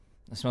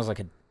It smells like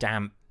a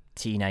damp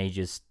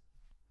teenager's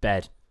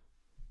bed.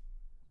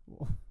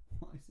 What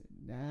is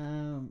it?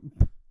 Damn.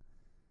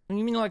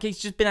 You mean like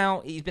he's been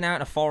out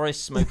in a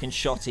forest smoking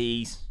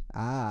shotties.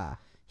 Ah.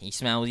 He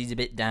smells, he's a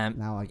bit damp.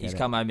 Now I get He's it.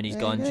 come home and he's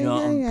gone, do you know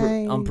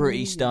what, I'm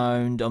pretty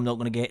stoned. I'm not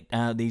going to get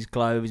out of these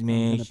clothes, I'm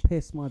going miss. to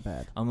piss my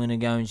bed. I'm going to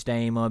go and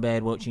stay in my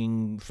bed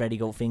watching Freddy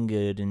Got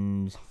Fingered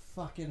and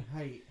Fucking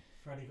hate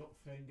Freddy Got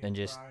Fingered. and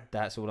just, bro.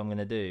 that's all I'm going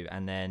to do.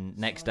 And then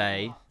next So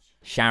day, much.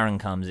 Sharon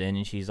comes in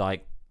and she's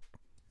like,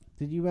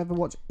 Did you ever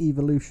watch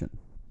Evolution,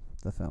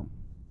 the film?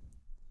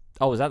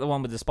 oh, is that the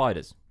one with the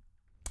spiders?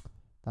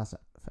 That's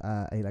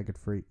Eight-Legged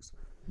Freaks.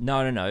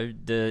 No.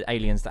 The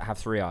aliens that have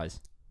 3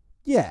 eyes.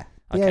 Yeah,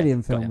 the Okay,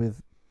 Alien got film ya.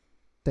 with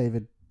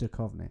David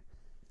Duchovny.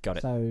 Got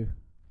it. So,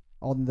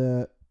 on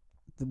the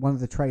one of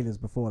the trailers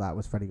before that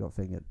was Freddy Got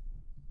Fingered,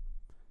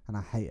 and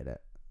I hated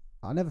it.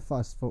 I never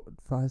fast forward,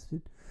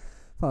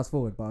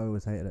 but I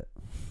always hated it.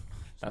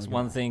 That's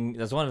one thing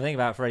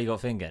about Freddy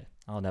Got Fingered.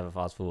 I'll never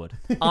fast forward.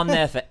 I'm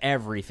there for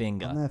every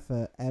finger. I'm there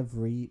for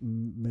every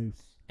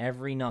moose.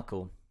 Every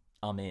knuckle,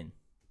 I'm in.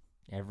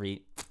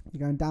 Every...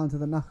 You're going down to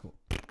the knuckle.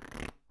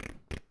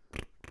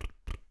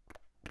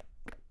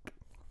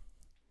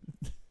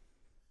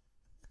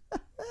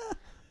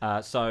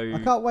 So... I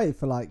can't wait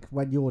for like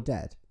when you're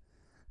dead,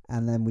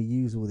 and then we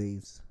use all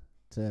these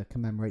to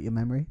commemorate your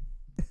memory.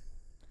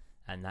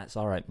 And that's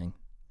our opening.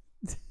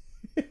 Do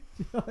you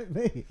know what I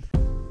mean?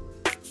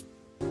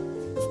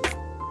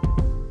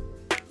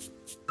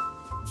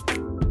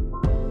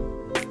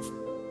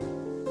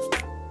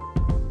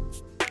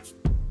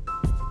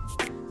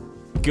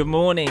 Good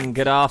morning,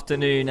 good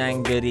afternoon,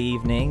 and good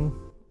evening,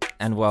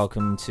 and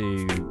welcome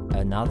to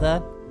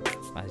another...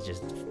 That's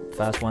just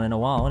first one in a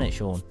while, isn't it,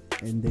 Sean?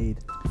 Indeed.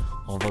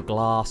 Of a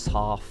Glass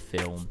Half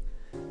Film,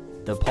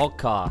 the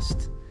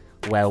podcast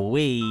where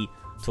we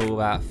talk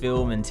about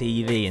film and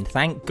TV, and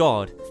thank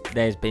God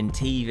there's been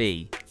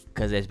TV,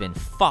 because there's been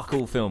fuck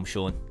all film,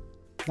 Sean.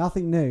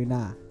 Nothing new,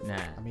 nah. Nah.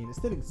 I mean, it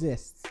still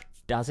exists.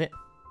 Does it?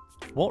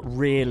 What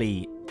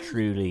really,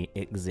 truly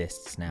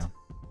exists now?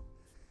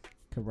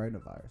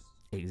 Coronavirus.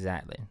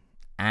 Exactly.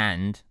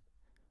 And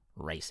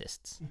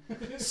racists.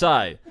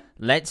 So,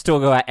 let's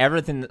talk about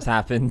everything that's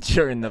happened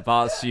during the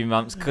past few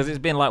months, because it's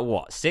been like,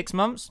 what, 6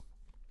 months?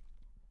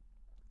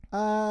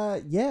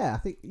 Yeah, I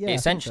think, yeah.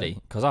 Essentially,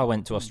 because I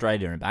went to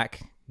Australia and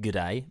back. Good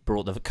day.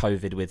 Brought the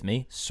COVID with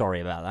me. Sorry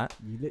about that.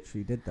 You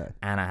literally did, though.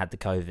 And I had the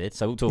COVID,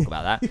 so we'll talk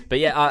about that. But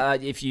yeah,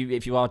 if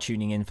you are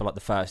tuning in for like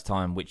the first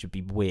time, which would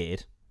be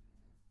weird.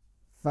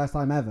 First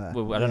time ever.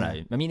 Well, I don't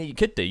know. I mean, you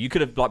could do. You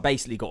could have like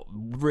basically got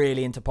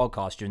really into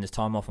podcasts during this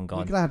time off and I'm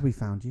gone, glad we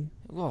found you.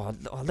 oh,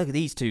 look at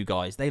these two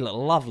guys. They look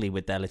lovely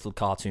with their little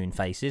cartoon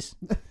faces.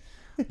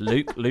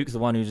 Luke's the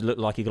one who's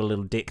looked like he got a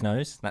little dick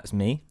nose. That's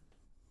me.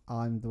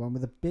 I'm the one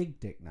with a big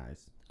dick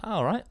nose.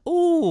 All right.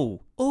 Oh,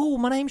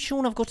 my name's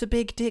Sean. I've got a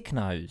big dick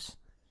nose.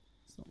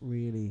 It's not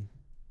really,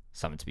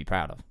 Something to be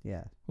proud of.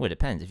 yeah. Well, it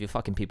depends. If you're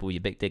fucking people with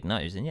your big dick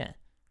nose, then yeah.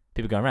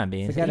 People go around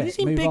being, Forget have you it.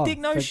 seen Move big on. dick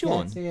nose,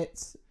 Sean? Forget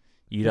it.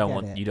 You don't Forget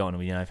want it. you don't want to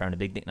be known for having a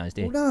big dick nose,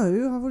 do you? Well,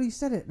 no, I've already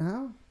said it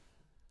now.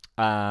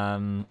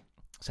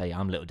 So yeah,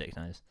 I'm little dick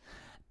nose,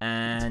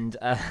 and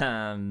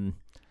I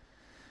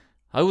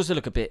also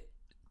look a bit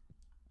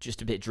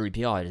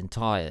droopy eyed and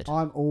tired.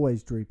 I'm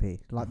always droopy,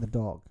 like the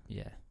dog.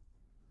 Yeah,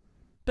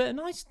 but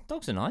nice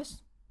dogs are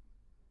nice.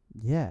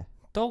 Yeah.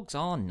 Dogs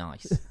are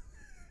nice.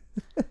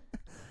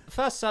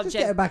 First Just getting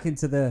subject. back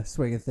into the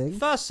swing of things.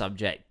 First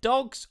subject.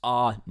 Dogs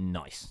are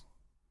nice.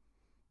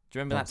 Do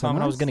you remember Dogs that are time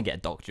when I was nice? going to get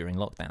a dog during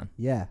lockdown?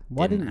 Yeah.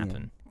 Why didn't you?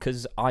 happen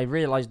because I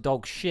realised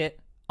dog shit.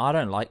 I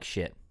don't like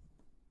shit.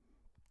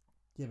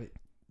 Yeah, but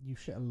you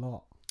shit a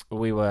lot.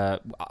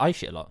 I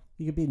shit a lot.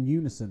 You could be in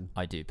unison.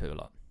 I do poo a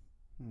lot.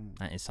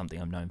 That is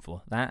something I'm known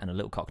for. That and a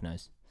little cock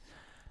nose.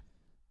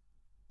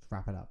 Just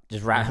wrap it up.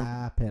 Just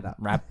Wrap it up.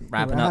 wrapping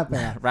Wrap up, it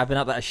up. wrapping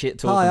up that shit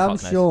talk. Hi, I'm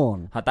cock nose.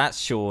 Sean. That's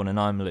Sean, and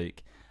I'm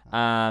Luke.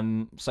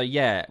 So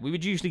yeah, we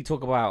would usually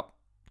talk about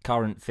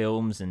current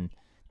films and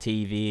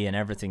TV and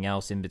everything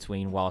else in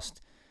between,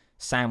 whilst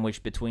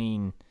sandwiched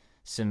between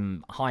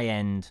some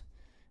high-end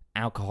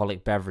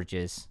alcoholic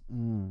beverages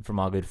from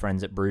our good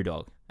friends at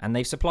Brewdog, and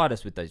they've supplied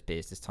us with those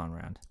beers this time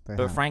around. They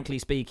But have. frankly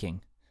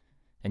speaking,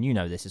 and you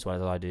know this as well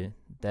as I do,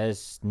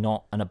 there's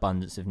not an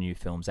abundance of new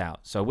films out.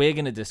 So we're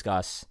going to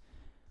discuss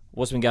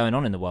what's been going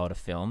on in the world of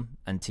film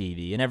and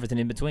TV and everything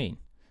in between,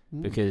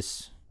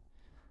 because,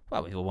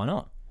 well, why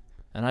not?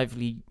 And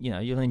hopefully,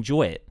 you'll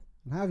enjoy it.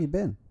 How have you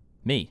been?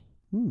 Me,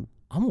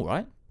 I'm all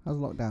right. How's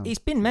lockdown? It's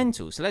been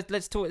mental. So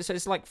let's talk. So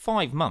it's like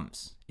 5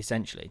 months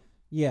essentially.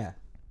 Yeah.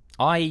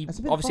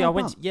 Obviously 5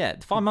 months.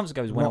 5 months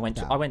ago is when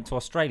Lockdown. I went to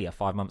Australia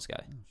 5 months ago.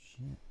 Oh,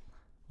 shit.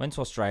 Went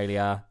to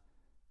Australia,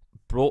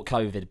 brought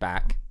COVID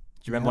back. Do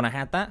you remember when I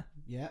had that?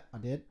 Yeah, I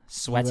did.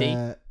 Sweaty.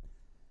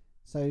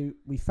 So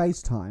we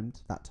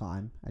FaceTimed that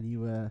time, and you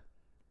were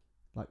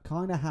like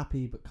kind of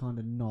happy, but kind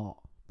of not,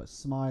 but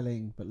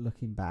smiling, but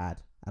looking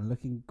bad, and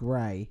looking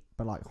grey,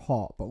 but like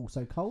hot, but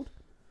also cold.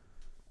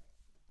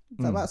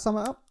 Does that about sum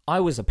it up?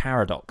 I was a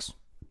paradox.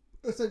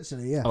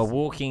 Essentially, yes. A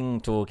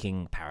walking,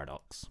 talking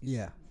paradox,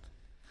 Yeah.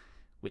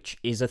 which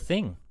is a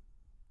thing.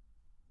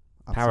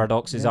 Absolutely.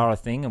 Paradoxes Yeah. are a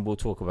thing, and we'll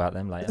talk about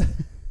them later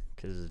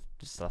because of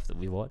the stuff that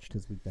we watched.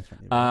 Because we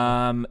definitely.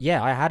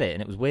 Yeah, I had it,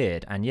 and it was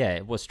weird, and yeah,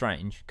 it was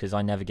strange because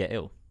I never get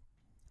ill.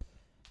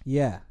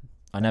 Yeah.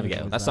 I never There get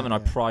ill. was That's that, something I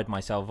yeah. pride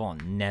myself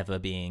on, never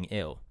being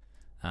ill.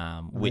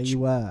 And there Which you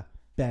were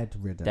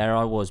bedridden. there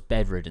I was,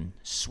 bedridden,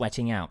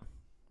 sweating out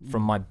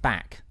from my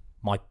back,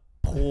 my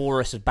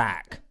porous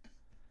back.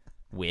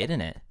 Weird,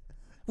 isn't it?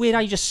 Weird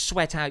how you just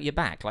sweat out your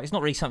back. Like, it's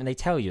not really something they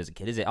tell you as a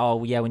kid, is it?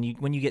 Oh yeah, when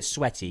you get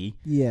sweaty,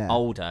 Yeah.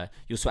 older,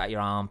 you'll sweat out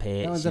your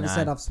armpits. No one's ever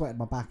said I've sweated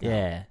my back out.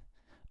 Yeah,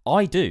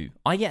 I do.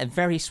 I get a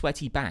very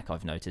sweaty back.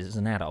 I've noticed as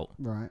an adult.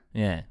 Right.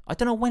 Yeah, I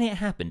don't know when it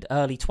happened.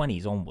 Early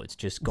 20s onwards,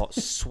 just got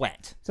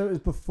sweat. So it was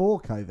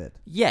before COVID.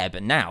 Yeah,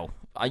 but now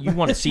you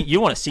want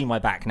to see my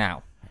back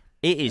now.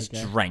 It is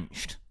Okay.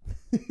 drenched,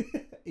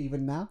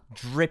 Even now.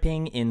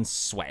 dripping in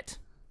sweat.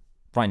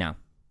 Right now,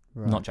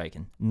 Right. not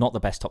joking. Not the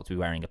best top to be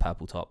wearing. A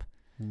purple top.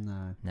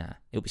 No. Nah,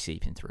 it'll be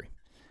seeping through.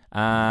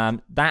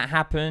 That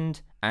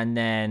happened, and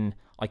then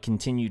I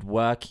continued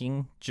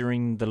working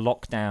during the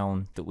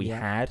lockdown that we Yeah.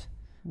 had,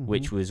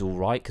 which was all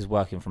right because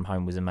working from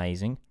home was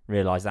amazing.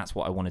 Realised that's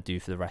what I want to do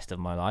for the rest of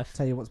my life.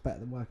 Tell you what's better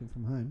than working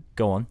from home.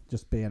 Go on.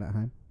 Just being at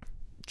home.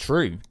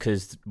 True,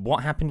 because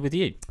what happened with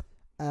you?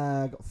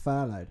 Got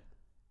furloughed.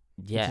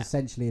 Yeah, Which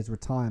essentially is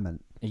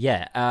retirement.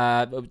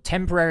 yeah.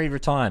 Temporary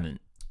retirement.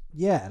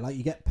 Yeah, like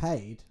you get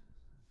paid.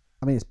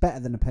 I mean, it's better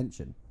than a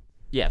pension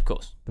Yeah, of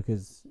course.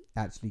 because it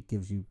actually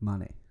gives you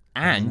money.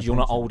 And a you're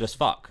not pension. old as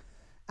fuck.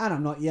 And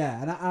I'm not,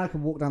 yeah. And I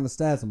can walk down the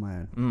stairs on my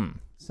own. Mm.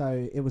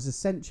 So it was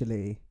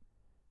essentially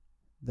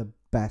the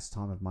best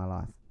time of my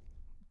life.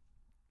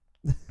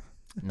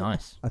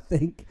 Nice. I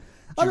think.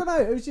 I don't know.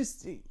 It was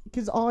just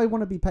because I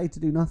want to be paid to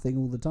do nothing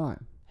all the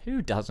time.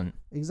 Who doesn't?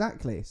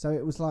 Exactly. So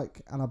it was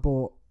like, and I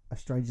bought a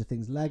Stranger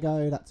Things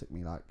Lego. That took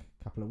me like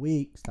a couple of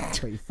weeks. That was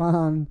pretty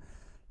fun.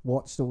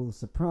 Watched all the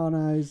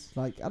Sopranos.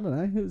 Like, I don't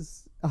know. It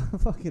was, I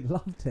fucking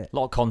loved it. A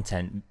lot of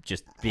content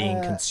just being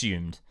Uh,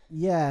 consumed.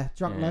 Yeah.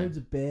 Drunk Yeah. loads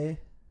of beer.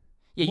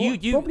 Yeah, More-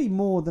 you probably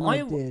more than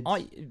I did.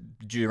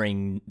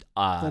 during than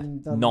I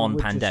would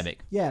non-pandemic.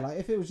 just- yeah, like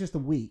if it was just a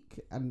week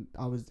and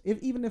I was,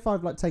 even if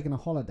I've like taken a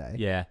holiday,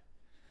 Yeah,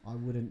 I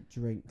wouldn't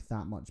drink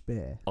that much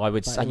beer. I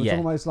would But say it was yeah.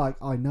 almost like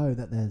I know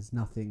that there's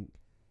nothing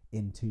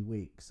in 2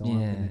 weeks, so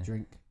I'm Yeah. going to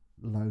drink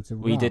loads of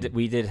We rum.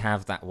 did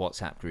have that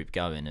WhatsApp group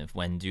going of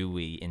when do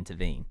we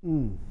intervene?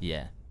 Mm.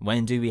 Yeah,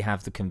 when do we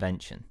have the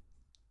convention?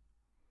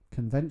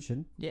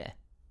 Convention? Yeah,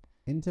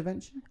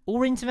 Intervention?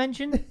 or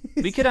intervention?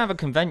 We could have a A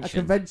convention.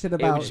 convention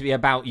It would about... just be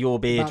about your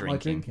beer about my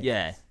drinking. drinking.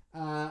 Yeah,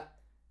 I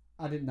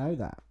didn't know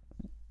that.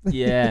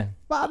 yeah.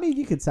 But I mean,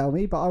 you could tell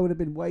me, but I would have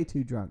been way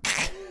too drunk.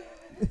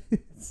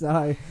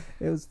 So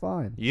it was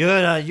fine. You're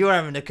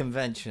having a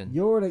convention.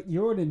 You're an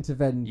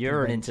intervention.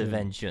 You're an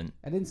intervention.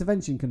 An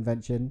intervention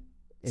convention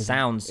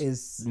Sounds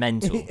is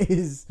mental.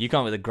 Is You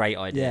come up with a great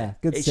idea. Yeah,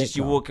 good It's just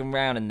you're sitcom. walking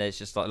around and there's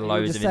just like and loads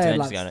you're of just saying, interventions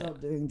like, going on.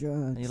 Stop doing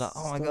drugs. you're like,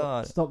 oh my stop-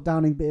 God. Stop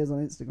downing beers on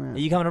Instagram. Are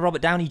you coming to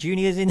Robert Downey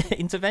Jr.'s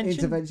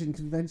intervention?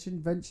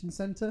 Convention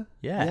Centre.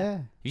 Yeah. Yeah.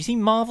 Have you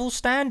seen Marvel's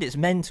stand? It's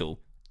mental.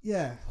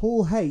 Yeah.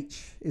 Hall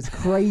H is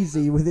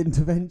crazy with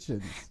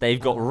interventions. They've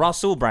got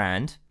Russell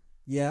Brand,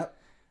 Yep.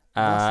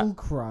 uh, Russell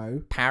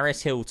Crowe.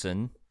 Paris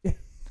Hilton,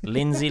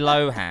 Lindsay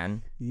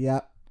Lohan,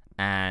 Yep.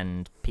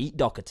 and Pete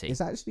Doherty.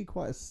 It's actually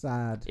quite a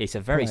sad. It's a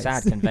very place.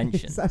 sad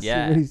convention. It's actually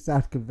Yeah. a really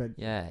sad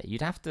convention. Yeah,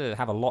 you'd have to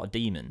have a lot of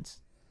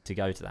demons to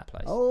go to that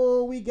place.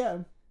 Oh, we get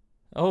them.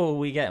 Oh,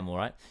 we get them all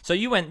right. So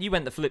you went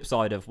the flip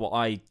side of what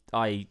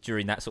I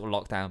during that sort of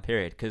lockdown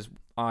period because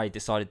I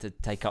decided to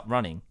take up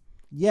running.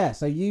 Yeah.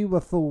 So you were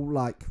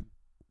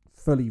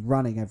fully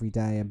running every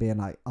day and being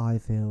like, I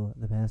feel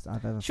the best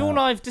I've ever Sean,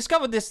 felt. I've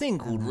discovered this thing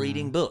called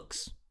reading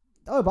books.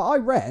 Oh, but I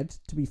read.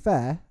 To be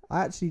fair,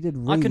 I actually did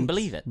read. I couldn't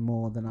believe it.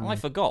 More than I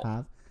forgot.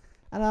 have,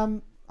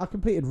 and I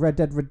completed Red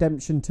Dead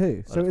Redemption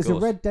 2. So Of it's a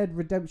course. Red Dead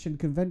Redemption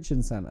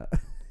Convention Center.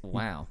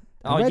 Wow.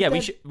 A Oh Red yeah,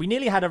 Dead- we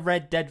nearly had a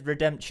Red Dead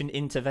Redemption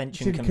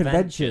intervention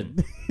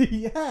convention.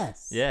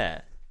 Yes.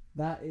 Yeah.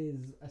 That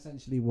is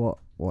essentially what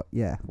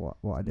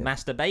I did.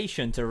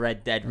 Masturbation to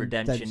Red Dead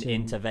Redemption Redemption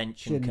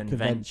intervention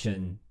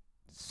convention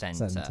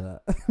center. Center.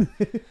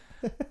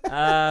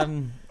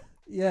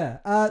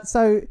 Yeah.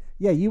 So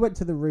yeah, you went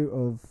to the route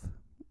of,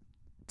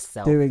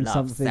 Doing Self-love,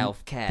 something-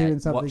 self-care. doing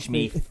something Watch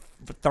me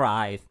for-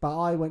 thrive. but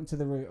I went to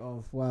the route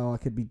of, well, I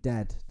could be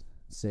dead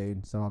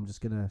soon, so I'm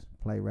just gonna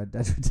play Red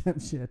Dead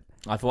Redemption.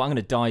 I thought I'm going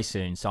to die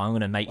soon, so I'm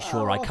going to make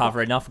sure Well, I I've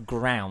cover enough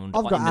ground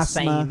I've got in the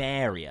asthma. same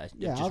area,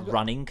 Yeah, just I've got-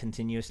 running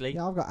continuously.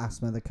 Yeah, I've got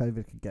asthma. The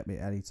COVID could get me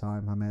at any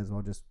time. I may as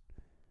well just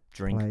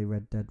Drink. play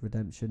Red Dead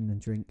Redemption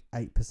and drink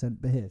 8%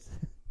 beers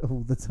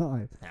all the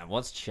time. Now,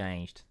 what's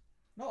changed?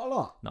 Not a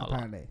lot, Not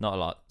apparently. a lot. Not a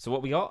lot. So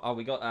what we got? Oh,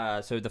 we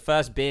got. So the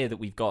first beer that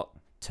we've got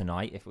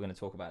tonight, if we're going to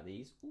talk about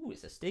these, ooh,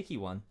 it's a sticky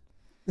one.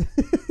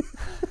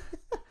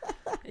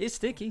 It's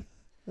sticky.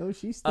 Oh,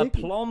 she's A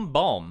sticky. plum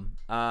bomb.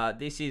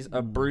 This is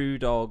a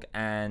Brewdog,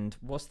 and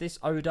what's this?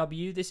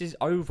 OW. This is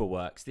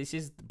Overworks. This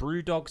is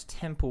Brewdog's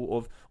Temple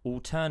of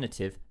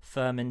Alternative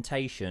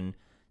Fermentation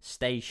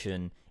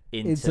Station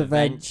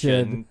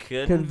Intervention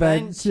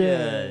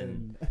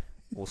Convention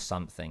or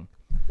something.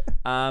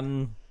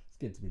 It's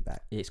good to be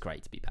back. It's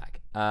great to be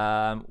back.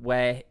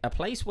 Where a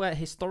place where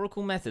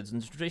historical methods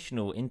and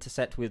traditional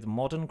intersect with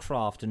modern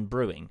craft and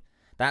brewing.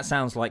 That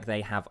sounds like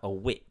they have a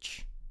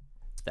witch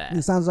there.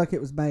 It sounds like it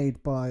was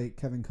made by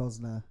Kevin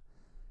Costner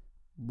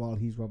while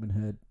he's Robin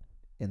Hood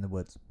in the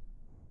woods.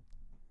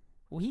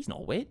 Well, he's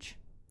not a witch.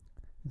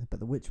 But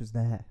the witch was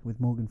there with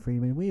Morgan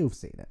Freeman. We all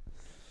seen it.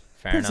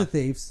 Fair Prince enough. of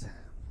Thieves.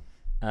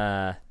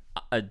 The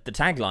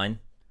tagline: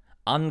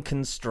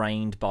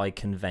 unconstrained by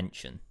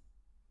convention.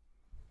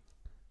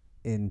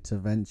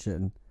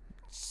 Intervention.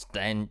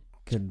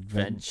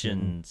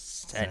 Convention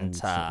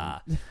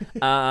Centre.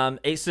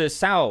 It's a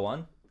sour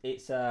one.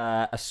 It's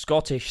a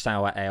Scottish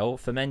sour ale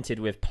fermented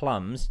with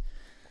plums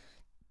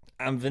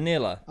and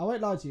vanilla, I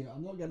won't lie to you.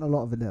 I'm not getting a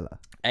lot of vanilla.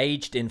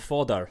 aged in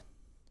fodder.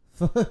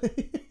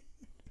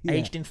 Yeah.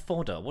 Aged in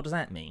fodder. What does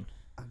that mean?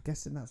 I'm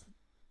guessing that's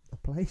a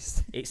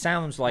place. It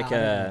sounds like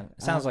don't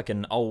know. like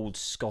an old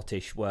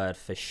Scottish word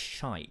for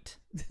shite.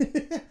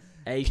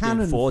 Aged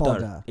Cannon in fodder.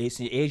 fodder.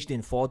 It's aged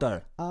in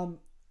fodder. I'm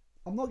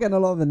not getting a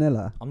lot of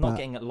vanilla. I'm not but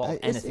getting a lot of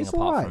it's- anything it's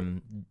apart alright.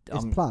 from.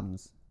 It's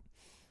plums.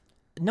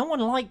 No one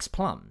likes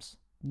plums.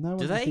 No one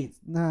Do just they? eats.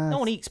 Nah, No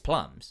one it's eats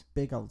plums.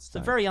 big old It's a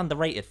stuff. very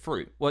underrated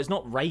fruit. Well, it's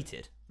not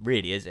rated,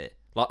 really, is it?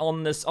 Like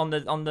on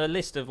the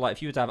list of like,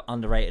 if you were to have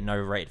underrated and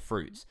overrated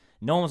fruits,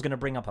 no one's going to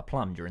bring up a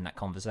plum during that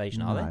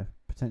conversation, are they? No,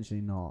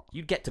 potentially not.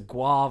 You'd get to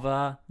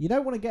guava, You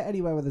don't want to get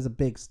anywhere where there's a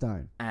big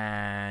stone.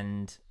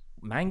 and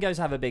mangoes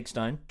have a big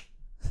stone.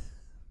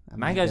 And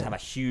Mangoes have a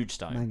huge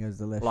stone. Mango's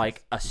delicious.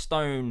 Like a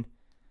stone,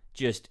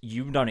 just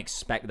you don't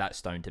expect that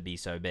stone to be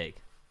so big.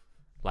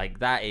 Like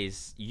that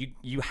is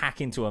you hack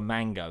into a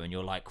mango and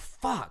you're like,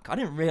 fuck! I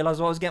didn't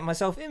realize what I was getting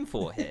myself in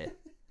for here.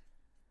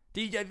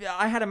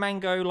 I had a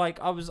mango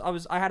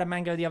I had a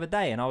mango the other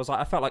day and I was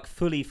like, I felt like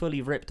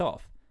fully ripped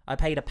off. I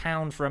paid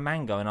 £1 for a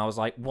mango and I was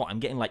like, what? I'm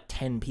getting like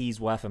 10p's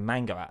worth of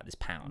mango out of this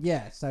pound.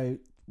 Yeah. So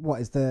what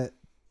is the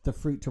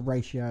fruit to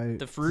ratio?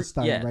 The fruit, to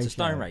stone yeah, ratio to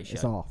stone ratio.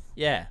 It's off.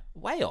 Yeah,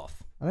 way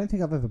off. I don't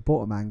think I've ever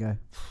bought a mango.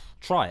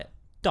 Try it.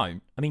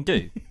 Don't. I mean,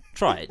 do.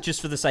 Try it.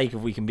 Just for the sake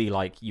of we can be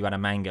like, you had a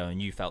mango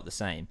and you felt the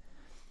same.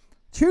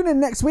 Tune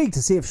in next week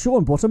to see if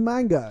Sean bought a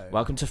mango.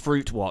 Welcome to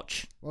Fruit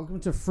Watch. Welcome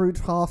to Fruit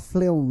Half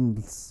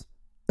Films.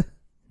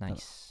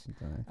 Nice. I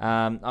don't know.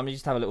 I'm gonna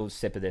just have a little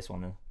sip of this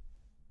one.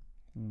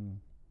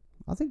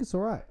 I think it's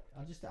all right.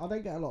 I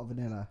don't get a lot of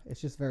vanilla. It's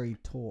just very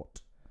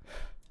taut.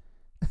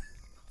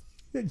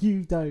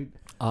 You don't.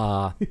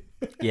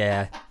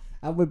 Yeah.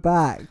 And we're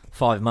back.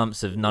 5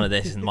 months of none of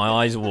this, and my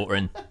eyes are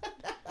watering.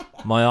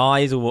 My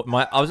eyes are.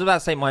 I was about to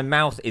say my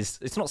mouth is.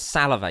 It's not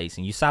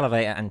salivating. You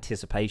salivate at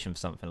anticipation for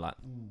something like.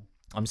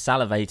 I'm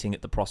salivating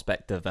at the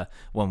prospect of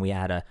when we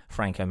had a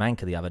Franco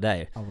Manca the other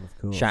day. Oh, of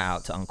course. Shout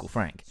out to Uncle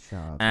Frank.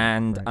 Shout out to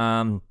And Uncle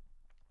Frank.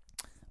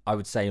 I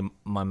would say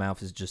my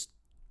mouth is just.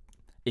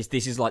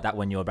 This is like that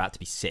when you're about to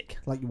be sick.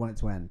 Like you want it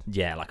to end.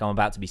 Yeah, like I'm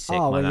about to be sick.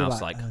 Oh, my when you're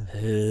mouth's like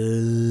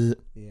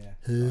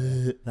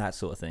Yeah. that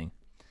sort of thing.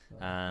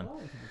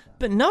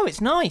 But no, it's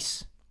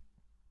nice.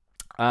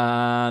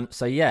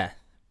 So yeah,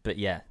 but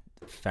yeah,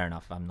 fair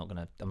enough. I'm not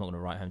gonna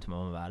write home to my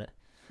mum about it.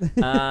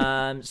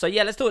 So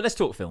yeah, let's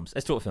talk films.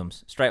 Let's talk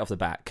films straight off the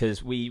bat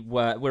because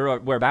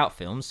we're about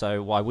films.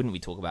 So why wouldn't we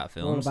talk about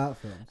films? All about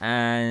films.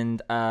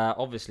 And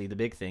obviously the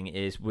big thing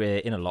is we're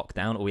in a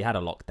lockdown, or we had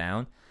a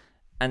lockdown,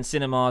 and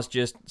cinemas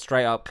just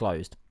straight up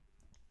closed.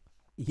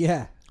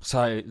 Yeah.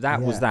 So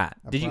that was that.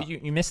 Did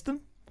you miss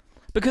them?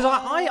 Because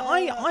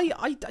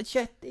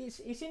yeah,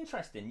 it's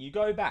interesting. You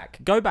go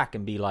back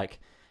and be like,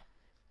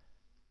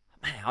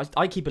 man,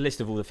 I keep a list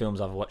of all the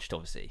films I've watched,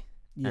 obviously,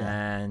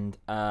 and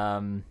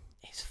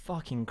it's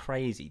fucking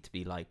crazy to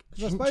be like,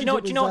 do you know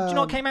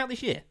what came out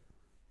this year?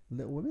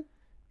 Little Women.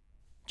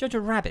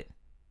 Jojo Rabbit.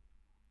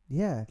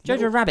 Yeah.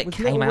 Jojo Rabbit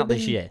came out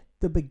this year.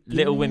 The beginning.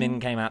 Little Women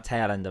came out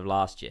tail end of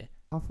last year.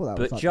 I thought that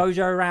But was like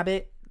Jojo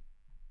Rabbit,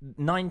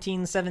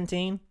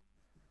 1917.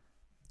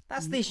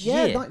 That's this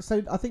year. So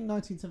I think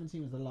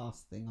 1917 was the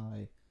last thing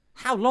I.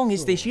 How long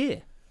is this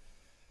year?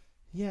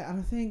 Yeah, and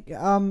I think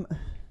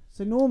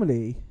so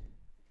normally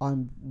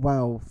I'm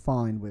well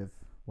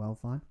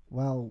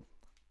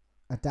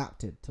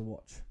adapted to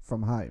watch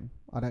from home.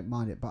 I don't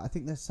mind it, but I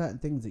think there's certain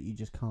things that you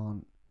just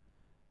can't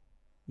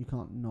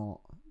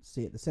not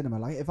see at the cinema.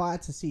 Like if I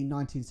had to see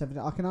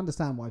 1917, I can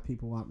understand why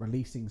people aren't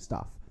releasing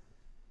stuff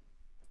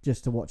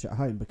just to watch at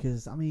home,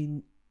 because I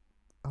mean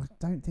I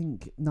don't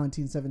think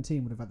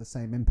 1917 would have had the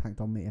same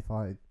impact on me if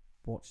I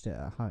watched it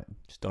at home.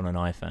 Just on an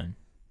iPhone.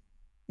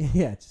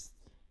 Yeah,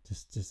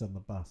 just on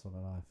the bus on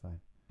an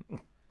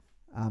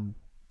iPhone.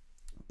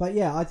 But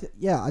yeah,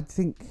 I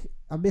think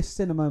I miss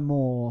cinema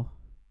more,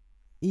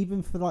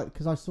 even for like,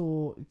 because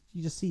you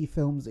just see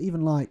films,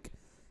 even like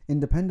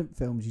independent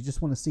films, you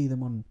just want to see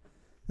them on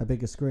a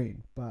bigger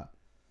screen. But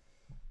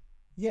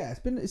yeah,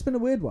 it's been a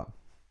weird one.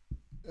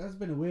 That's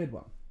been a weird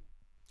one.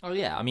 Oh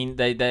yeah, I mean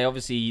they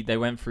obviously they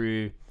went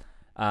through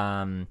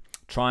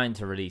trying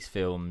to release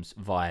films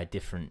via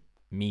different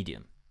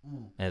medium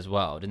as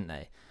well, didn't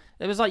they?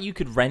 It was like you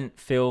could rent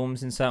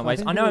films in certain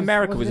ways. I know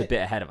America was a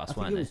bit ahead of us,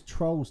 weren't they? I think it was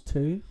Trolls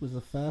 2 was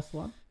the first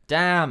one.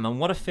 Damn, and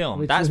what a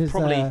film! That's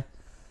probably.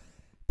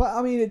 But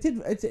I mean,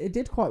 it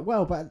did quite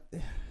well. But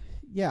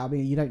yeah, I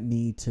mean, you don't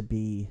need to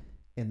be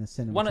in the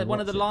cinema. One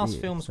of the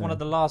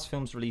last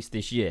films released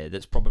this year.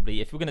 That's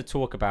probably, if we're going to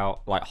talk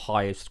about like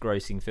highest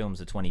grossing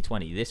films of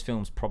 2020, this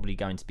film's probably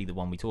going to be the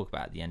one we talk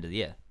about at the end of the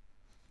year.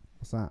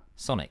 What's that?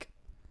 Sonic.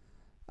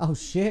 Oh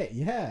shit!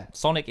 Yeah.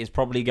 Sonic is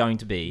probably going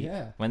to be,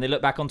 Yeah. when they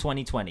look back on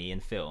 2020 in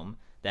film,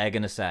 they're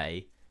going to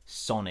say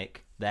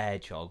Sonic the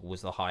Hedgehog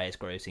was the highest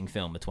grossing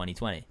film of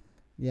 2020.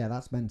 Yeah,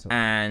 that's mental.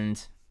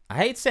 And I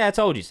hate to say I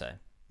told you so,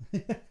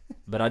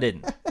 but I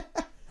didn't.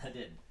 I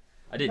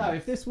didn't. No,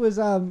 if this was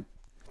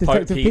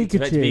Detective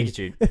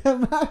Pikachu.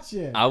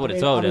 Imagine. I would have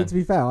told him. To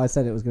be fair, I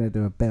said it was going to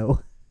do a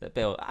bill.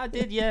 Bill, I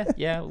did,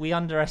 yeah. We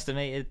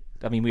underestimated.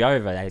 I mean, we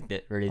overrated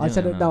it, really. I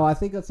said it. No, I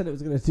think I said it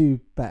was going to do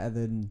better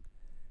than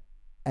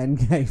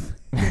Endgame.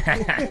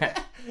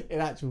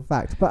 In actual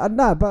fact,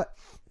 but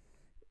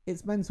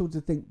it's mental to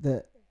think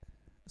that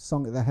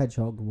Sonic the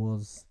Hedgehog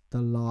was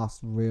the last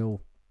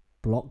real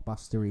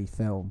blockbustery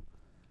film.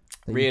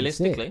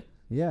 Realistically,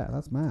 yeah,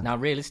 that's mad. Now,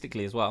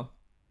 realistically as well,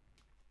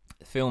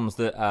 films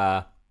that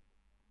have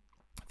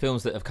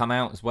come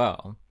out as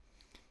well.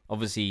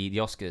 Obviously, the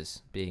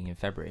Oscars being in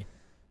February,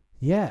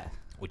 yeah,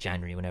 or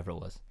January, whenever it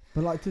was.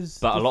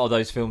 But a lot of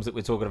those films that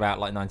we're talking about,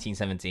 like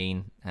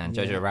 1917 and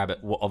Jojo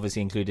Rabbit, were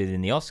obviously included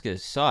in the Oscars.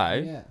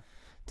 So,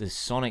 does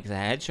Sonic the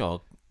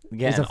Hedgehog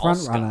get an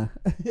Oscar? Runner.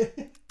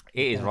 It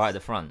is right at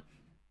the front.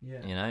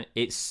 Yeah. You know,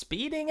 it's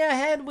speeding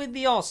ahead with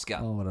the Oscar.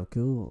 Oh, of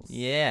course.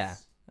 Yeah.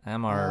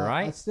 Am I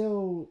right?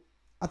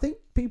 I think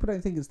people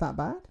don't think it's that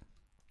bad.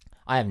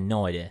 I have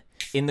no idea.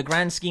 In the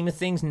grand scheme of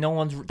things,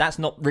 that's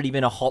not really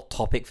been a hot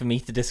topic for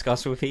me to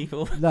discuss with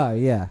people. No,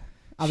 yeah.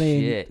 I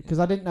mean, because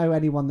I didn't know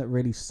anyone that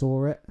really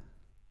saw it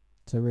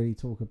to really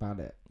talk about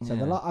it.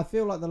 So I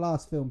feel like the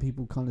last film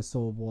people kind of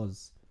saw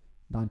was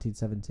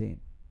 1917.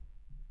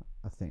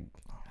 I think.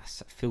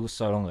 That feels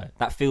so long ago.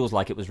 That feels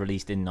like it was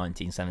released in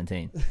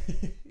 1917.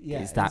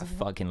 Yeah, it's that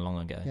fucking long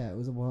ago. Yeah, it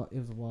was a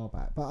while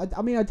back. But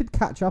I mean, I did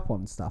catch up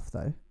on stuff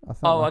though.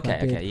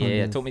 Okay,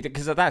 yeah. Talk me,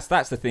 because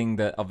that's the thing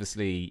that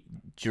obviously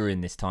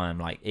during this time,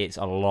 like, it's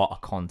a lot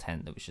of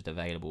content that was just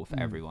available for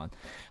everyone.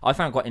 I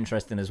found quite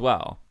interesting as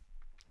well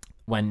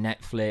when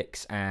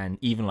Netflix and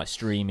even like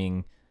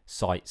streaming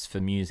sites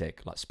for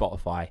music like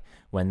Spotify,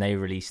 when they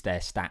released their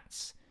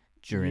stats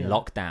during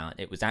lockdown,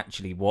 it was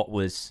actually what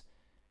was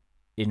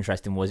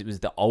interesting was it was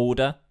the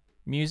older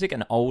music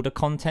and older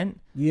content.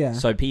 Yeah.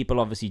 So people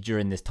obviously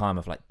during this time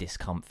of like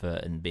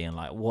discomfort and being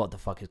like, what the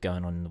fuck is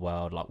going on in the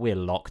world? Like, we're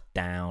locked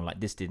down.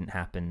 Like, this didn't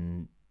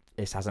happen.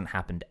 This hasn't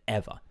happened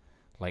ever.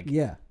 Like,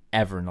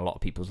 ever in a lot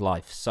of people's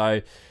life.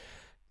 So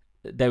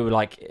they were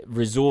like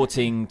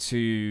resorting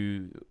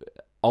to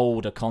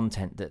older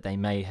content that they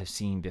may have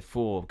seen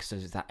before because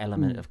there's that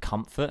element of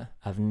comfort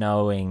of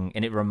knowing,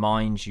 and it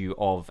reminds you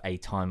of a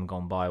time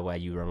gone by where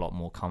you were a lot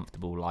more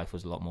comfortable, life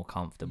was a lot more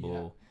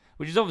comfortable,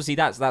 which is obviously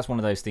that's one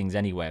of those things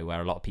anyway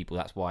where a lot of people,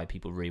 that's why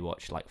people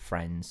rewatch like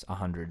Friends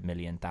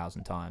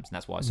 100,000,000 times, and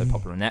that's why it's so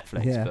popular on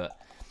Netflix. But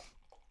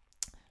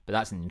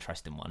that's an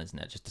interesting one, isn't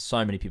it? Just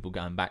so many people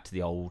going back to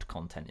the old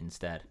content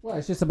instead. Well,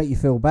 it's just to make you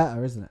feel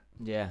better, isn't it?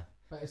 Yeah.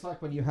 But it's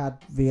like when you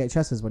had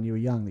VHSs when you were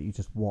young that you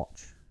just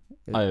watch.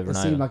 It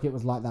seemed like it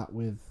was like that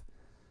with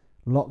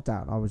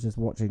lockdown. I was just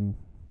watching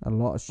a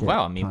lot of shit.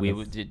 Well, I mean,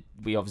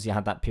 we obviously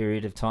had that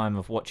period of time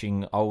of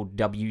watching old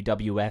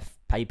WWF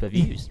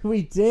pay-per-views.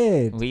 We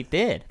did.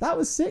 That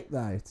was sick,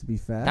 though, to be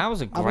fair. That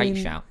was a great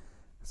shout.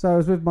 So I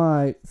was with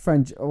my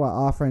friend,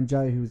 our friend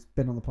Joe, who's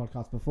been on the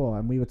podcast before,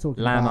 and we were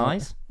talking Lamb about...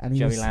 Eyes? And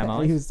Joey Lamb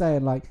Eyes? He was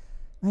saying, like,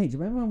 hey, do you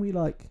remember when we,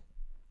 like,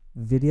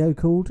 video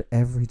called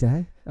every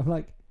day? I'm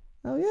like,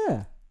 oh,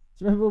 yeah.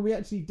 Do you remember when we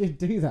actually did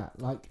do that?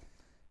 Like...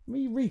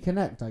 We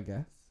reconnect, I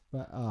guess.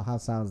 But how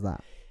sounds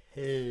that?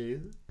 But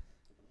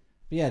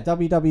yeah,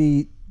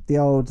 WWE, the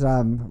old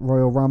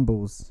Royal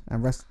Rumbles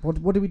and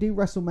what did we do?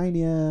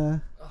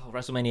 WrestleMania. Oh,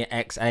 WrestleMania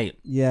X8.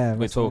 Yeah,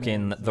 we're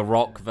talking The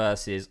Rock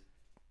versus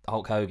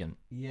Hulk Hogan.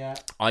 Yeah,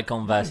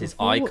 Icon versus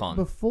Icon.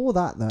 Before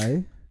that,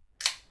 though,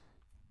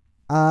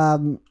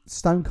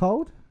 Stone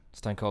Cold.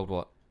 Stone Cold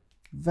what?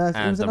 It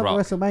was another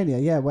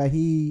WrestleMania. Yeah, where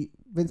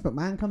Vince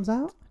McMahon comes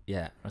out.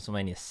 Yeah,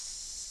 WrestleMania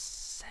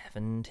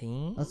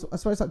 17. I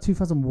suppose it's like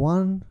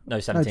 2001. No,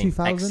 17. No,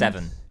 2000.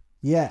 X7.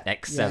 Yeah.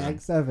 X7. Yeah,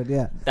 X7.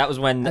 Yeah. That was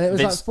when and it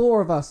was like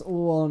four of us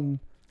all on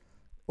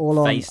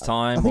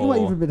FaceTime. I think it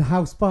might even been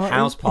House Party.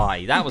 House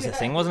Party. That was the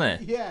thing, wasn't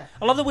it? Yeah.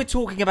 I love that we're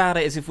talking about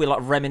it as if we're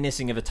like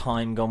reminiscing of a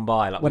time gone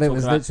by. Like when it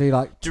was literally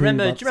like. Do you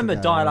remember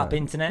dial-up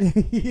internet?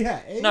 Yeah.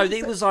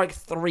 It was like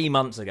 3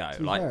 months ago.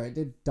 Like it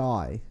did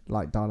die.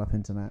 Like dial-up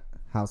internet.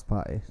 House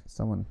Party.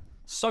 Someone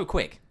so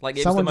quick. Like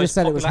it Someone was the just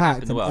said most it was popular app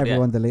hacked in the and world.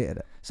 everyone Yeah. deleted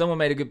it. Someone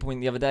made a good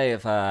point the other day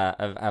of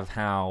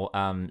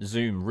how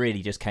Zoom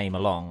really just came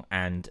along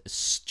and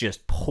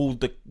just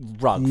pulled the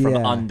rug from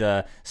Yeah.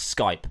 under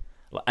Skype.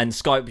 And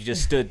Skype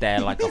just stood there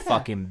like a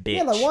fucking bitch.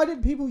 Yeah, like why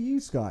didn't people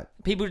use Skype?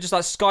 People were just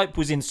like, Skype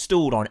was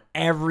installed on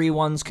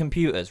everyone's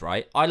computers,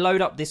 right? I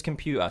load up this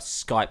computer,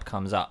 Skype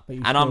comes up. But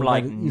you And I'm still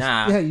like, go to-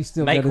 nah, you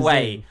still make go to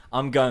way. Zoom.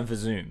 I'm going for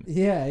Zoom.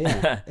 Yeah,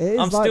 yeah. It is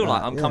I'm still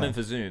that, I'm yeah. coming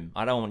for Zoom.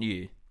 I don't want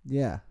you.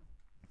 Yeah.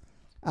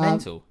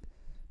 Mental.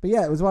 But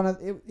yeah, it was one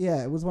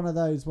of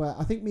those where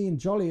I think me and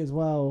Jolly as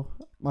well,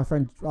 our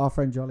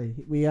friend Jolly,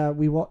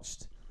 we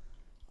watched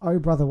Oh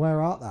Brother Where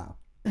Art Thou,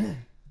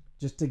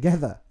 just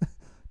together,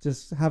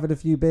 just having a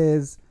few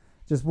beers,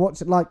 just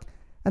watch it like.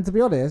 And to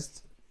be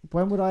honest,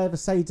 when would I ever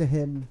say to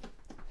him,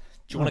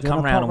 Do you want to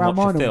come round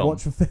and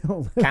watch a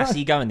film? film?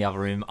 Cassie, go in the other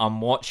room. I'm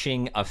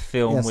watching a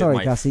film Yeah, with sorry,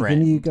 my Cassie.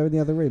 friend. Can you go in the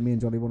other room? Me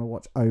and Jolly want to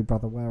watch Oh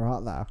Brother Where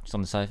Art Thou Just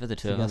on the sofa, the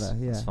two of us.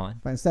 together. Yeah, That's fine.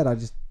 But instead, I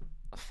just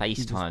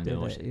FaceTime did to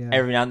watch it, it. yeah.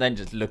 Every now and then,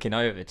 just looking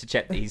over to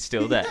check that he's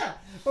still there. Yeah,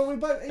 but we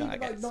both even Okay,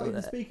 like not so even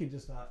that- speaking,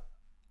 just like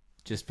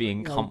Just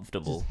being like,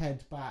 comfortable. just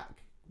head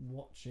back,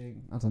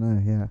 watching. I don't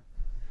know. Yeah.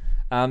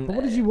 But But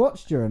what did you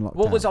watch during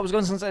lockdown? I was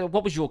going to say,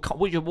 what were your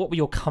comforting, what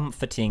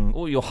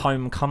were your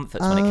home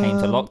comforts when it came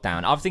to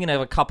lockdown? I was thinking of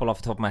a couple off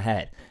the top of my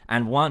head,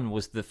 and one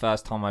was the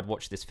first time I'd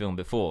watched this film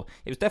before.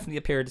 It was definitely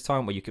a period of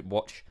time where you could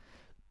watch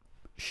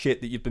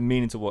shit that you've been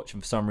meaning to watch,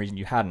 and for some reason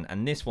you hadn't.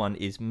 And this one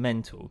is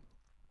mental.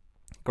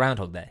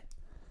 Groundhog Day.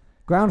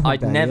 Groundhog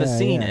I'd Day, never yeah,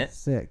 seen yeah. it.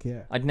 Sick,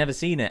 yeah. I'd never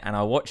seen it, and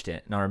I watched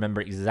it, and I remember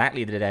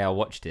exactly the day I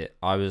watched it.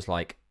 I was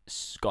like,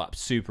 got up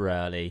super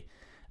early.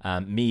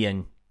 Me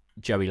and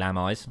Joey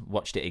Lameyes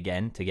watched it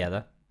again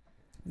together.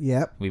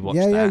 Yep. We watched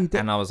yeah, that, you did.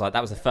 and I was like, that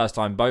was the first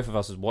time both of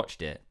us had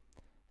watched it.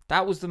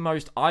 That was the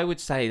most, I would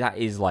say that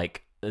is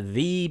like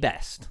the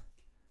best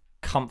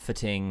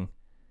comforting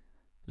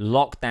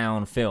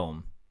lockdown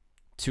film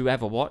to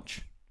ever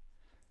watch.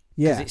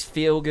 Because Yeah. it's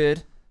feel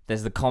good.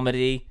 There's the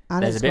comedy.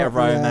 And there's a it's bit got of the,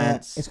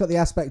 romance. it's got the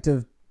aspect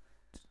of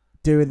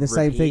doing the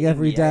same thing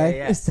every day.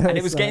 Yeah. So And it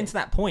it's was like- getting to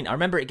that point. I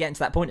remember it getting to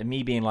that point of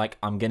me being like,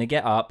 I'm going to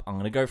get up. I'm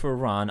going to go for a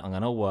run. I'm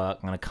going to work.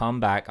 I'm going to come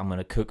back. I'm going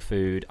to cook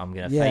food. I'm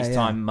going to Yeah, FaceTime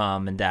yeah.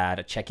 mum and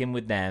dad, check in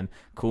with them,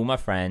 call my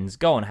friends,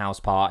 go on house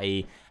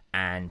party,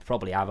 and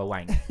probably have a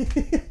wank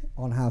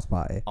on house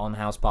party, on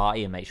house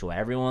party and make sure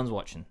everyone's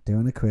watching.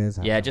 doing a quiz.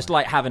 Yeah, just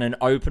like having an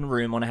open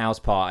room on a house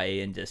party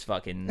and just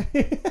fucking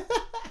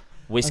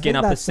whisking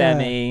up a that's,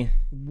 semi.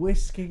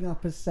 whisking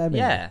up a semi.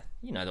 Yeah,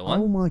 you know the Oh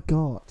one. my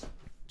god,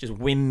 Just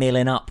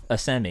windmilling up a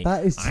semi.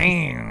 that is.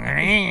 You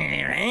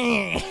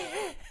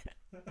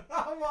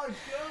Oh my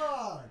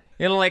god!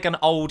 know, like an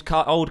old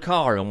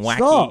car in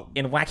Stop.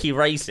 wacky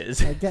races.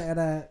 They're getting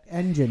an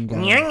engine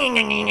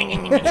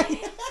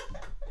going.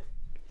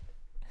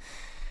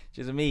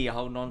 Just me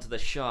holding on to the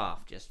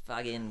shaft, just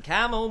fucking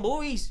come on,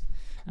 boys.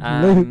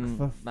 Luke,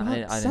 for but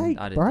fuck's I sake,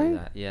 didn't bro. do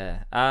that.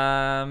 Yeah.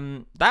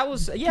 That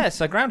was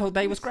So Groundhog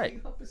Day was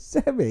great. Whisking up a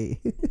semi.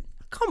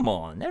 Come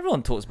on,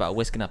 everyone talks about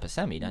whisking up a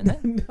semi, don't they?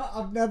 No,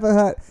 I've never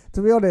heard.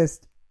 To be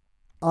honest,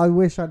 I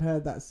wish I'd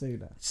heard that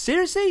sooner.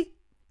 Seriously,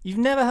 you've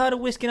never heard of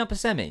whisking up a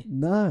semi?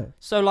 No,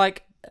 So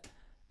like,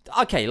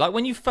 okay, like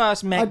when you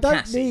first met I don't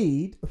Cassie.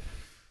 need.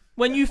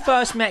 When you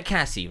first met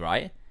Cassie,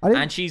 right? I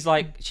didn't- And she's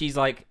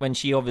like, when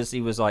she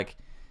obviously was like,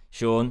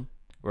 Sean,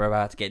 we're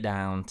about to get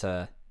down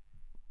to,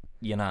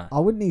 you know, I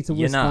wouldn't need to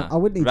you whisk know, one. I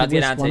wouldn't need we're to about to get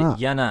whisk down one to, up.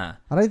 you know.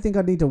 I don't think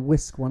I'd need to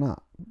whisk one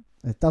up.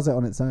 It does it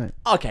on its own.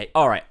 Okay,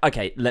 all right,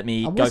 okay. Let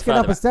me I'm go whisking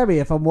further. up a semi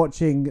if I'm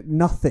watching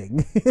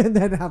nothing and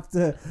then have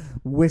to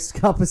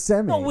whisk up a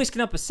semi. Not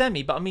whisking up a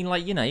semi, but I mean,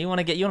 like, you know, you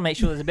want to make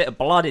sure there's a bit of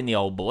blood in the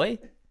old boy.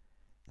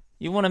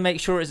 You want to make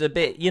sure it's a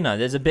bit, you know,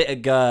 there's a bit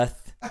of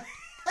girth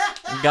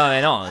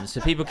going on, so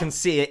people can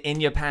see it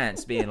in your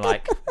pants, being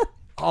like,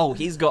 oh,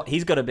 he's got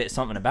a bit of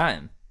something about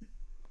him.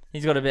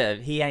 He's got a bit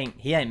of he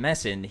ain't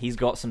messing. He's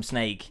got some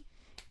snake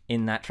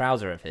in that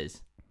trouser of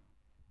his.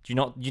 Do you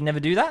not? You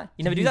never do that?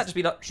 You never do that? Just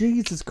be like,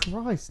 Jesus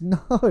Christ,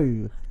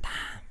 no.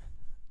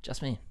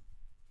 just me.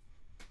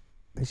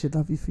 They should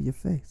love you for your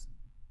face.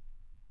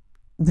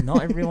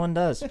 Not everyone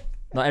does.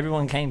 Not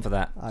everyone came for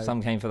that. I-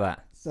 Some came for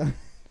that. So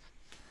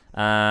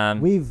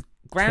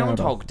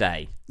Groundhog we've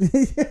Day.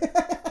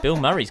 Bill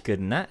Murray's good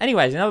in that.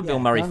 Anyways, another Bill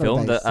Murray Groundhog film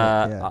Day's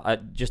that sick, yeah. I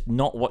just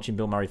not watching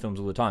Bill Murray films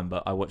all the time,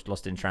 but I watched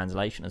Lost in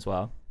Translation as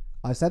well.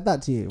 I said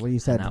that to you when you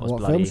said, that was what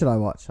bloody- film should I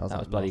watch? I that like,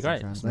 was bloody Lost in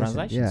great. Lost in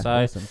Translation. Yeah, So,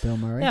 awesome. Bill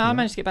Murray. Yeah, I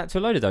managed to get back to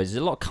a load of those.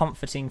 There's a lot of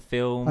comforting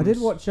films. I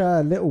did watch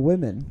Little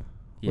Women,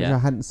 which I Yeah,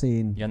 hadn't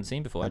seen you hadn't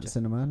seen before, at had the you?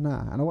 cinema.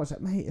 Nah, and I watched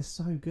it. Mate, it's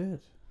so good.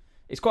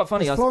 It's quite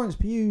funny. Because Florence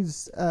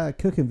Pugh's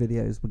cooking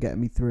videos were getting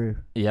me through.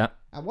 Yeah.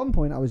 At one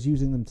point, I was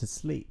using them to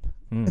sleep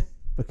Mm.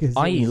 because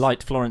I it was-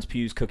 liked Florence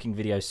Pugh's cooking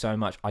videos so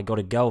much. I got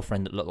a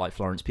girlfriend that looked like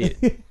Florence Pugh.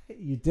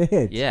 You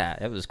did.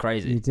 Yeah, it was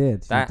crazy. You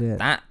did. That you did.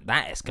 that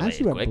escalated And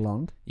she went quick.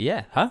 blonde.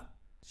 Yeah, huh?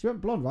 She went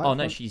blonde, right? Oh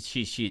no, she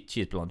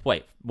is blonde.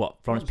 Wait, what?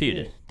 Florence Pugh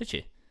Florence did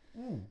she?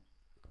 Mm.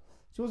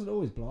 She wasn't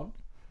always blonde.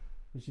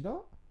 Was she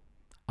not?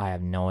 I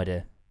have no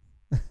idea.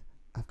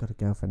 I've got a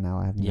girlfriend now.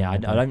 I have. Yeah, I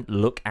don't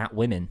look at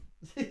women.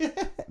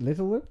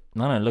 Little Women?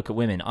 I don't look at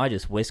women. I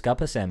just whisk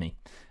up a semi.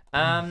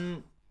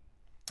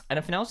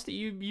 Anything else that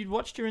you'd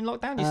watched during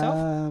lockdown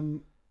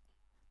yourself?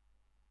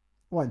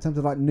 What, in terms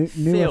of like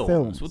newer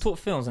films? We'll talk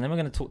films, and then we're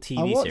going to talk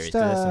TV series.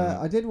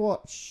 I did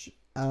watch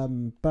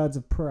Birds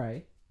of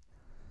Prey.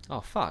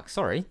 Oh fuck!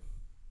 Sorry.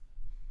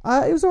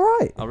 It was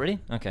alright. Oh really?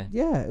 Okay.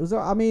 Yeah, it was.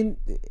 I mean,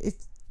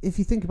 if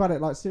you think about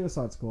it, like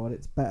Suicide Squad,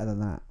 it's better than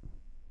that.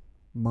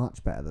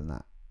 Much better than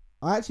that.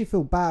 I actually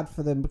feel bad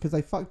for them because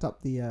they fucked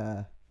up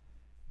the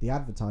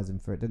advertising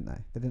for it, didn't they?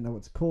 They didn't know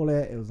what to call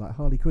it. It was like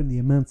Harley Quinn, the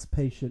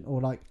Emancipation, or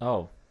like.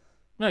 Oh.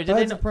 No, did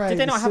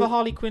they not have a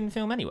Harley Quinn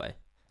film anyway?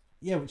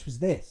 Yeah, which was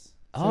this.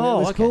 So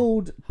it was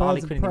called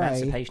Harley Birds Quinn, of the Prey.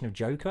 Emancipation of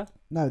Joker?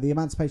 No, the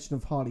Emancipation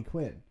of Harley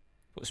Quinn.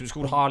 So it was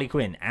called Harley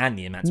Quinn and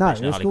the No,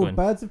 Emancipation it of was Harley called Quinn.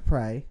 Birds of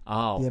Prey.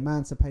 Oh. The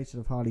Emancipation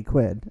of Harley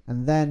Quinn.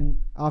 And then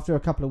after a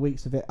couple of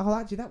weeks of it... Oh,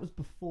 actually, that was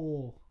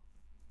before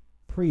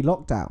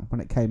pre-lockdown when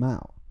it came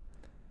out.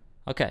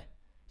 Okay.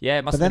 Yeah,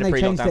 it must But have then been a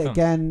they changed pre-lockdown it film.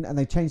 again, and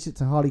they changed it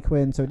to Harley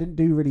Quinn, so it didn't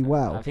do really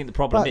well. I think the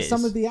problem But is...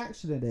 some of the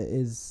action in it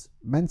is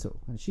mental,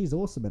 and she's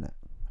awesome in it.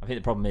 I think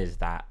the problem is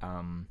that...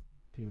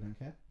 People don't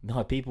care?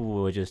 No, people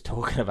were just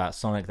talking about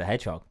Sonic the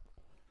Hedgehog.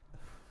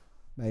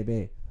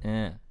 Maybe.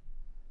 Yeah.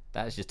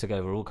 That just took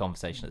over all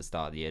conversation at the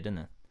start of the year, didn't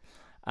it?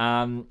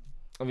 I mean,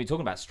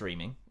 talking about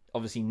streaming,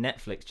 obviously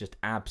Netflix just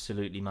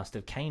absolutely must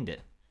have caned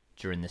it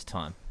during this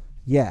time.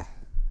 Yeah.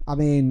 I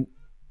mean,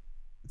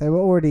 they were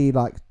already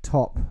like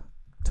top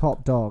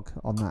dog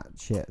on that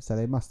shit, so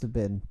they must have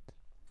been...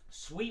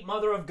 Sweet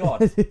Mother of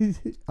God.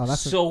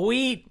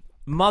 Sweet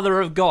Mother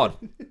of God.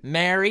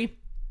 Mary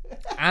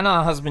and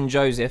her husband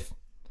Joseph.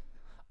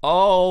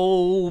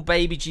 Oh,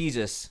 baby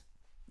Jesus.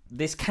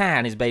 This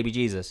can is baby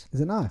Jesus.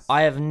 Is it nice?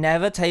 I have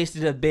never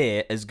tasted a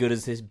beer as good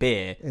as this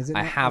beer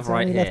I have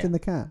right here. Left in the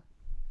can?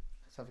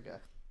 Let's have a go.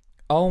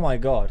 Oh my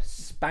God.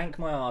 Spank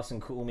my ass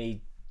and call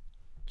me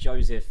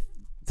Joseph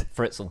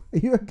Fritzl. Are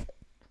you okay?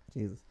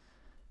 Jesus.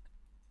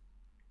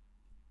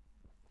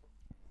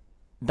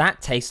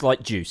 That tastes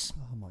like juice.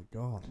 Oh my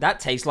God.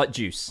 That tastes like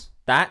juice.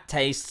 That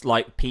tastes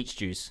like peach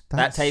juice.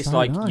 That's that tastes so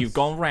like nice. You've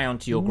gone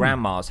round to your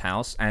grandma's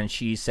house and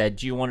she said,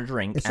 "Do you want a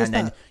drink?" It's And just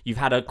then that- you've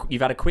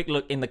had a quick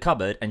look in the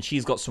cupboard and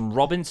she's got some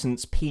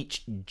Robinson's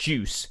peach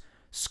juice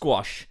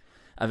squash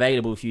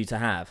available for you to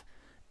have,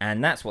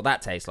 and that's what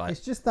that tastes like.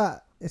 It's just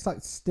that it's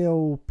like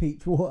still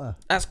peach water.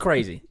 That's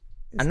crazy,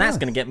 It's and that's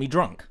nice. going to get me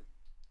drunk.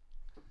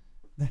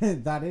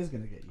 That is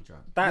going to get you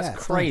drunk. That's Yeah,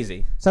 it's crazy.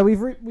 nice. So we've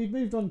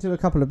moved on to a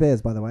couple of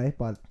beers, by the way.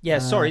 But Yeah,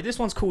 sorry. This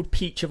one's called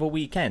Peach of a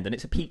Weekend, and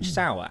it's a peach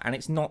sour, and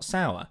it's not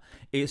sour.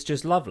 It's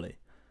just lovely.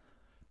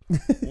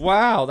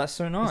 Wow, that's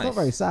so nice. It's not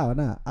very sour,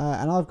 no.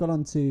 And I've gone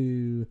on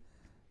to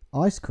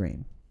Ice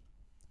Cream,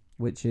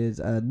 which is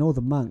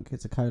Northern Monk.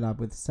 It's a collab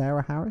with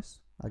Sarah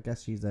Harris. I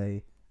guess she's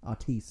a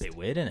artiste. Bit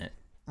weird, isn't it?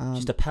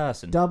 Just a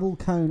person. Double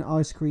cone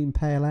ice cream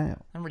pale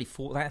ale. I haven't really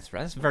thought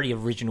that's a very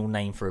original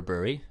name for a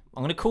brewery.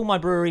 I'm going to call my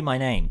brewery my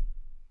name.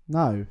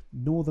 No,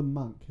 Northern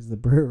Monk is the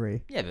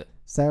brewery. Yeah, but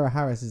Sarah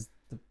Harris is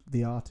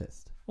the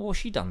artist. what's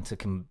she done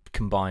to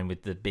combine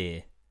with the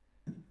beer?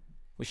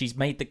 Well, she's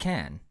made the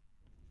can.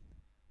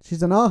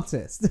 She's an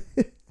artist.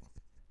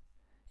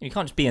 You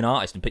can't just be an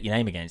artist and put your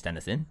name against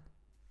anything.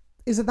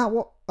 Isn't that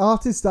what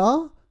artists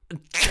are?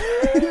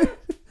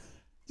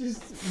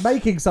 Just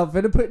making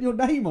something and putting your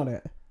name on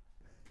it.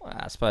 Well,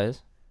 I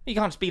suppose. You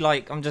can't just be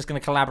like, I'm just going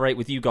to collaborate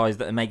with you guys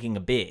that are making a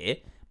beer.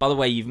 By the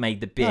way, you've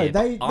made the beer,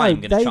 but I'm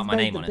going to chuck my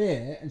name on it. They've made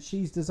the beer and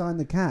she's designed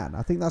the can.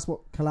 I think that's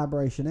what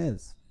collaboration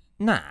is.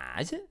 Nah,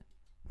 is it?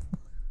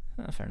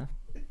 Oh, fair enough.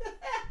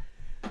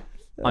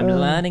 I'm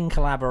learning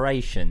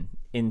collaboration,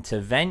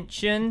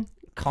 intervention,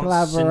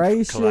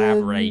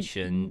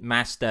 collaboration,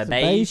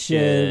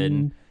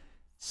 masturbation,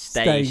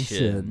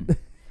 station.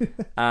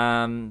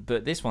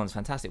 But this one's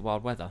fantastic.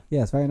 Wild Weather.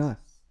 Yeah, it's very nice.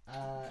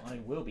 I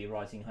will be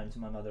writing home to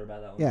my mother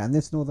about that one. Yeah, and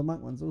this Northern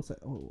Monk one's also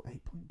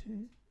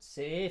 8.2.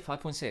 See,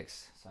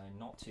 5.6. So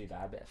not too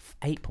bad, but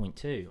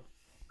 8.2.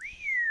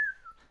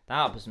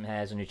 That'll put some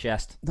hairs on your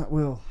chest. That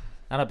will.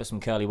 That'll put some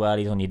curly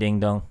whirlies on your ding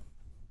dong.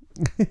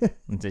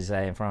 What do you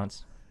say in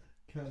France?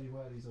 Curly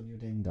whirlies on your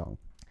ding dong.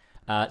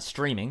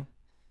 Streaming. You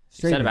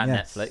Streaming, said about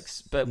yes.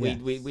 Netflix, but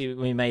Yes.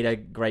 we made a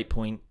great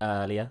point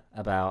earlier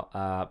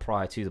about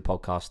prior to the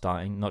podcast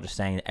starting, not just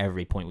saying that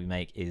every point we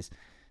make is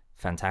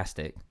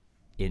fantastic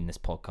in this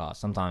podcast.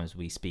 Sometimes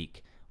we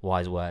speak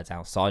wise words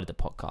outside of the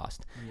podcast.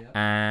 Yep.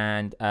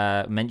 And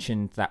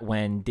mentioned that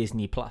when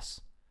Disney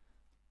Plus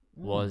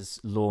was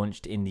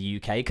launched in the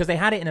UK, because they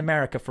had it in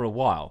America for a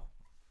while.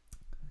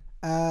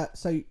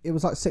 So it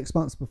was like 6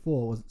 months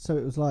before. So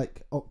it was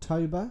like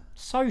October.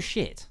 So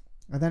shit.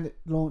 And then it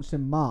launched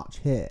in March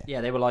here.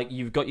 Yeah, they were like,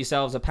 you've got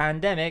yourselves a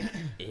pandemic.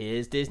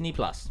 Here's Disney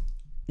Plus.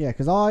 Yeah,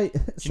 because I... Do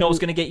you know what's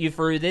going to get you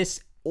through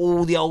this?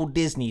 All the old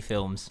Disney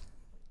films.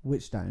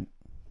 Which don't.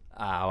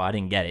 Oh, I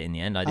didn't get it in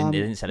the end. They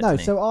didn't sell it no, to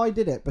me. so I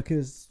did it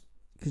because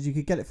you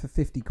could get it for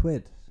 50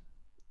 quid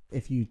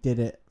if you did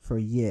it for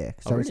a year.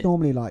 So Oh, it's really?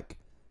 normally like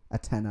a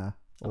tenner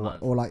A month.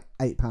 or like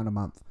 £8 a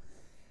month.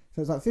 So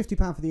So it's like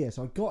 £50 for the year.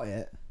 So I got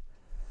it.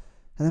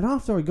 And then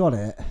after I got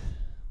it,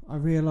 I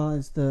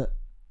realised that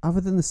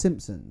other than The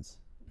Simpsons,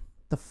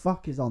 the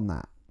fuck is on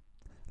that?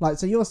 Like,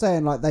 so you're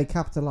saying like they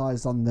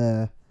capitalised on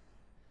the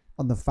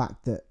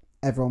fact that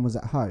everyone was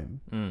at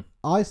home.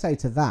 I say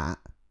to that,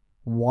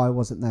 why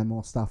wasn't there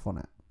more stuff on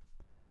it?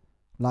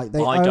 Like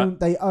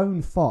they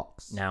own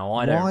Fox. Now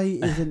I don't. Why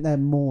isn't there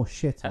more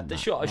shit on that?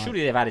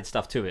 Surely they've added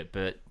stuff to it,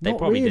 but they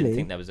probably didn't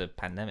think there was a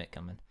pandemic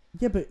coming.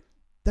 Yeah, but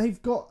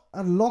they've got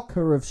a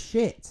locker of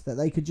shit that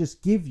they could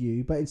just give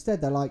you, but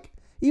instead they're like,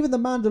 even The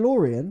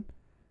Mandalorian,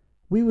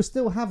 we were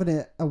still having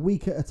it a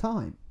week at a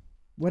time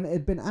when it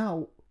had been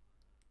out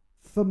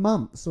for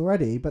months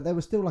already, but there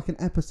was still like an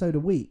episode a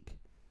week.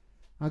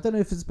 I don't know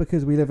if it's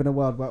because we live in a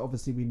world where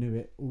obviously we knew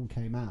it all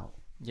came out.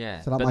 Yeah.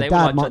 So like my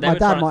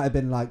dad might have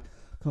been like,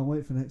 can't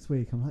wait for next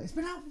week. I'm like, it's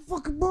been out for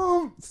fucking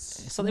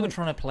months. It's like they were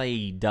trying to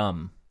play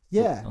dumb.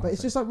 Yeah, but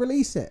it's just like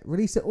release it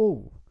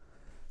all,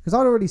 because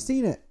I'd already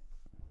seen it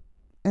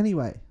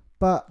anyway.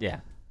 But yeah,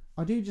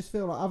 I do just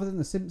feel like other than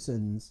The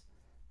Simpsons,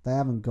 they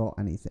haven't got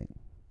anything.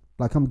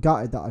 Like, I'm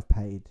gutted that I've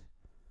paid.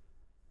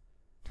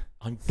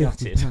 I'm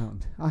gutted.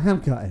 £50. I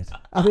am gutted.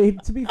 I mean,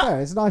 to be fair,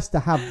 it's nice to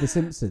have The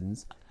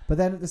Simpsons, but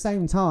then at the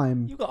same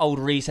time, you got old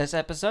Recess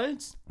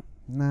episodes.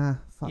 Nah,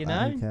 fuck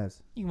that. Who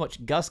cares? You can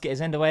watch Gus get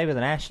his end away with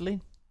an Ashley.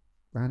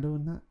 Randall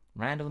and that.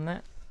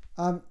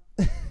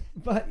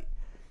 But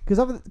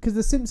because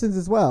The Simpsons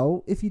as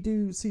well, if you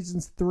do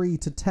seasons 3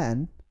 to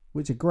 10,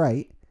 which are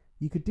great,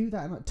 you could do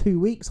that in like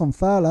 2 weeks on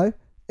furlough.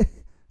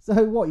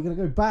 So what? You're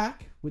gonna go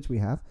back, which we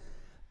have,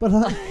 but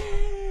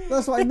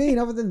that's what I mean.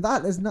 Other than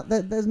that, there's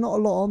not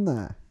a lot on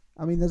there.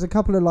 I mean, there's a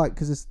couple of like,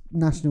 because it's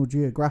National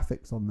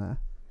Geographics on there,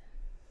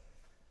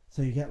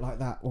 so you get like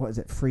that. What is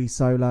it? Free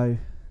Solo.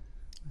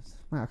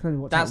 Man, I can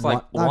only watch that's that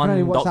like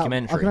one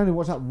documentary. I can only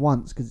watch that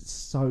once because it's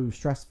so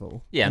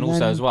stressful. Yeah, and also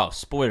then, as well,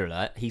 spoiler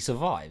alert, he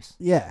survives.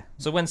 Yeah.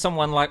 So when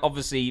someone like,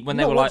 obviously, when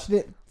they were like,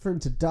 it for him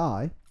to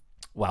die.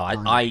 Well,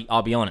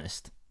 I'll be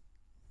honest.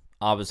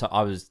 I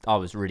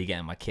was really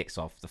getting my kicks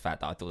off the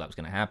fact that I thought that was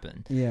going to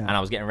happen. Yeah. And I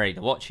was getting ready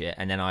to watch it,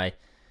 and then I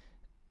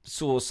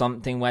saw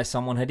something where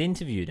someone had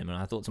interviewed him, and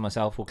I thought to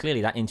myself, well, clearly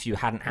that interview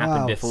hadn't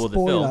happened before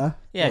the film.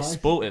 Yeah, right.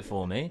 Spoiled it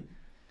for me.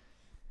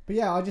 But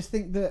yeah, I just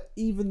think that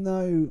even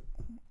though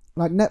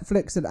like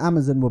Netflix and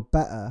Amazon were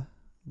better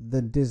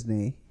than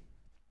Disney,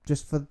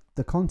 just for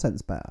the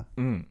content's better.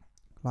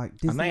 Like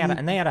Disney,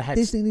 and they had a head.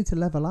 Disney need to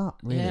level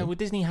up. Really. Yeah, well,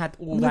 Disney had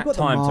all that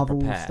time to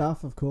prepare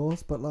stuff, of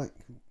course, but like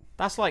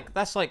that's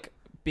like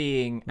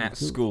being at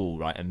school,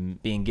 right,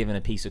 and being given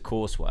a piece of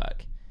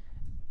coursework,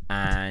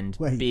 and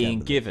being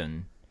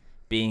given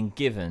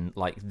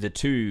like the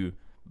two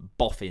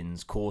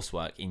boffins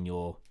coursework in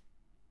your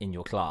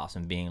class,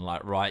 and being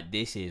like, right,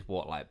 this is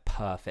what like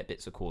perfect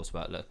bits of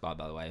coursework look like,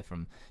 by the way,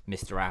 from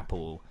Mr.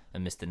 Apple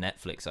and Mr.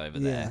 Netflix over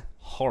there.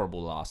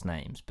 Horrible last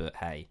names, but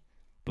hey,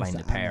 blame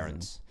the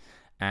parents.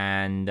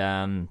 And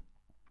then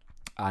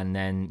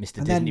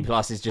Mr. Disney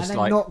Plus is just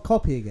like not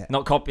copying it,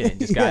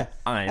 just going,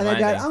 and then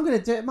going, I'm going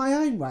to do it my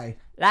own way,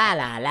 la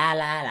la la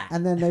la la,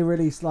 and then they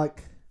release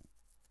like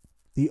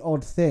the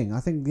odd thing.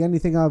 I think the only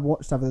thing I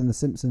watched other than The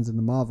Simpsons and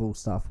the Marvel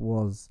stuff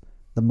was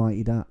The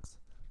Mighty Ducks,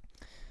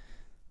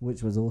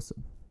 which was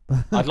awesome.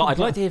 I'd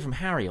like to hear from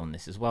Harry on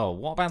this as well.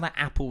 What about that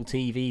Apple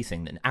TV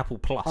thing, then Apple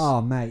Plus?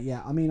 Oh mate,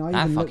 yeah. I mean,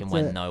 that fucking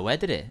went nowhere,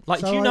 did it?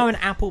 Like, do you know an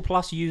Apple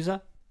Plus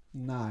user?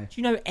 No. Do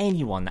you know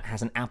anyone that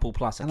has an Apple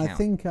Plus account? And I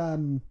think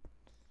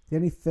the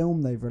only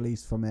film they've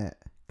released from it,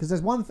 because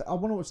there's one I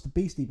want to watch the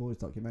Beastie Boys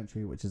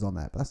documentary, which is on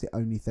there, but that's the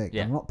only thing.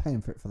 Yeah. I'm not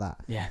paying for it for that.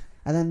 Yeah.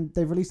 And then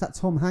they released that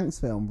Tom Hanks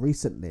film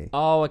recently.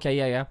 Oh, okay,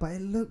 yeah. But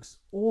it looks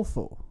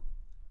awful.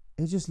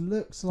 It just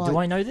looks like. Do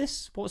I know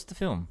this? What's the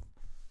film?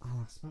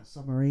 Oh, it's about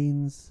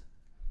submarines.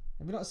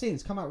 Have you not seen it?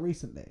 It's come out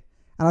recently,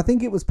 and I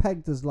think it was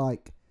pegged as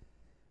like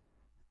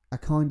a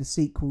kind of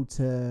sequel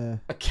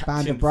to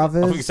Band of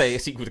Brothers. I was going to say a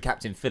sequel to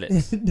Captain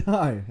Phillips.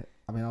 No.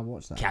 I mean, I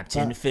watched that.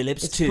 Captain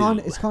Phillips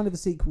 2. It's kind of a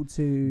sequel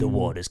to The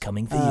Water's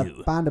Coming for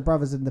You. Band of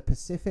Brothers in the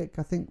Pacific,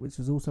 I think, which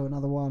was also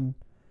another one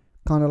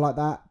kind of like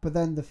that. But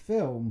then the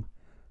film,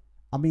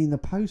 I mean, the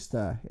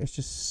poster, it's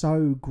just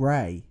so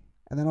grey.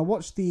 And then I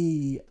watched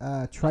the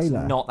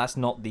trailer. That's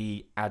not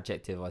the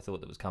adjective I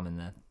thought that was coming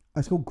there.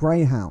 It's called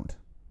Greyhound.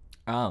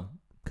 Oh.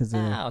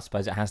 I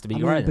suppose it has to be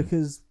grey.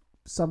 Because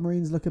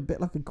submarines look a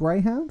bit like a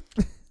greyhound.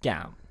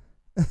 Yeah.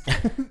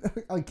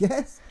 I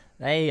guess.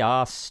 They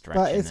are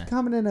stretching. But it's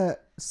coming in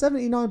at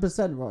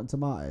 79% Rotten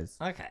Tomatoes.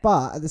 Okay.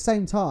 But at the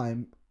same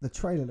time, the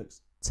trailer looks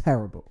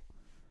terrible.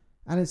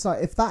 And it's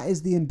like, if that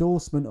is the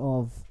endorsement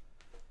of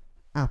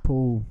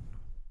Apple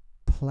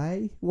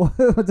Play? I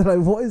don't know,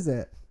 what is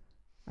it?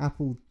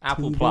 Apple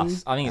TV?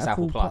 Plus. I think it's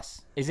Apple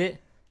Plus. Is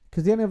it?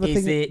 Because the only other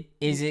thing...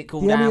 Is it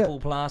called Apple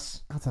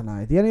Plus? I don't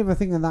know. The only other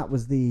thing in that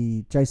was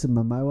the Jason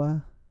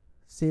Momoa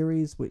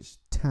series, which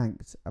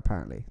tanked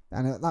apparently,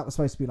 and that was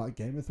supposed to be like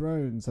Game of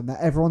Thrones, and that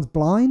everyone's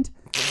blind.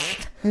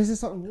 It's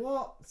just like,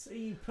 what are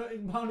you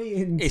putting money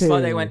into? It's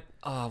like they went,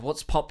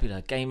 what's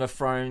popular? Game of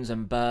Thrones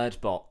and Bird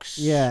Box.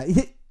 Yeah,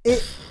 it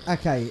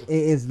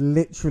is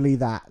literally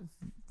that.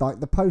 Like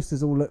the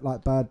posters all look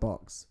like Bird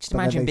Box. Just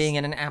imagine being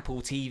in an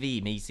Apple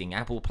TV meeting,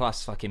 Apple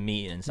Plus fucking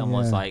meeting, and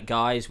someone's like,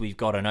 guys, we've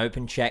got an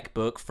open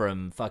checkbook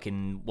from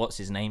fucking, what's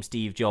his name,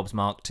 Steve Jobs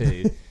Mark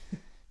II,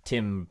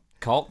 Tim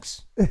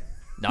Cox.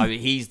 No,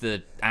 he's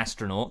the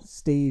astronaut.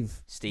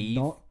 Steve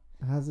not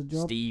has a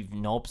job. Steve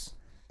Knobs.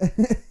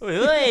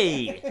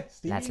 Hey!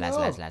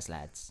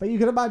 Lads. But you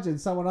can imagine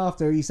someone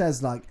after he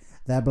says like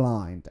they're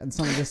blind, and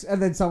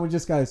someone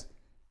just goes,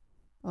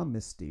 I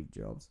miss Steve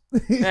Jobs.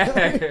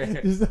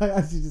 just like,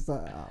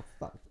 oh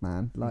fuck,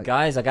 man. Like,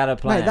 guys, I got a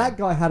plan. Mate, that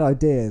guy had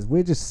ideas.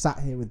 We're just sat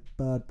here with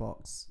Bird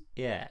Box.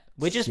 Yeah,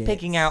 we're just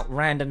picking out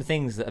random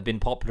things that have been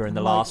popular in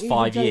the last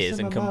 5 years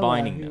and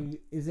combining them.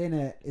 Is in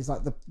it is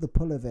like the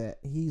pull of it.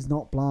 He's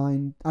not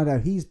blind. I know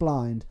he's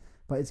blind,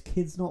 but his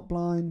kid's not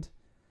blind,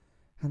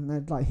 and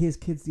then like his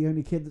kid's the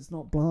only kid that's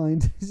not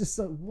blind. It's just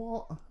like,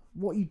 what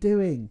are you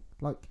doing?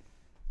 Like,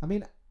 I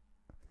mean, at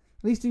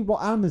least do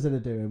what Amazon are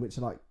doing, which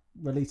are like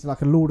releasing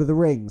like a Lord of the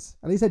Rings.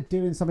 At least they're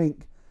doing something.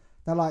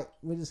 They're like,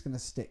 we're just going to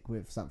stick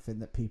with something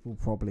that people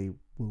probably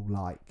will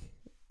like,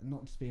 and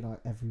not just be like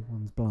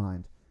everyone's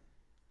blind.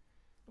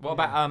 What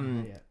about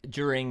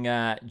during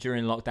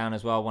lockdown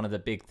as well? One of the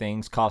big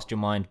things, cast your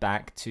mind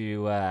back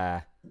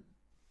to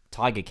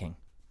Tiger King.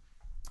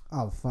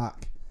 Oh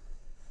fuck!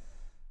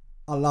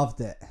 I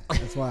loved it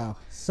as well.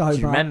 So do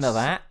you remember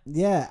that?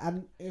 Yeah,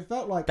 and it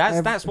felt like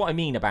that's what I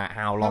mean about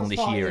how long this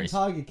year is.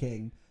 Tiger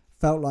King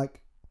felt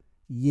like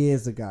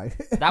years ago.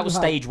 That was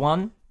stage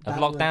one of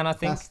lockdown, I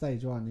think. That's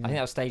stage one. Yeah. I think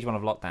that was stage one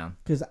of lockdown.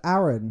 Because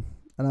Aaron,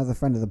 another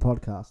friend of the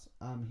podcast,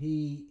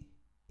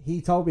 he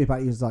told me about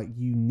it. He was like,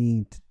 you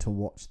need to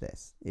watch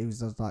this. It was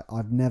just like,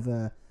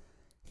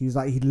 he was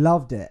like, he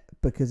loved it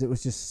because it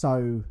was just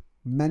so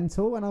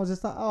mental. And I was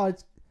just like,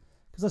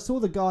 because I saw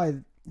the guy,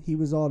 he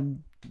was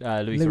on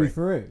Louis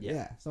Theroux.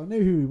 Yeah. So I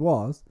knew who he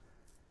was.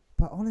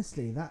 But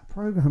honestly, that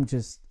program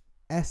just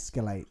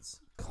escalates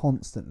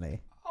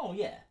constantly. Oh,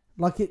 yeah.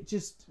 Like it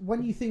just,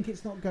 when you think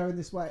it's not going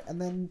this way,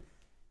 and then,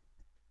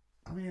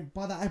 I mean,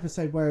 by that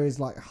episode where his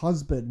like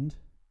husband,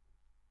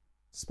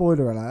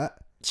 spoiler alert,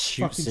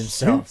 shoots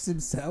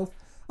himself.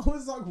 I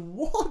was like,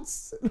 what?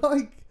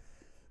 Like,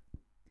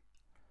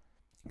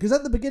 because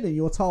at the beginning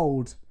you're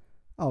told,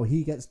 oh,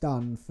 he gets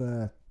done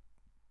for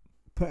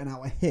putting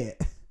out a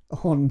hit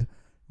on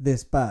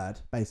this bird,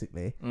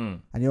 basically.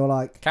 And you're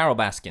like, Carol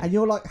Baskin. And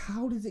you're like,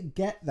 how does it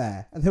get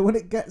there? And then when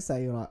it gets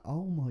there, you're like,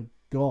 oh my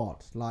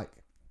God. Like,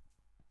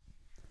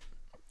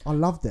 I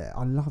loved it.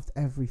 I loved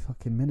every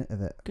fucking minute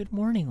of it. Good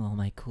morning, all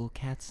my cool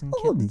cats and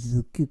kittens.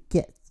 Oh, good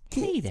cats.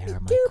 Hey there,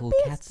 my cool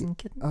cats and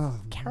kittens. Oh,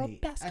 Carol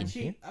Baskin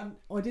here. And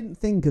I didn't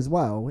think as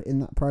well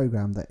in that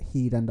program that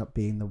he'd end up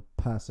being the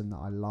person that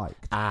I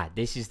liked.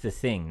 This is the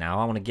thing. Now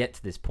I want to get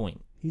to this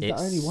point. He's the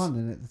only one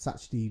in it that's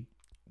actually.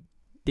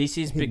 This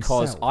is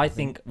because I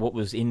think what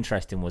was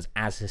interesting was,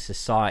 as a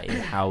society,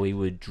 how we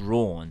were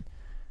drawn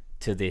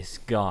to this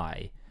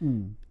guy,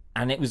 and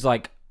it was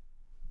like,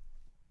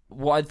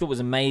 what I thought was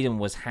amazing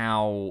was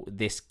how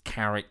this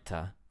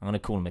character, I'm going to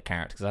call him a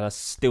character because I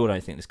still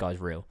don't think this guy's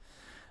real,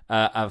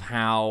 of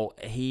how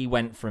he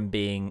went from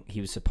being,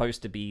 he was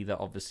supposed to be the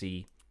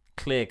obviously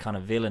clear kind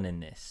of villain in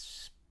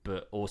this,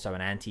 but also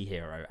an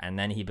anti-hero, and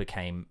then he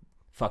became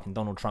fucking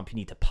Donald Trump. You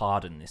need to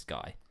pardon this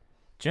guy.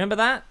 Do you remember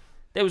that?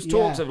 There was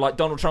talks of like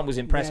Donald Trump was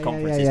in press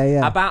conferences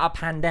about a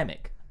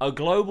pandemic, a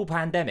global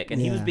pandemic, and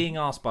he was being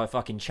asked by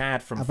fucking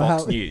Chad from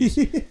Fox News.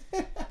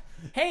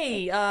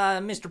 Hey,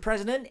 Mr.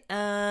 President.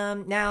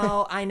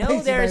 Now I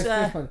know there's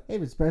a. Hey,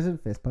 Mr.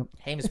 President, fist bump.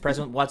 Hey, Mr.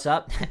 President, what's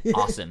up?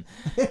 Awesome,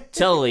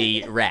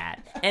 totally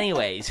rad.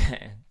 Anyways,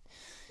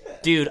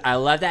 dude, I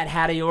love that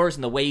hat of yours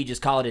and the way you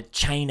just called it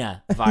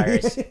China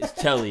virus. It's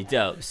totally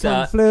dope.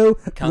 So,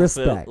 Kung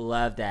Flu,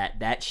 love that.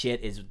 That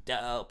shit is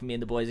dope. Me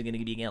and the boys are gonna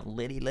be getting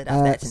lit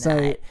off that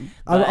tonight. So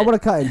I want to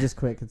cut in just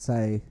quick and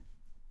say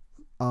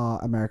our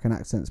American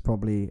accents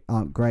probably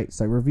aren't great.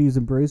 So Reviews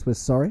and Brews, we're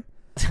sorry.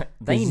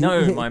 They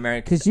know my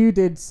American, because you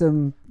did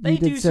some. They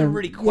do some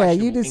really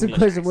questionable. You did some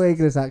questionable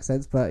English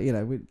accents, but you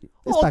know.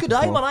 Good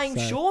day, my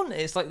name's Sean.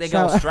 It's like they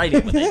go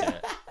Australian when they do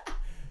it.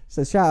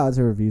 So shout out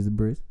to Reviews and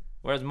Brews.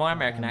 Whereas my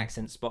American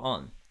accent's spot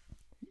on.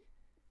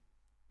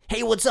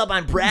 Hey, what's up?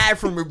 I'm Brad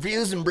from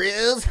Reviews and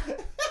Brews.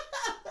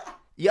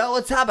 Yo,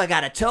 what's up? I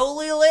got a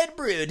totally lit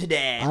brew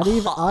today.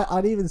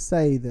 I'd even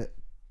say that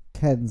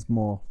Ken's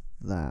more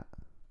that.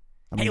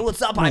 Hey,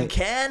 what's up? I'm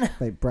Ken.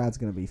 Like Brad's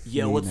gonna be.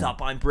 Yo, what's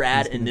up? I'm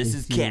Brad, and this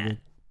is Ken.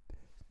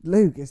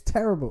 Luke, it's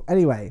terrible.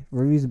 Anyway,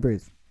 Reviews and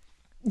Brews.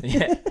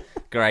 Yeah,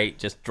 great.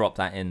 Just drop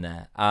that in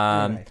there.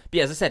 But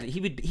yeah, as I said,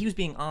 he was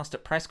being asked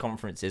at press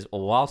conferences,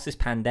 or whilst this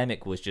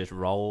pandemic was just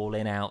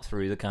rolling out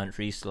through the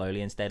country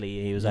slowly and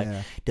steadily, he was like,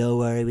 "Don't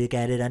worry, we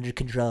got it under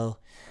control."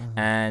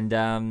 And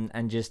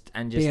just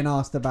being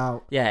asked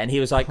about. Yeah, and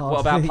he was like, "What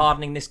about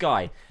pardoning this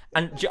guy?"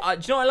 And do you know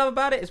what I love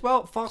about it as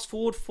well? Fast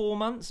forward 4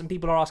 months, and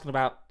people are asking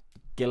about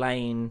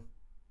Ghislaine.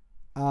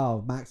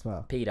 Oh,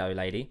 Maxwell. Pedo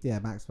lady. Yeah,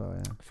 Maxwell,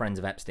 yeah. Friends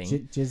of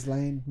Epstein.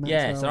 Ghislaine Maxwell.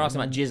 Yeah, so they're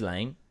asking about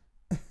Ghislaine,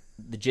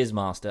 the Jizz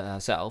Master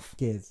herself.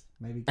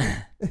 Maybe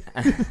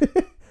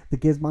Giz. The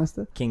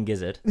Gizmeister? King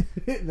Gizzard,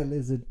 The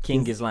lizard.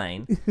 King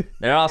Ghislaine.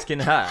 They're asking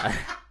her.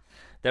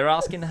 They're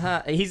asking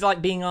her. He's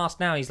like being asked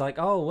now. He's like,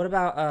 oh, what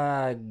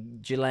about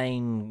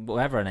Ghislaine,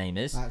 whatever her name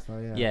is? That's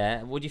right, yeah.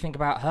 Yeah, what do you think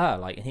about her?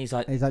 Like, and he's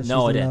like, She's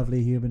no a idea.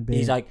 lovely human being.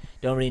 He's like,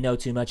 don't really know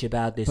too much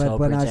about this but whole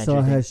when Prince I saw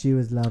Andrew her, thing. she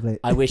was lovely.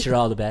 I wish her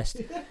all the best.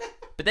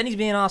 But then he's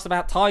being asked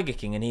about Tiger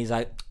King, and he's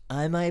like,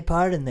 I might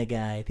pardon the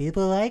guy.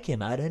 People like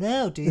him. I don't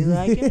know. Do you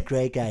like him?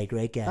 Great guy,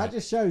 great guy. That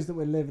just shows that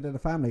we're living in a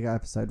Family Guy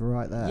episode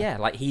right there. Yeah,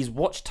 like he's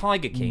watched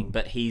Tiger King,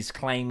 but he's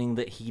claiming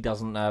that he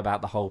doesn't know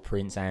about the whole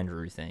Prince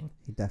Andrew thing.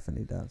 He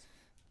definitely does.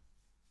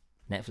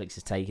 Netflix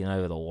is taking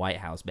over the White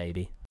House,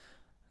 baby.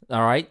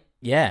 All right,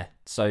 yeah.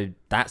 So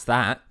that's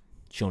that.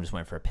 Sean just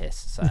went for a piss,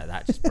 so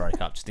that just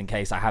broke up. Just in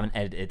case I haven't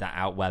edited that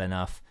out well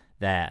enough.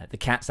 There, the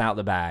cat's out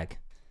the bag,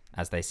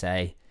 as they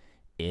say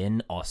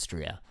in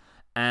Austria.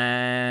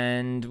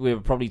 And we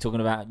were probably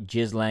talking about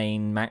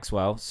Ghislaine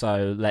Maxwell,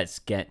 so let's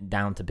get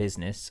down to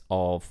business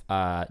of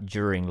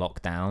during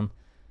lockdown,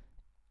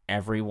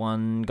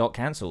 everyone got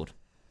cancelled.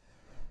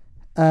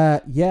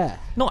 Yeah.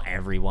 Not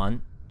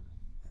everyone,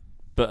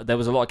 but there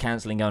was a lot of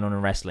cancelling going on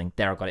in wrestling.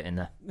 There, I got it in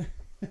there.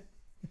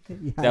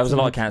 There was a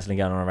lot of cancelling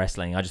going on in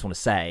wrestling. I just want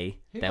to say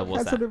there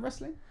was that. In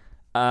wrestling?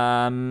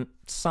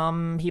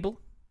 Some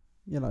people.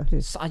 You know, who?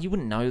 You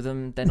wouldn't know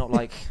them. They're not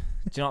like...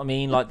 Do you know what I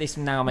mean? Like, this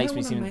now makes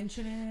me seem... I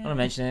don't want to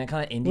mention it.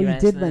 Kind of indie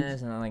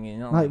wrestlers.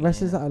 Like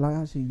wrestlers that I like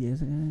actually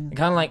years ago.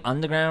 Kind of like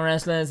underground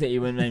wrestlers that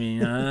you wouldn't maybe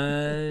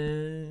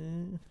know.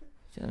 Do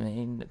you know what I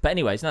mean? But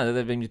anyways, no, there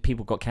have been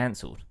people got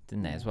cancelled,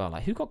 didn't they, as well?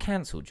 Like, who got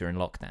cancelled during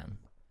lockdown?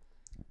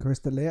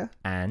 Krista Leah.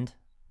 And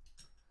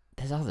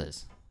there's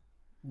others.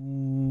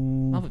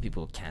 Other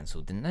people got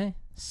cancelled, didn't they?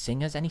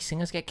 Singers? Any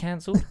singers get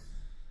cancelled?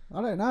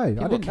 I don't know.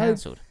 People got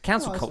cancelled.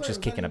 Cancel culture's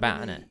kicking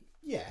about, isn't it?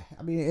 Yeah,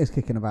 I mean, it is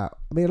kicking about.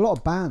 I mean, a lot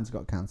of bands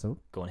got cancelled.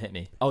 Go on, hit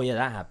me. Oh, yeah,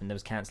 that happened. There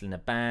was cancelling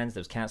of bands,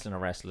 there was cancelling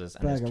of wrestlers,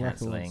 and there was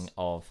cancelling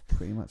of...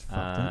 Pretty much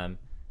fucked up.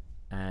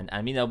 And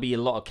I mean, there'll be a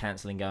lot of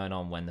cancelling going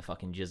on when the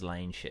fucking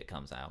Ghislaine shit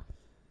comes out.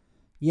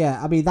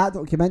 Yeah, I mean, that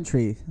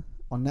documentary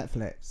on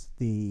Netflix,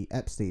 the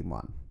Epstein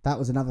one, that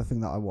was another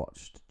thing that I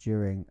watched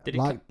during...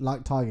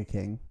 Like Tiger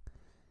King,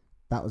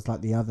 that was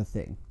like the other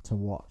thing to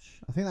watch.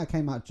 I think that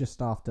came out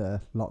just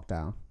after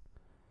lockdown.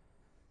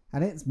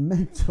 And it's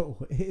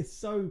mental. It's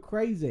so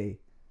crazy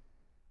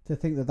to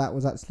think that that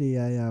was actually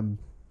a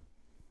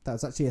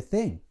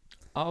thing.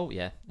 Oh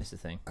yeah, it's a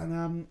thing.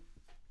 And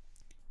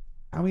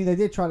I mean, they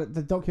did try to.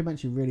 The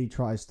documentary really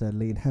tries to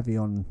lean heavy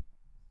on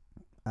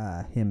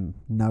him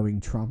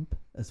knowing Trump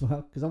as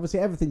well, because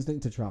obviously everything's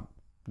linked to Trump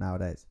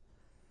nowadays.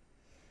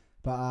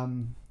 But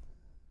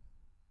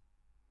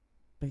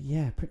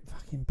yeah,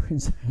 fucking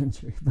Prince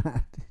Andrew,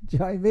 man. Do you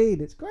know what I mean?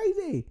 It's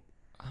crazy.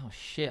 Oh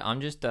shit! I'm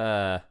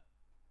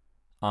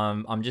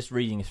just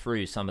reading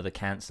through some of the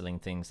cancelling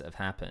things that have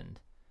happened.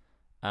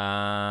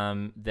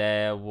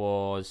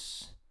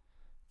 There's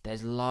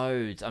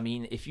loads. I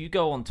mean, if you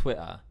go on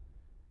Twitter,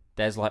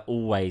 there's like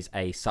always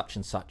a such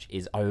and such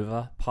is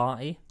over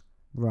party.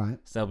 Right.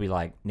 So they'll be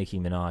like Nicki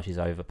Minaj is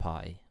over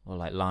party, or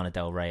like Lana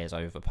Del Rey is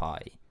over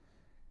party.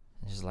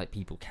 It's just like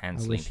people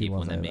cancelling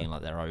people and then being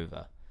like they're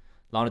over.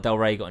 Lana Del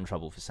Rey got in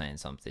trouble for saying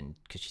something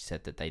because she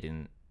said that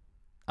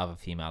other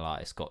female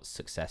artists got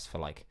success for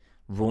like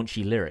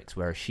raunchy lyrics,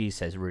 whereas she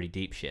says really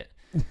deep shit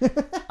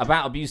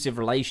about abusive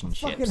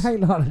relationships. I fucking hate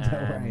Lana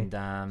Del Rey.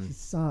 And she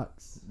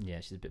sucks. Yeah,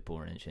 she's a bit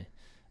boring, isn't she?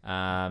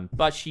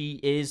 But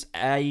she is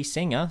a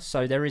singer,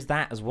 so there is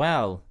that as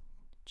well.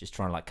 Just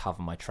trying to like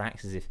cover my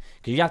tracks as if,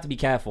 because you have to be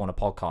careful on a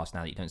podcast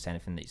now that you don't say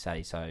anything that you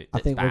say. So I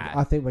think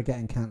we're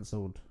getting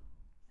cancelled.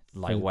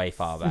 Like way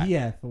far back.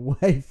 Yeah, for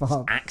way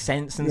far.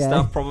 Accents and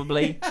stuff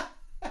probably.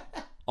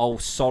 Oh,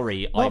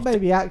 sorry. I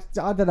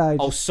don't know.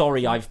 Oh,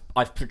 sorry.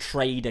 I've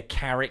portrayed a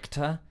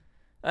character.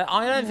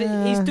 I don't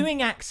think he's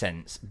doing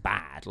accents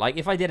bad. Like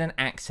if I did an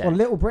accent. Well,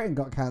 Little Britain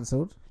got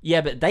cancelled.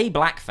 Yeah, but they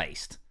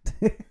blackfaced.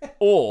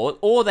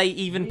 or they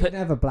even put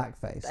never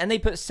blackface. And they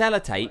put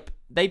sellotape.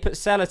 They put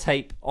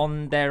sellotape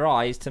on their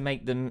eyes to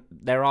make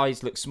their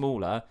eyes look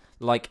smaller,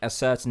 like a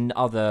certain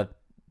other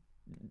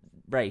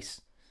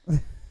race.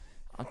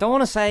 I don't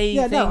want to say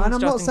things and I'm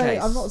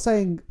I'm not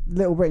saying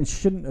Little Britain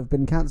shouldn't have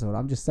been cancelled.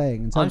 I'm just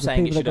saying.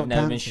 It should have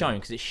never been shown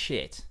because it's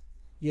shit.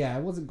 Yeah,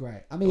 it wasn't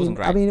great. I mean,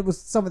 it was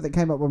something that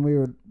came up when we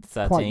were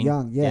 13, quite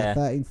young. Yeah,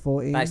 13,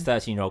 14. That's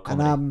 13-year-old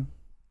comedy. And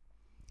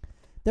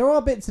there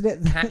are bits in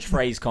it.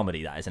 Catchphrase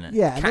comedy, that isn't it?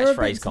 Yeah, catchphrase there are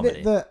bits comedy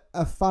in it that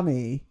are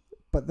funny,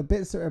 but the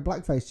bits that are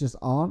blackface just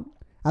aren't.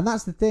 And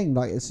that's the thing.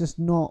 Like, it's just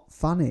not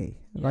funny.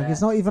 Yeah. Like,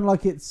 it's not even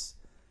like it's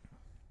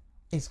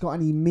got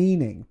any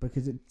meaning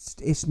because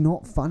it's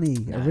not funny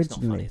originally. It's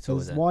not funny at all,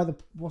 is it?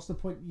 What's the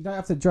point? You don't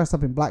have to dress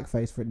up in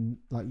blackface for it.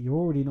 Like, you're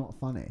already not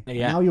funny.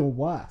 Yeah. Now you're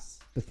worse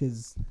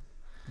because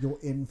you're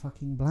in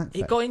fucking blackface.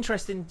 It got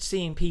interesting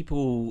seeing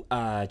people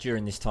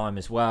during this time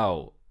as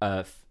well.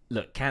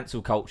 Look,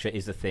 cancel culture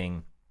is a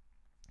thing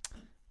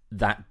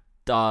that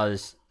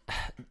does...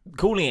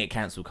 Calling it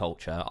cancel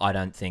culture, I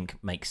don't think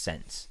makes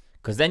sense.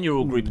 Because then you're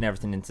all grouping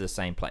everything into the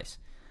same place.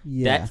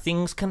 Yeah. That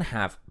things can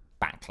have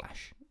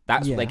backlash.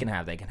 That's what they Yeah. can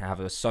have. They can have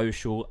a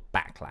social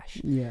backlash.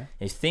 Yeah.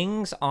 If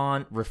things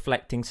aren't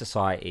reflecting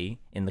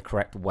society in the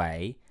correct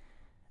way,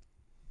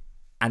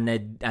 and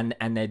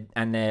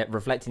they're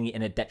reflecting it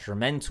in a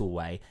detrimental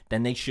way,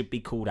 then they should be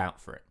called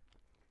out for it.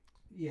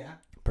 Yeah.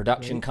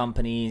 Production Right.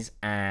 companies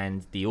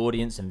and the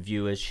audience and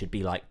viewers should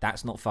be like,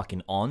 that's not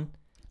fucking on.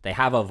 They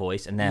have a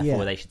voice, and therefore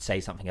Yeah. they should say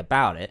something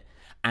about it.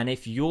 And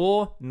if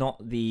you're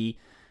not the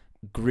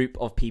group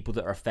of people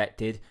that are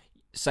affected,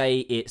 say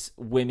it's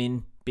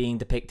women being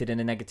depicted in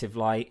a negative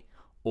light,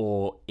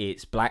 or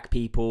it's black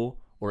people,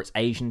 or it's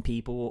Asian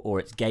people, or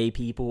it's gay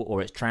people,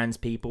 or it's trans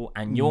people,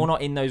 and you're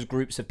not in those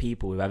groups of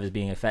people, whoever's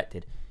being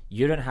affected,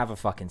 you don't have a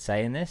fucking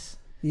say in this.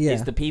 Yeah.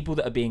 It's the people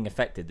that are being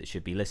affected that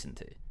should be listened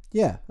to.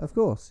 Yeah, of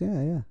course.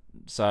 Yeah.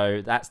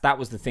 So that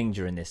was the thing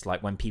during this,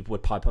 like when people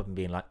would pipe up and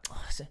being like,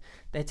 oh, so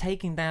they're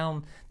taking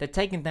down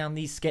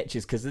these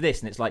sketches because of this,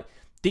 and it's like,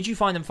 did you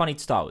find them funny to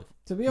start with?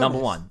 To be Number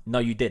honest, one, no,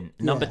 you didn't.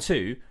 Number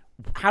two,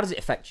 how does it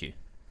affect you?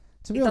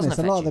 To be It doesn't honest,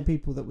 a affect lot of you. the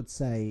people that would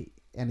say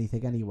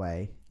anything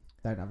anyway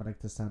don't have a leg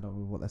to stand on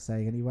with what they're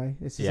saying anyway.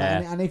 It's just Yeah.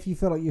 like, and if you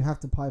feel like you have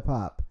to pipe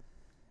up,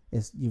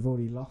 you've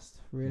already lost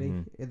really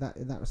Mhm.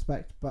 in that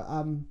respect. But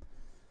I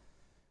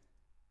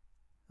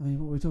mean,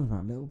 what were we talking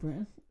about? Little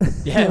Britain?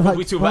 Yeah, Like,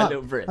 we talk about fuck.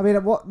 Little Britain. I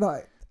mean, what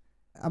like?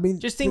 I mean,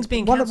 Just things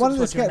being one of cancelled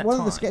the as well during one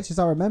that of the time. sketches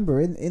I remember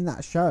in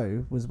that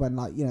show was when,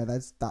 like, you know,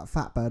 there's that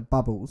fat bird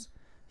Bubbles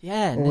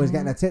Yeah, and always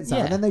then- getting her tits out,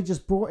 yeah, and then they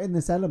just brought in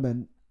this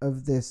element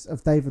of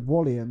David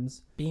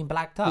Walliams being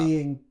blacked up.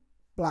 being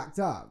blacked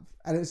up,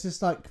 and it's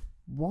just like,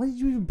 why did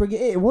you even bring it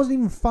in? It wasn't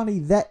even funny.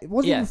 It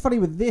wasn't even funny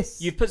with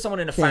this. You've put someone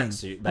in a thing. fat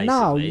suit, And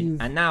now basically,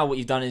 and now what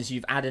you've done is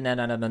you've added an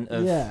element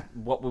of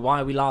why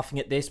are we laughing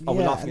at this? Oh,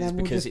 we're laughing at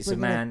this because it's a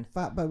man.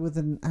 Fat bird with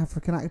an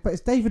African accent, but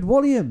it's David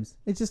Walliams.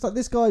 It's just like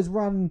this guy's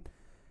run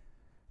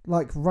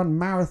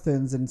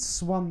marathons and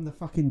swum the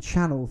fucking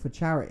channel for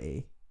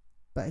charity,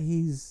 but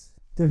he's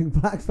doing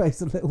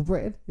blackface on Little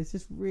Britain. It's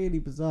just really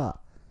bizarre.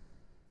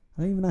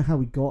 I don't even know how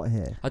we got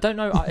here. I don't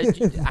know.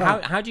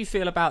 How do you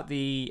feel about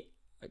the?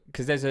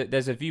 Because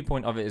there's a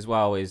viewpoint of it as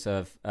well, is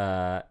of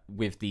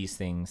with these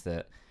things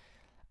that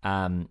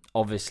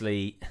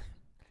obviously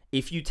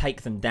if you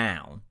take them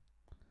down,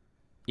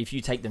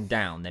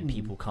 then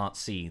people can't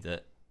see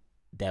that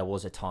there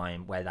was a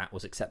time where that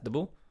was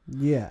acceptable.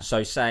 Yeah.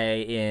 So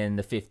say in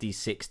the 50s,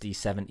 60s,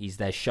 70s,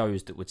 there's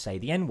shows that would say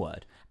the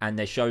N-word, and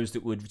there's shows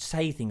that would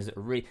say things that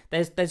are really...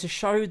 There's a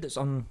show that's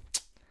on...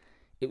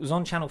 It was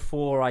on Channel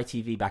 4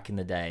 ITV back in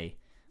the day.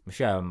 I'm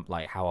sure I'm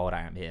like how old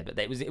I am here, but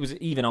it was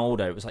even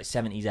older. It was like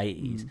 70s,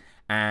 80s,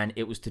 and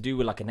it was to do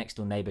with like a next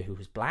door neighbor who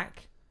was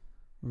black.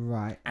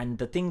 Right. And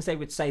the things they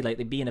would say, like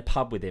they'd be in a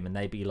pub with him, and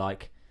they'd be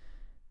like,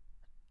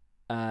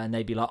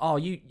 oh,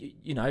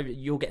 you know,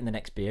 you're getting the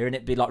next beer, and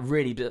it'd be like,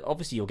 really, but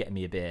obviously you're getting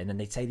me a beer, and then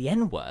they'd say the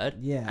N-word,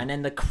 Yeah. and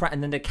then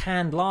the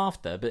canned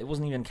laughter, but it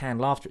wasn't even canned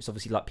laughter. It's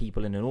obviously like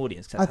people in an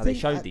audience. 'Cause that's how they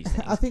showed these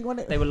things. I think when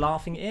They were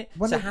laughing at it.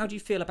 when So it- how do you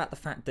feel about the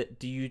fact that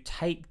do you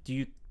take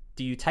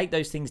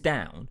those things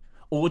down?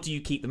 Or do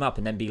you keep them up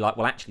and then be like,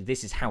 well, actually,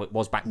 this is how it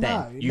was back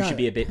then. You should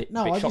be a bit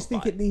No, I shocked just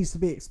think by it needs to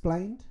be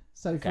explained.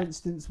 So, for Okay.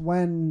 instance,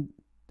 when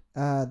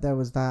there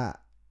was that,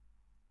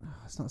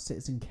 it's not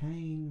Citizen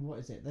Kane. What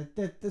is it?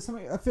 There's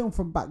a film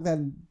from back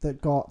then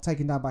that got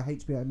taken down by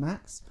HBO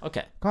Max.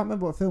 Okay. Can't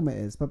remember what film it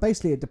is, but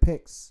basically it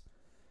depicts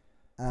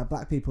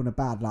black people in a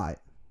bad light.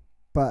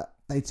 But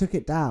they took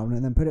it down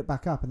and then put it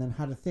back up, and then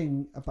had a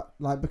thing about,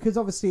 like, because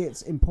obviously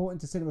it's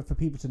important to cinema for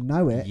people to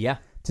know it, Yeah.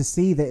 to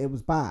see that it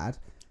was bad.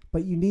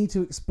 But you need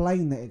to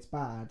explain that it's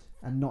bad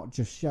and not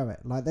just show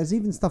it. Like, there's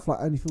even stuff like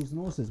Only Fools and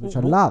Horses, which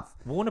I love,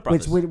 Warner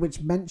Brothers. which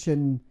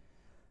mention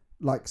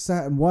like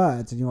certain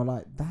words, and you're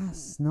like,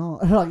 that's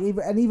not like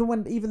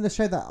even the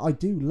show that I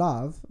do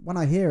love, when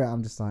I hear it,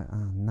 I'm just like,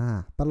 oh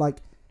nah. But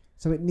like,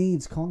 so it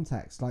needs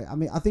context. Like, I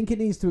mean, I think it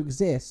needs to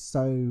exist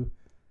so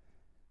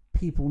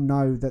people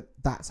know that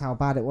that's how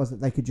bad it was, that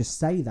they could just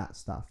say that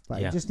stuff. But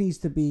Yeah. it just needs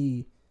to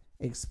be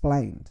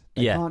explained.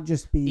 They Yeah. can't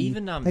just be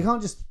Even, they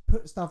can't just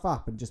put stuff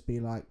up and just be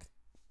like,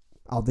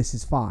 oh, this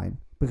is fine,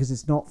 because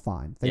it's not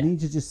fine. They Yeah.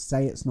 need to just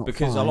say it's not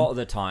because fine. a lot of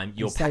the time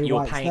you're say you're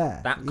why it's paying there.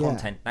 that Yeah.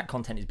 content. That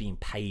content is being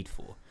paid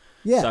for.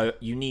 Yeah. So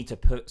you need to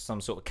put some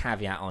sort of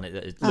caveat on it.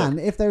 That is, look, And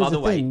if there by is the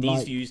a way, thing, these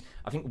like- views.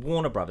 I think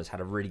Warner Brothers had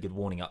a really good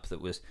warning up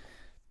that was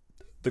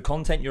the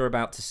content you're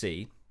about to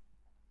see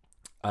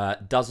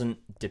doesn't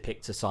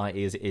depict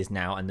society as it is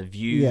now, and the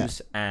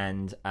views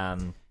and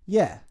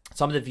yeah.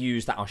 some of the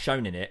views that are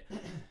shown in it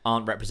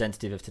aren't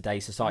representative of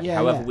today's society. Yeah,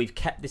 However, yeah. we've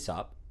kept this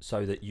up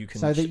so that you can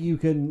So that you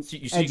can so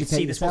you can educate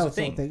see this was a yourself,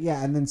 sort of thing.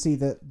 Yeah, and then see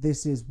that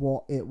this is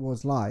what it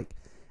was like.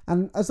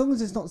 And as long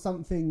as it's not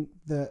something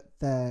that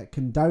they're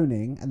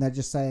condoning, and they're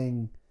just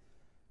saying,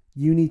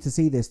 you need to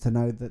see this to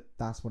know that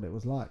that's what it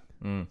was like,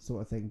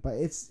 sort of thing. But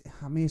it's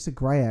a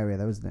grey area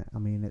though, isn't it? I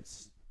mean,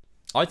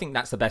 I think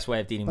that's the best way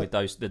of dealing with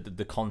those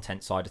the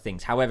content side of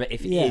things. However,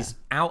 if it is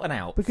out and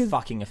out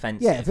fucking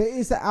offensive, yeah, if it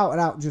is out and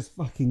out just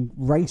fucking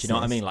racist, do you know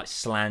what I mean? Like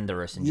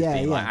slanderous and just Yeah,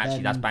 being like, yeah, actually,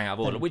 then- that's bang out of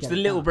order. then Which get the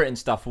it Little done. Britain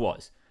stuff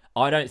was.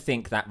 I don't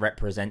think that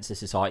represents a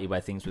society where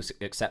things were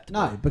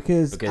acceptable. No,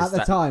 because at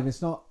the time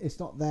it's not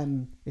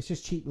them. It's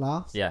just cheap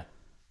laughs. Yeah.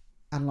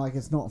 And like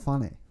it's not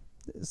funny.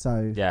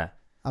 So Yeah.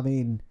 I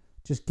mean,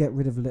 just get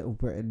rid of Little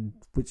Britain,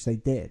 which they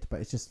did. But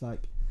it's just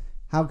like,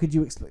 how could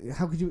you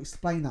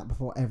explain that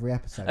before every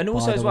episode? And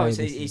also By as the well, way,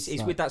 it's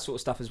like, with that sort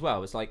of stuff as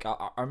well. It's like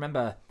I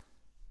remember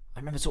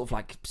sort of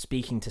like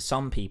speaking to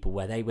some people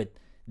where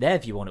their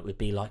view on it would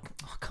be like,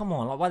 oh, come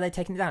on, like, why are they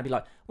taking it down? It'd be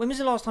like, when was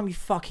the last time you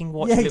fucking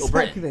watched Little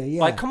Britain? Yeah.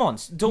 Like, come on.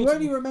 You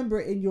only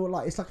remember it in your,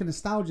 like, it's like a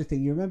nostalgia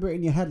thing. You remember it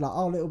in your head, like,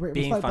 oh, Little Britain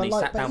being was funny, but,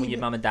 like, sat down with your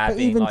mum and dad. But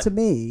being even like, to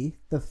me,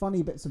 the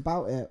funny bits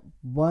about it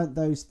weren't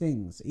those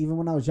things. Even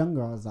when I was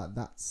younger, I was like,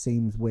 that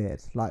seems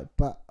weird. Like,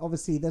 but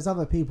obviously, there's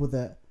other people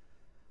that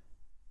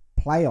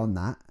play on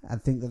that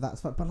and think that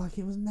that's fun. But like,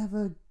 it's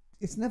never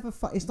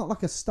fun. It's not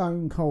like a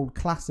stone cold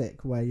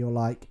classic where you're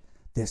like,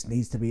 this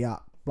needs to be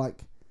up. Like,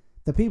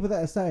 the people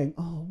that are saying,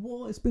 oh,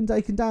 what, it's been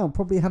taken down,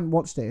 probably hadn't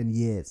watched it in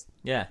years.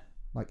 Yeah.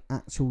 Like,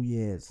 actual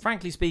years.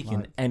 Frankly speaking,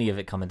 like, any of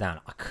it coming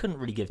down, I couldn't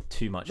really give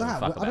too much of a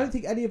fuck about. I don't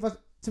think any of us,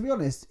 to be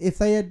honest, if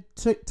they had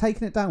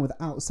taken it down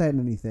without saying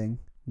anything,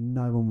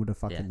 no one would have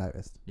fucking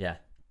noticed. Yeah.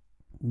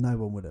 No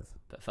one would have.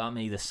 But for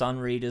me, the Sun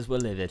readers were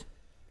livid.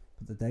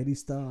 But the Daily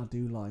Star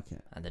do like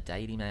it. And the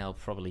Daily Mail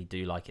probably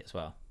do like it as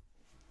well.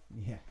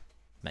 Yeah.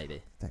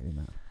 Maybe. Daily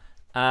Mail.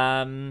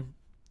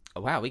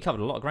 Wow, we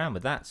covered a lot of ground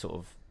with that sort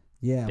of.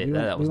 Yeah, we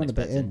went a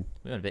bit in.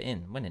 We went a bit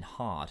in. Went in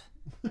hard.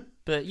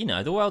 But, you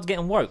know, the world's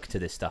getting woke to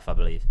this stuff, I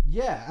believe.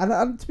 Yeah,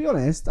 and to be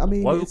honest, I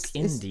mean, woke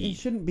indeed. It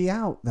shouldn't be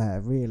out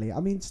there, really. I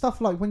mean, stuff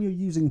like when you're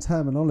using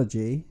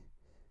terminology,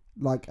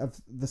 like of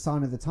the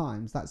sign of the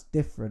times, that's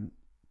different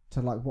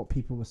to like what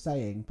people were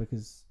saying,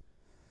 because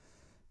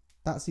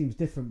that seems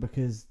different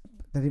because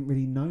they didn't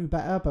really know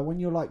better. But when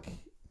you're like,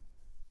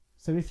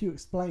 so if you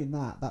explain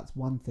that, that's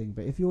one thing.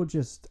 But if you're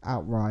just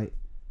outright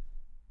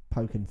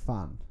poking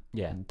fun,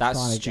 yeah, that's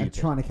stupid.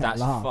 Trying to catch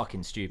laugh,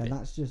 fucking stupid. And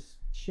that's just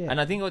shit.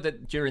 And I think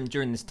that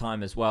during this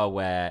time as well,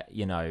 where,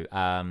 you know,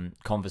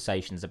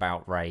 conversations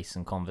about race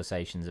and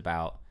conversations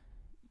about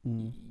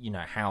you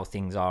know, how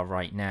things are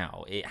right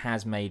now, it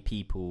has made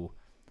people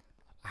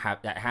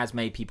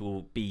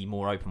be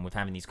more open with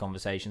having these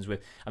conversations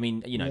with. I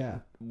mean, you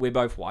know, we're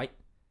both white,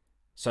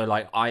 so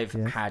like I've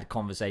had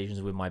conversations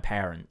with my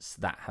parents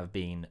that have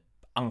been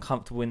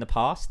uncomfortable in the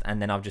past,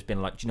 and then I've just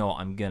been like, do you know what,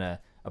 I'm gonna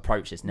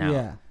approach this now.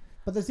 Yeah.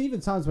 But there's even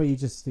times where you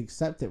just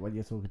accept it when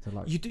you're talking to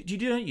like you do,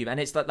 don't you?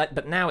 And it's like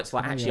but now it's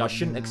like actually I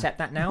shouldn't accept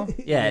that now.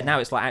 Yeah, now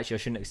it's like actually I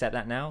shouldn't accept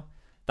that now.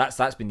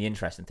 That's been the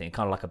interesting thing.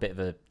 Kind of like a bit of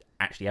a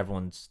actually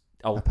everyone's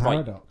a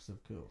paradox,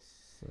 of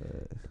course.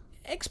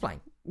 Explain.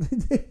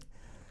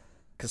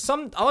 Because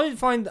I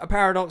find a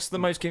paradox the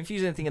most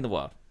confusing thing in the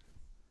world.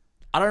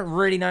 I don't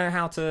really know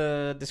how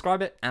to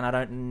describe it, and I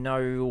don't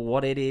know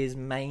what it is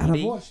mainly. And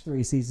I've watched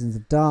 3 seasons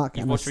of Dark.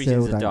 You've watched 3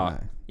 seasons of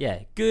Dark.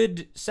 Yeah,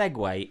 good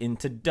segue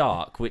into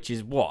Dark, which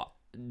is what?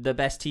 The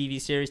best TV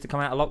series to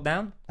come out of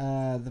lockdown?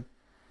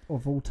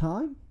 Of all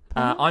time?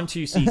 I'm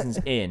 2 seasons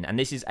in, and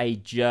this is a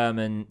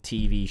German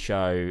TV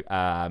show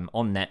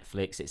on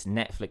Netflix. It's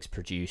Netflix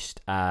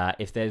produced.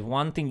 If there's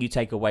one thing you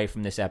take away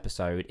from this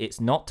episode,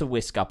 it's not to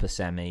whisk up a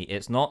semi.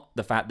 It's not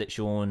the fact that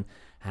Sean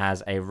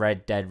has a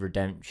Red Dead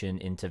Redemption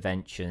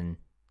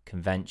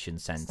convention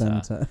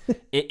center.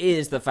 It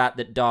is the fact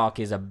that Dark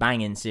is a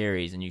banging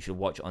series, and you should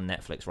watch it on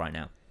Netflix right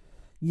now.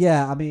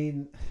 Yeah, I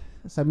mean,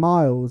 so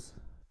Miles,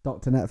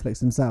 Dr. Netflix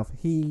himself,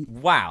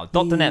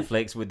 Dr.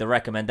 Netflix with the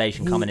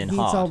recommendation coming in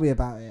hard. He told me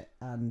about it,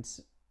 and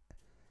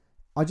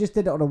I just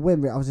did it on a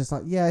whim. I was just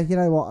like, yeah, you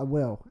know what, I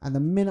will. And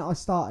the minute I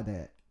started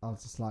it, I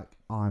was just like,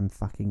 I'm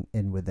fucking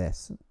in with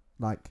this.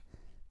 Like,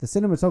 the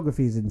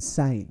cinematography is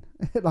insane.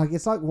 Like,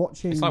 it's like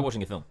watching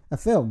a film. A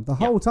film the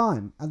whole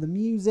time, and the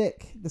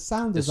music, the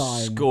sound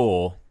design, the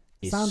score.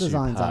 Sound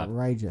design's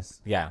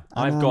outrageous. Yeah,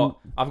 and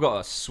I've got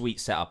a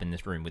sweet setup in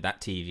this room with that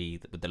TV,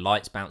 with the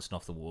lights bouncing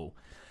off the wall,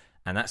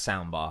 and that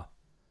soundbar.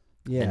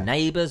 Yeah. The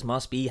neighbours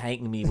must be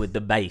hating me with the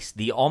bass,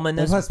 the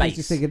ominous bass.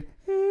 Just singing.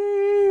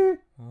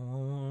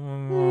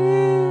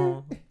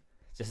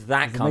 Just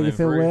that coming make you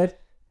feel through. Weird?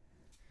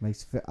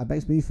 It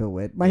makes me feel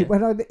weird, mate.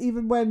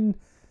 Yeah.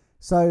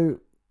 So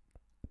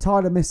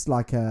Tyler missed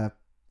like our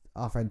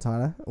friend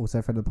Tyler, also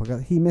a friend of the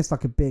podcast. He missed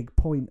like a big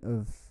point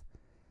of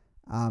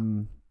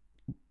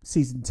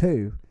season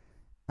 2,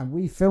 and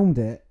we filmed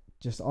it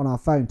just on our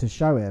phone to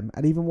show him.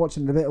 And even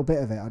watching a little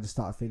bit of it, I just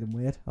started feeling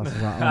weird. I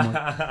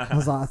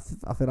was like,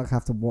 I feel like I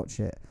have to watch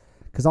it,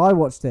 because I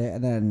watched it,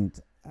 and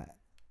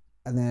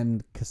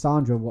then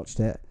Cassandra watched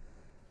it,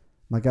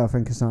 my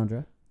girlfriend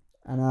Cassandra,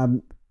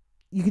 and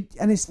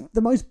it's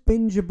the most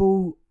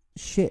bingeable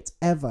shit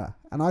ever.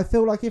 And I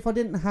feel like if I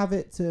didn't have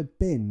it to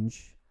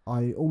binge,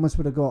 I almost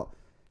would have got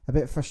a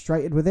bit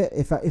frustrated with it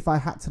if I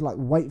had to like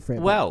wait for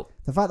it. Well,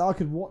 but the fact that I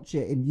could watch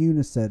it in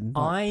unison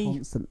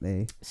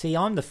constantly. See,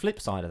 I'm the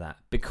flip side of that,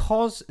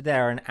 because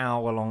they're an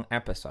hour-long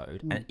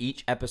episode, and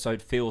each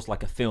episode feels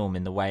like a film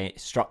in the way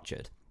it's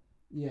structured.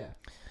 Yeah,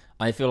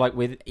 I feel like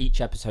with each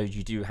episode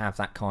you do have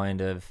that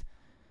kind of.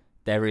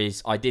 There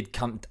was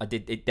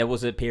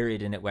a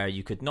period in it where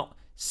you could not.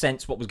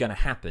 sense what was going to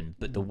happen,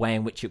 but the way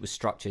in which it was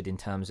structured in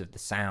terms of the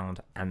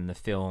sound and the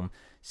film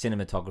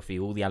cinematography,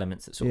 all the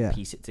elements that sort of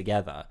piece it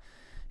together.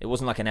 It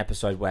wasn't like an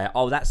episode where,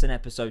 oh, that's an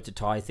episode to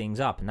tie things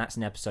up, and that's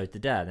an episode to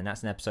there, then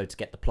that's an episode to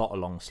get the plot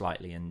along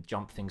slightly and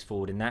jump things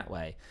forward in that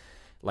way.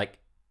 Like,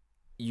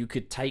 you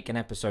could take an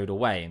episode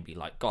away and be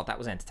like, God, that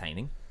was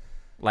entertaining.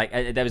 Like,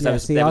 there was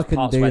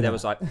parts where there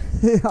was like,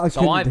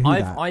 so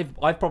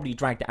I've probably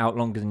dragged it out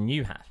longer than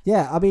you have.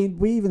 Yeah, I mean,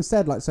 we even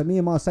said, like, so me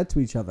and Mars said to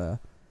each other,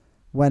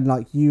 when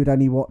like you'd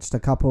only watched a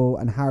couple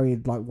and Harry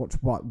had like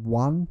watched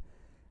one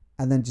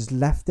and then just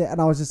left it, and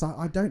I was just like,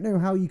 I don't know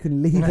how you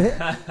can leave it.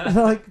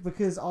 Like,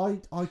 because I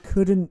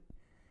couldn't,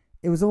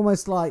 it was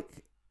almost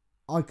like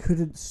I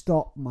couldn't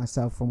stop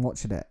myself from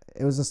watching it.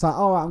 It was just like,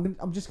 oh,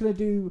 I'm just gonna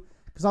do,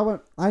 because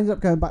I ended up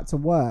going back to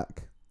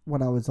work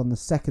when I was on the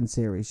second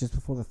series just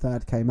before the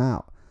third came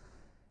out.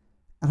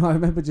 And I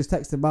remember just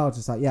texting Miles,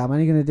 just like, yeah, I'm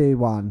only going to do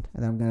one,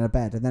 and then I'm going to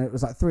bed. And then it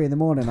was like 3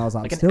 a.m, and I was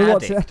like, I'm still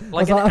watching it.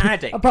 Like an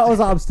addict. But I was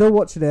like, I'm still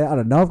watching it. I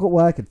don't know, I've got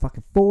work in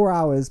fucking 4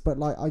 hours, but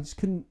like, I just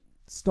couldn't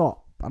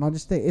stop. And I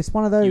just think it's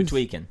one of those. You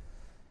tweaking?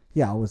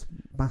 Yeah, I was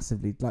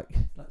massively like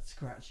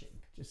scratching,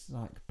 just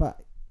like. But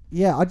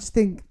yeah, I just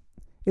think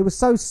it was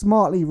so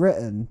smartly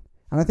written,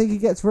 and I think it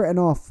gets written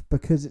off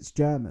because it's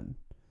German.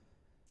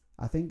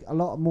 I think a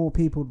lot more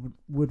people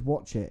would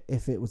watch it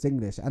if it was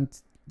English, and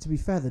to be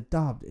fair, the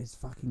dubbed is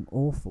fucking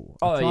awful.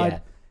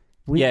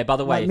 Yeah. By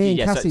the way, like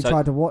me and Cassie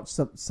tried to watch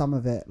some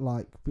of it.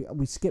 Like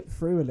we skipped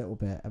through a little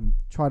bit and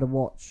tried to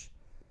watch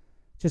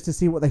just to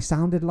see what they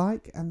sounded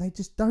like, and they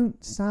just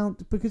don't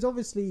sound, because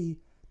obviously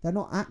they're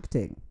not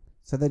acting,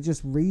 so they're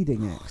just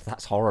reading it.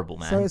 That's horrible,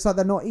 man. So it's like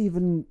they're not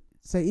even.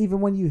 So even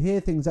when you hear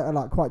things that are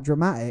like quite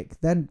dramatic,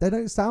 then they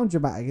don't sound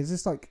dramatic. It's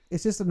just like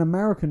it's just an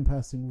American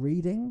person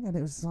reading, and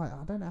it was like,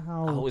 I don't know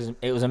how. Oh,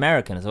 it was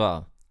American as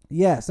well.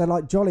 Yeah, so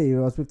like Jolly,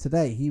 who I was with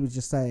today, he was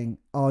just saying,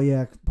 oh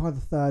yeah, by the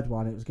third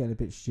one it was getting a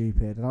bit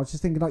stupid, and I was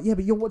just thinking like, yeah,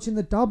 but you're watching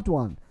the dubbed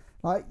one.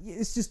 Like,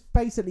 it's just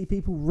basically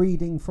people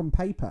reading from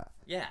paper.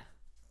 Yeah.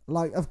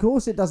 Like, of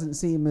course it doesn't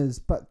seem as,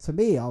 but to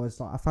me, I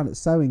found it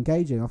so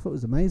engaging. I thought it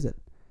was amazing,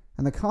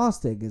 and the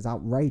casting is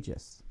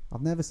outrageous.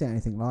 I've never seen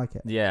anything like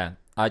it. Yeah,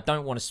 I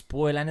don't want to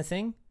spoil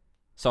anything,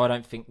 so I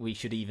don't think we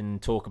should even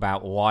talk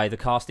about why the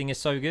casting is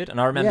so good.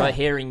 And I remember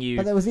hearing you.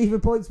 But there was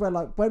even points where,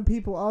 like, when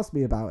people asked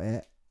me about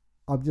it,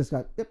 I'm just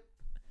like, yep.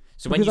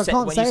 So when you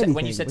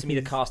said to me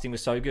the casting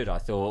was so good, I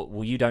thought,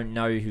 well, you don't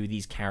know who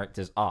these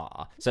characters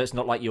are, so it's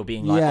not like you're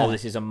being like, oh,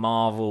 this is a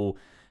Marvel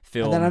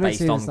film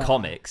based on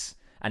comics,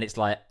 and it's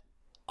like,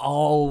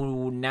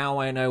 oh, now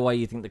I know why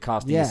you think the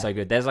casting is so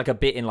good. There's like a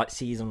bit in like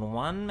season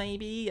 1,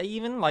 maybe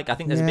even like I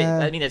think there's a bit.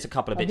 I mean, there's a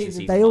couple of bits in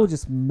season 1. They all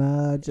just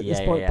merge at this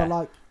point,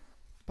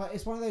 but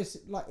it's one of those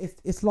like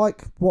it's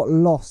like what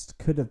Lost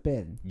could have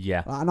been.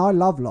 Yeah, and I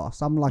love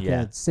Lost. I'm like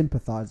a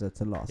sympathizer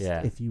to Lost,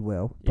 if you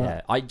will.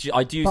 But, I do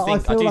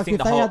think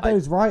if they had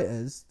those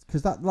writers,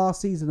 because that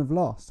last season of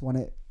Lost, when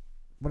it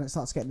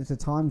starts getting into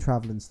time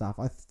travel and stuff,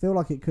 I feel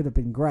like it could have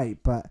been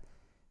great, but.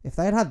 If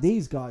they had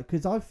these guys,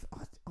 because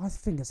I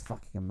think it's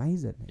fucking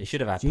amazing. It should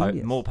have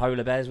had more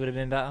polar bears. Would have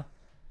been better.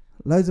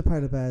 Loads of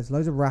polar bears,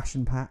 loads of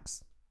ration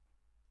packs,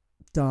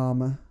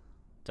 Dharma,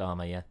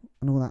 yeah,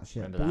 and all that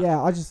shit. But yeah,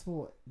 I just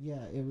thought,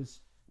 it was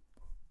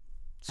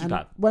superb.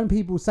 And when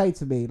people say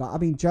to me, like, I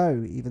mean,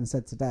 Joe even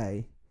said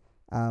today,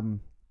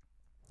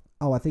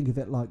 I think of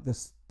it like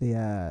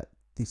the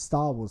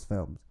Star Wars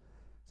films.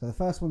 So the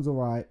first one's all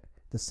right,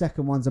 the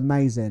second one's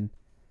amazing,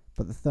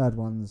 but the third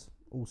one's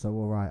also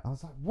all right. I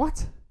was like,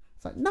 what?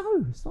 It's like, no,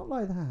 it's not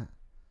like that.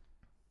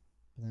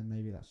 But then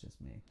maybe that's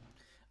just me.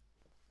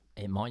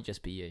 It might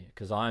just be you,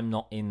 because I'm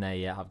not in there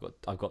yet.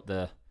 I've got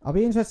the. I'll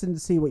be interested to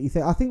see what you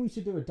think. I think we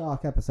should do a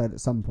dark episode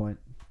at some point,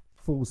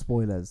 full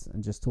spoilers,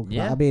 and just talk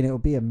about. I mean, it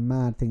would be a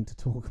mad thing to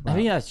talk about. I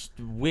think that's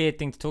a weird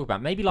thing to talk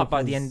about. Maybe like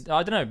by the end,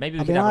 I don't know. Maybe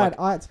we could have.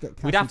 I had to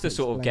get. We'd have to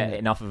sort of get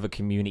enough of a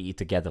community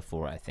together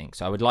for it, I think.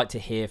 So I would like to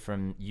hear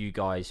from you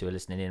guys who are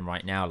listening in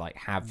right now. Like,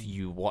 have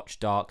you watched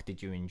Dark?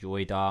 Did you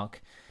enjoy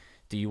Dark?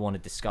 Do you want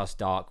to discuss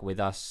Dark with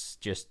us?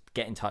 Just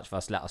get in touch with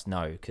us. Let us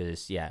know,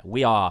 because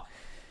we are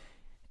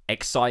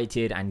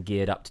excited and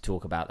geared up to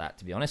talk about that,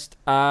 to be honest.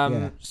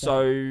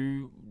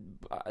 So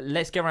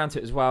let's get around to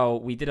it as well.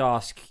 We did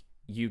ask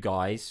you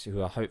guys,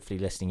 who are hopefully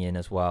listening in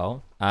as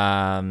well,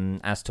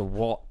 as to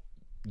what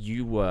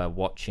you were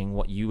watching,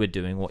 what you were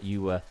doing, what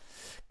you were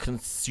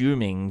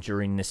consuming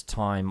during this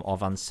time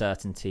of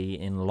uncertainty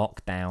in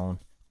lockdown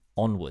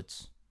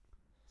onwards.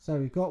 So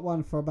we've got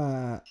one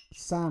from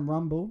Sam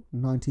Rumble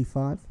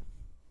 95.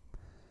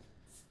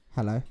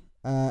 Hello.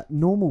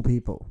 Normal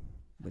People.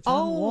 Which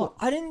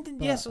I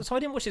didn't. Yes, so I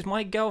didn't watch this.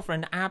 My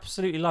girlfriend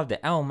absolutely loved it.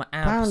 Elma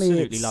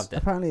absolutely loved it.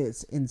 Apparently,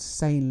 it's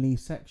insanely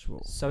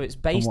sexual. So it's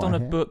based on a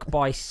book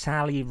by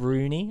Sally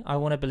Rooney, I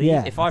want to believe.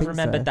 Yeah, if I've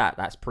remembered that,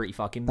 that's pretty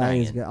fucking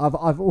banging. That is good.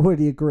 I've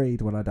already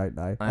agreed when I don't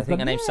know. I think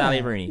her name's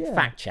Sally Rooney. Yeah.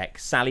 Fact check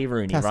Sally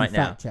Rooney Cassie right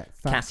now.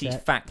 Cassie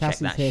fact check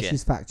that shit.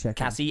 She's fact checking.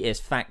 Cassie is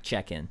fact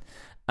checking.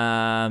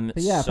 But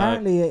yeah,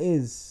 apparently it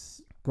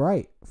is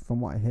great from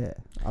what I hear.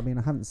 I mean,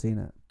 I haven't seen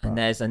it. And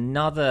there's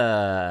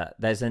another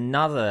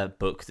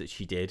book that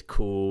she did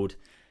called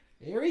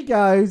Here he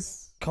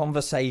goes.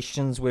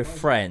 Conversations with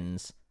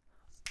Friends.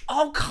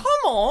 Oh, come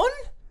on!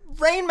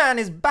 Rain Man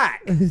is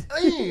back.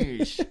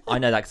 Eesh. I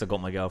know that because I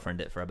got my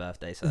girlfriend it for her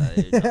birthday. So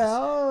nice.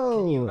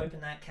 Can you open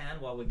that can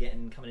while we're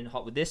coming in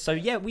hot with this? So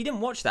yeah, we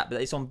didn't watch that,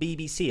 but it's on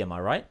BBC. Am I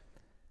right?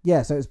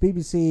 Yeah, so it's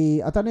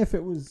BBC. I don't know if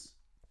it was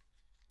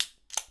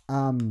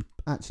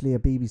actually a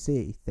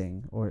BBC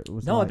thing or it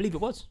was. No, like... I believe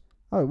it was.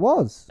 Oh, it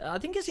was. I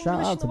think it's Shout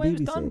English out in the to way it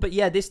was BBC. done. But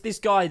yeah, this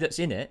guy that's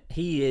in it,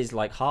 he is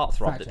like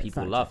heartthrob Fact that check,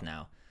 people fact love check.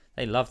 now.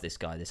 They love this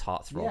guy, this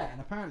heartthrob. Yeah,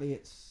 and apparently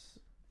it's.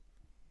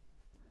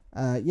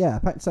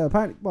 So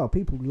apparently, well,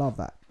 people love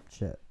that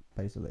shit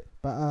basically.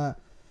 But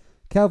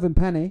Kelvin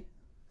Penny,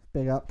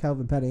 big up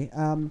Kelvin Penny.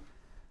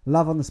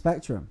 Love on the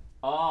Spectrum.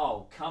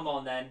 Oh, come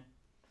on then.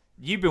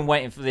 You've been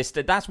waiting for this.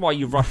 That's why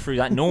you rushed through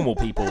that normal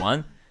people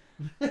one.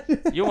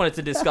 You wanted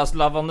to discuss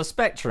Love on the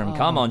Spectrum.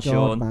 Come on, God,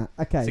 Sean. man.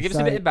 Okay, So give us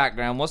a bit of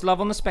background. What's Love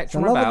on the So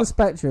Spectrum Love about? on the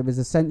Spectrum is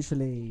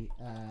essentially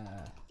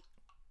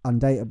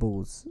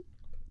Undateables,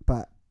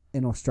 but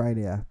in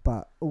Australia,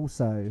 but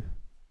also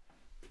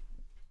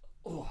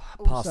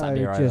Pass that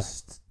beer over.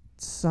 just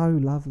so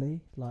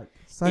lovely, like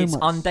so It's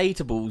much.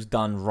 Undateables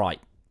done right.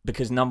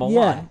 Because number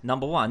Yeah.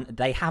 one,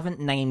 they haven't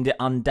named it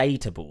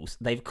Undateables.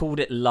 They've called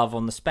it Love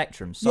on the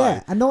Spectrum. So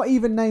Yeah, and not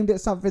even named it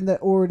something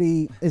that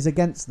already is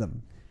against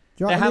them.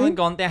 Do you know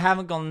what they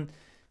haven't gone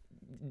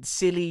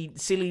silly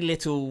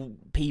little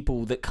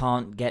people that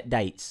can't get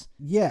dates.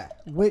 Yeah,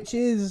 which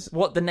is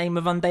What the name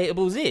of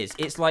Undateables is.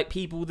 It's like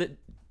people that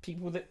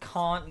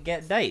can't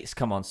get dates.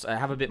 Come on, so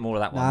have a bit more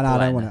of that one. no, I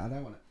don't want it. I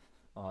don't want it.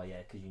 Oh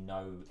yeah, because you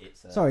know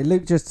it's Sorry,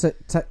 Luke just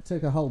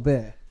took a whole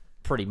beer.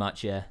 pretty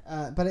much, yeah.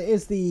 But it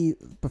is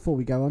before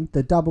we go on,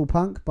 the Double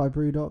Punk by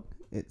Brewdog.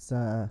 It's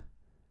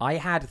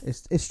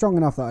it's strong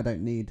enough that I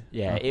don't need.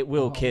 It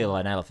will kill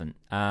an elephant.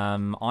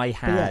 I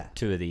had yeah.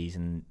 2 of these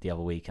the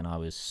other week, and I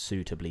was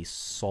suitably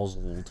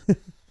sozzled. But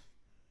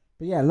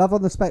yeah, Love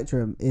on the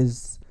Spectrum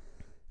is,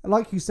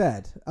 like you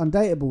said,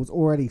 Undateables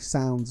already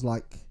sounds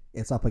like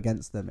it's up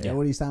against them. It Yeah.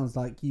 already sounds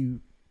like you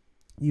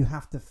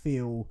have to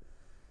feel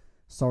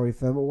sorry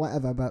for them or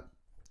whatever. But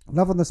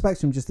Love on the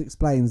Spectrum just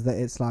explains that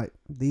it's like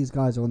these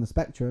guys are on the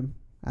spectrum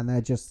and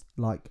they're just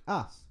like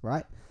us,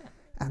 right?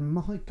 And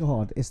my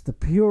God, it's the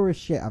purest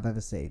shit I've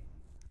ever seen.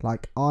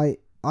 Like I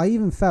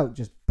even felt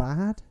just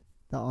bad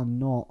that I'm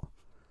not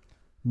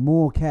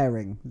more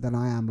caring than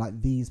I am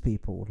like these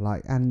people.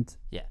 Like, and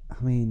Yeah.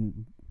 I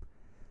mean,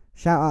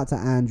 shout out to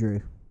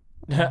Andrew.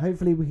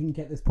 Hopefully we can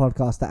get this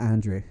podcast to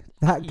Andrew.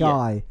 That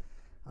guy,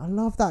 I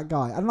love that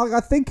guy. And like I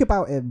think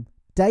about him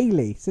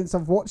daily since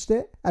I've watched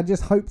it and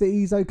just hope that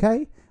he's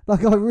okay.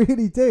 Like I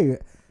really do.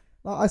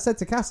 Like I said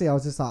to Cassie, I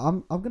was just like,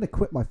 I'm gonna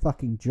quit my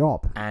fucking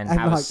job and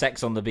have like, a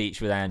sex on the beach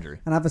with Andrew.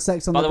 and have a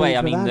sex on By the the way, beach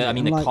I with mean Andrew. the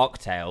And, like,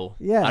 cocktail.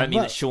 Yeah, I don't mean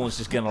but- that Sean's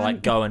just gonna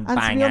like go and to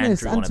bang be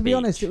honest, Andrew on a and to be beach.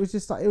 honest, it was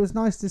just like it was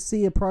nice to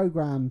see a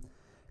program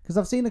because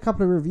I've seen a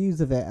couple of reviews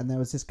of it, and there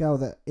was this girl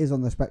that is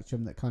on the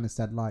spectrum that kind of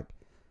said like,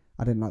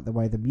 I didn't like the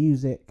way the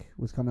music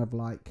was kind of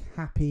like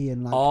happy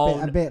and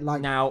like a bit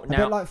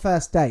like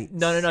First Dates.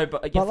 No,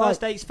 but yeah, But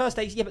first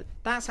dates. Yeah,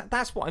 but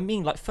that's what I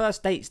mean. Like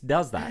First Dates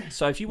does that.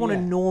 So if you want to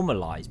Yeah.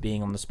 normalize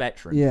being on the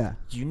spectrum, Yeah.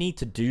 you need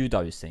to do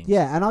those things.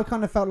 Yeah, and I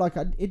kind of felt like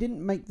it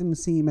didn't make them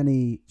seem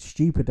any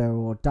stupider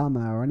or dumber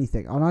or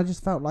anything, and I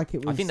just felt like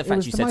it was. I think the it fact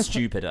was you the said most-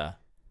 stupider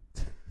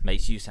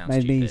makes you sound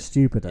made stupid. me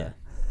stupider, Yeah.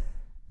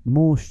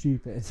 more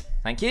stupid.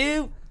 Thank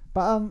you.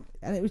 But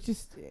and it's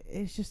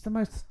just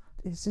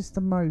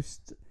the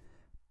most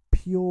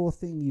pure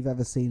thing you've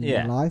ever seen in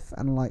Yeah. your life,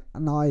 and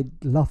I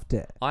loved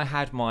it. I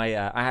had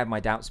my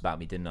doubts about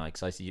me, didn't I?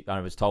 Because I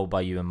was told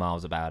by you and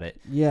Miles about it.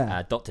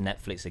 Yeah, Dr.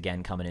 Netflix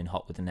again coming in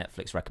hot with the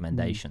Netflix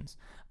recommendations.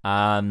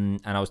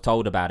 Mm. And I was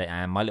told about it,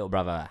 and my little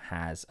brother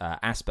has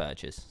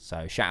Asperger's,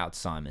 so shout out to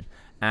Simon.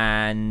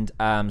 And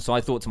so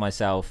I thought to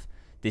myself,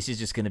 this is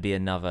just going to be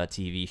another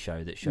TV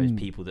show that shows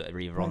people that are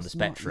either Well, on the it's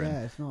not- spectrum,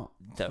 yeah, it's not.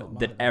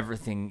 that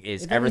everything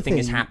is If everything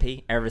is anything-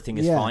 happy, everything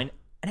is Yeah. fine,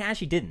 and it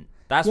actually didn't.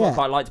 That's what I Yeah.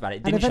 quite liked about it. It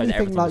And didn't if show that anything,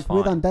 everything was like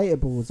with fine.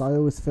 Undateables, I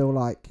always feel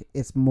like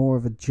it's more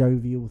of a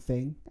jovial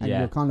thing, and Yeah.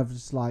 you're kind of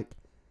just like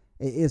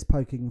it is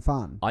poking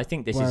fun. I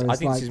think this Whereas, is. I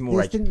think like, this is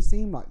more. This didn't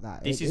seem like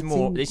that. This It is more.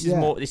 seemed- This is yeah.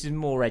 more. This is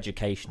more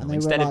educational. And they were,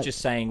 Instead of like, just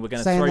saying we're going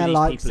to saying throw their these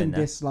likes people in and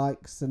there.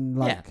 dislikes and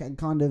and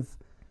kind of.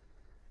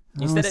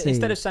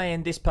 Instead of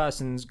saying this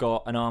person's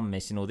got an arm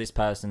missing or this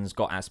person's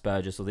got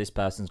Asperger's or this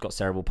person's got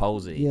cerebral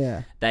palsy,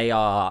 Yeah. they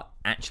are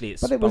actually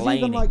But explaining. it was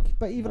even like,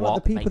 what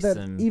the people makes that,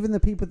 them- even the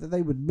people that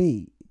they would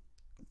meet,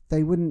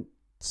 they wouldn't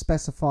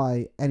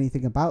specify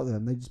anything about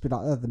them. They'd just be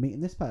like, oh, they're meeting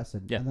this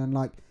person. Yeah. And then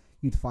like,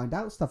 you'd find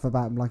out stuff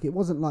about them. Like, it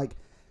wasn't like,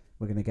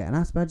 we're going to get an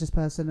Asperger's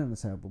person and a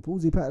cerebral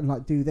palsy person,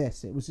 like, do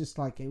this. It was just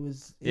like,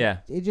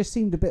 it just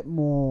seemed a bit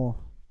more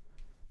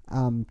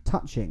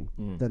touching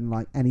than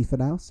like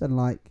anything else. And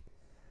like,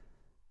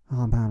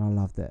 oh man, I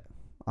loved it.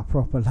 I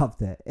proper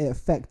loved it. It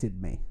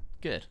affected me.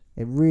 Good.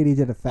 It really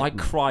did affect me. I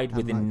cried And,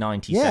 within like,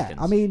 90 yeah, seconds.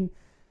 I mean,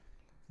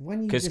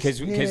 When you 'Cause- just 'cause-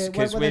 hear, 'cause-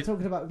 'cause when they're with-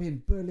 talking about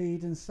being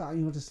bullied and stuff,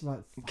 you're just like,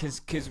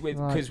 Because with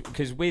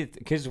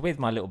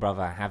my little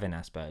brother having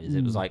Asperger's,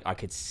 it was like I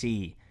could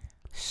see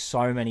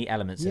so many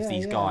elements of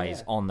these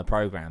guys on the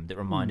program that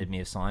reminded me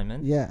of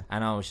Simon. yeah,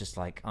 And I was just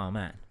like, oh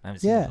man, I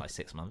haven't seen him in like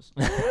 6 months.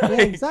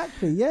 yeah,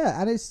 exactly,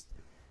 yeah. And it's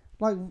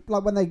like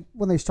when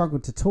they struggle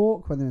to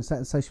talk, when they're in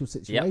certain social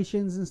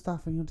situations and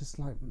stuff, and you're just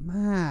like,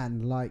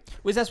 man, like.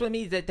 Well, that's what I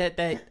mean.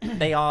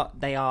 They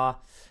are,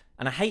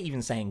 and I hate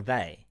even saying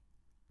they,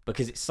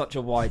 because it's such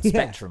a wide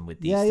spectrum with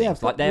these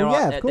things. Like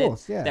of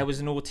course. There was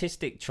an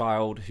autistic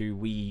child who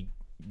we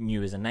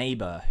knew as a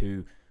neighbour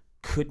who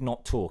could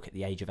not talk at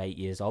the age of 8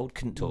 years old.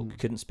 Couldn't talk,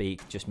 couldn't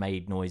speak, just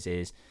made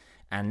noises,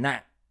 and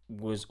that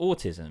was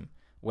autism.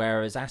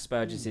 Whereas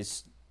Asperger's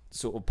is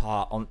sort of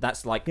part on.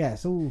 That's like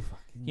it's all fucking.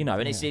 You know,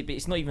 and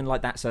it's not even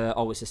like it's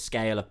a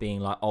scale of being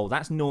like, oh,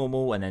 that's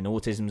normal, and then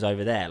autism's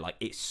over there. Like,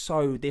 it's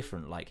so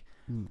different. Like,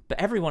 but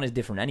everyone is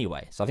different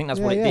anyway. So I think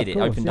that's what it did. It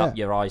opened up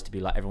your eyes to be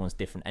like, everyone's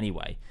different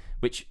anyway.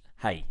 Which,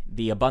 hey,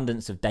 the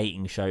abundance of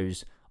dating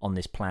shows on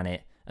this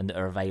planet and that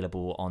are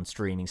available on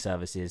streaming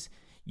services,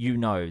 you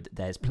know that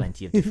there's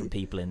plenty of different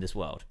people in this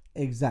world.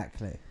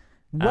 Exactly.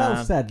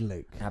 Well said,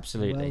 Luke.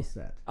 Absolutely. Well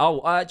said.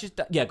 Oh,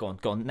 go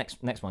on.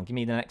 Next one. Give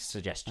me the next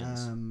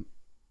suggestions.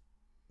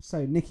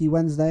 So Nikki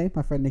Wednesday,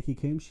 my friend Nikki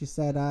Coombs, she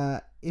said,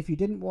 if you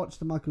didn't watch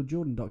the Michael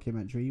Jordan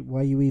documentary,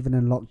 were you even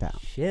in lockdown?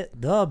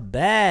 Shit the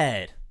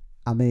bed.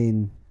 I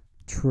mean,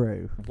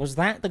 true. Was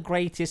that the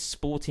greatest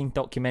sporting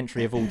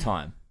documentary of all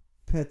time?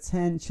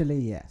 Potentially,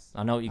 yes.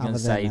 I know what you're going to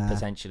say,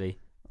 potentially.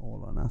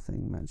 All or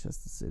Nothing,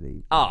 Manchester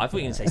City. Oh, I thought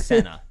you were going to say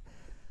Senna.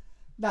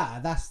 Nah,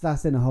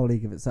 that's in a whole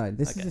league of its own.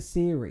 This is a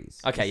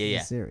series. Okay,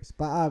 a series.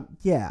 But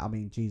I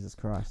mean, Jesus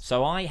Christ.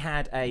 So I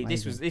had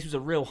this was a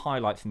real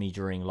highlight for me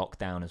during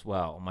lockdown as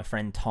well. My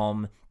friend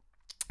Tom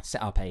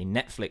set up a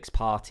Netflix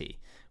party,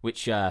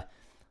 which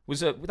was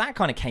that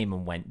kind of came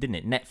and went, didn't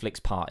it?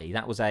 Netflix party.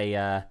 That was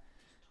an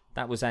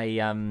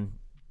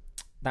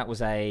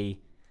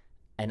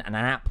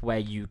app where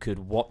you could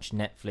watch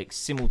Netflix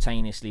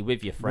simultaneously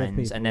with your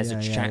friends, and there's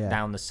a chat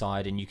down the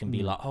side, and you can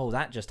be like, oh,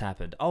 that just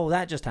happened. Oh,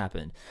 that just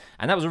happened.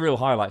 And that was a real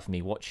highlight for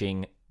me,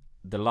 watching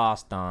The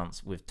Last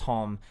Dance with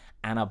Tom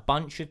and a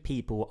bunch of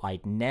people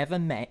I'd never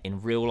met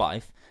in real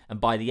life.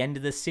 And by the end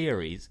of the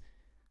series,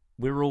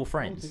 we were all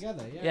friends. All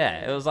together,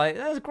 it was like,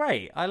 that was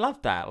great. I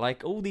loved that.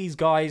 Like, all these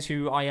guys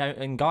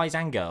guys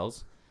and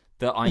girls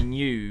that I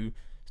knew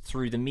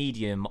through the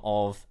medium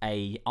of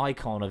a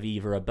icon of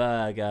either a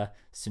burger,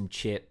 some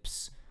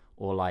chips,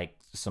 or like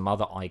some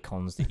other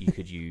icons that you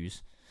could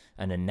use,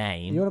 and a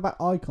name. You're on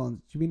about icons?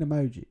 Do you mean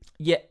emojis?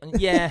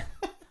 Yeah.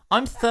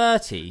 I'm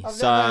 30, I've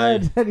so. never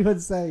heard anyone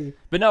say.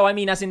 But no, I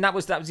mean, as in that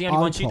was the only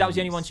one. That was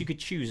the only Icons. ones you could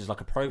choose as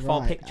like a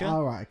profile picture.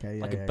 Oh, right, okay,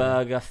 yeah, like yeah, a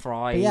burger,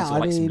 fries, yeah, or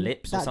like some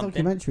lips or that something.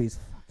 documentary is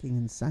fucking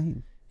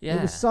insane. Yeah,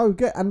 it was so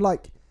good, and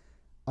like,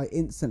 I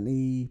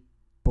instantly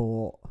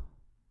bought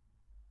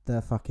the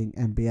fucking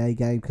NBA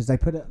game because they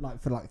put it like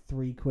for like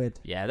 £3.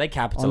 Yeah, they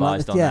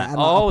capitalized on yeah, that. and,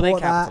 like, They I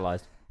bought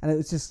capitalized. And it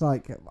was just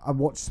like, I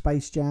watched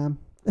Space Jam.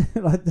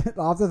 Like,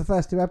 after the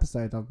first 2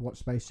 episodes, I watched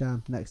Space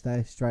Jam next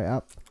day, straight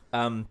up.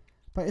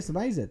 But it's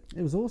amazing.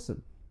 It was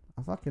awesome.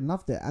 I fucking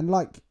loved it. And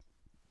like,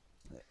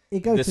 it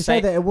goes to say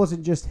that it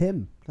wasn't just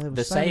him.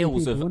 The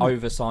sales of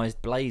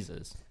oversized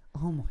blazers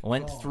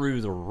went God.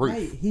 through the roof.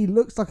 Mate, he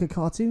looks like a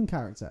cartoon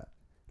character.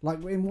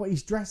 Like, in what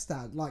he's dressed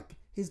at. Like,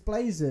 his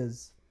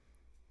blazers.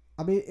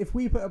 I mean, if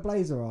we put a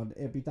blazer on,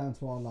 it'd be down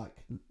to our, like,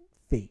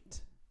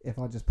 feet. If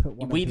I just put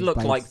one We'd look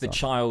like the on.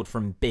 child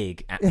from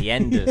Big at the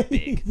end of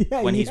Big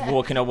when he's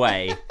walking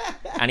away,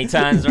 and he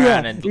turns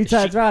around and he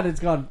turns around and it's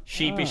gone.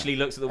 Sheepishly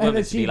looks at the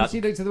woman to be like, she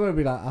looks at the woman and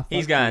be like,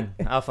 he's going,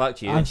 I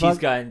fucked you, and she's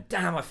going,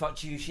 damn, I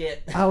fucked you,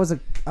 shit. I was a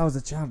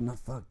child and I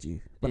fucked you,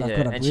 but I've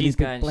got a and really she's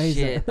good going, blazer.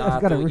 shit. I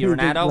thought you're an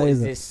adult.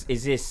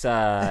 Is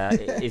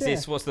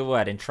this what's the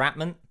word?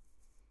 Entrapment?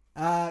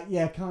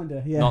 Yeah,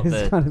 kinda. Yeah,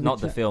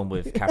 not the film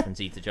with Catherine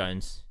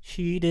Zeta-Jones.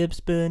 She dips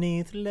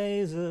beneath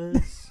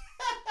lasers.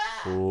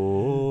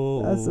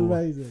 Oh, that's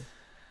amazing.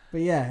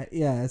 But yeah,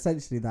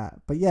 essentially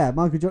that. But yeah,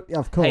 Michael Jordan, yeah,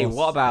 of course. Hey,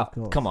 what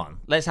about? Come on,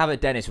 let's have a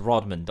Dennis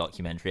Rodman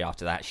documentary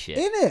after that shit.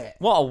 In it?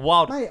 What a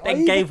wild! Mate,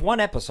 they gave one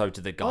episode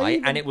to the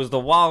guy, and it was the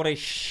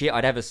wildest shit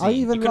I'd ever seen. I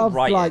even loved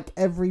like it.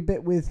 every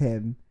bit with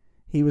him.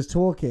 He was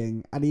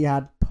talking, and he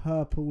had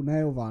purple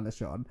nail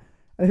varnish on,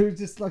 and it was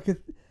just like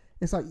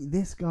it's like,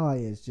 this guy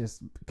is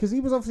just, because he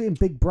was obviously in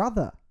Big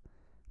Brother,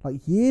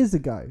 like years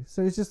ago.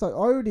 So it's just like, I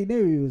already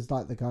knew he was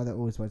like the guy that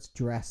always wears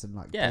dress and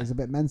like goes a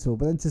bit mental.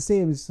 But then to see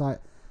him, it's like,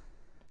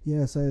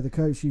 yeah, so the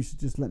coach used to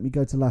just let me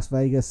go to Las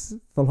Vegas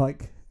for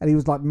like, and he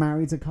was like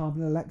married to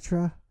Carmen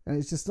Electra, and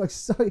it's just like,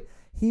 so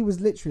he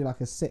was literally like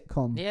a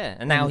sitcom. Yeah,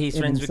 and now he's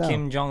friends with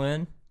Kim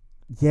Jong-un.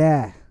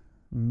 Yeah,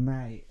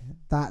 mate,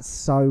 that's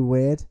so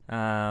weird.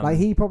 Like,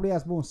 he probably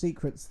has more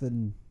secrets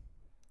than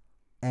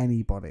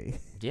anybody.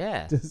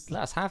 Yeah,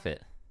 let's have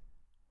it.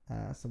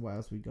 So what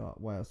else we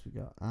got?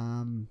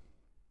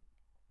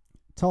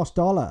 Tosh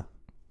Dollar.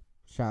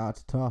 Shout out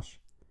to Tosh.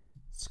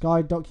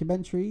 Sky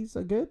documentaries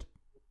are good.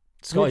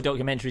 Sky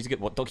documentaries are good.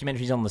 What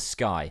documentaries on the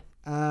Sky?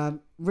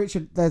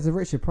 There's a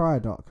Richard Pryor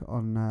doc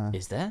on.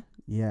 Is there?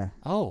 Yeah.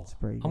 Oh, It's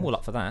pretty good. I'm all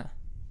up for that.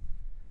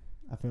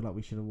 I feel like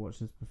we should have watched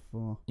this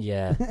before.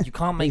 Yeah, you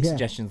can't make Yeah.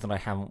 suggestions that I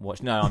haven't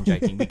watched. No, I'm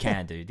joking. We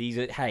can do these.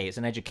 Hey, it's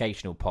an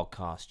educational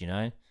podcast, you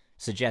know.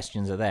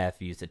 Suggestions are there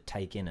for you to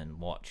take in and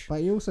watch.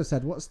 But you also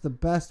said, what's the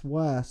best,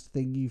 worst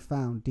thing you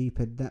found deep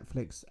in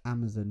Netflix,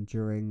 Amazon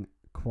during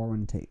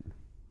quarantine?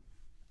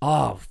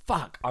 Oh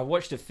fuck! I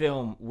watched a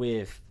film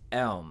with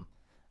Elm,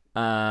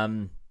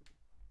 that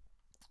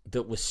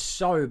was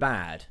so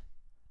bad.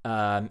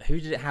 Who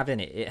did it have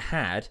in it? It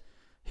had,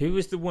 who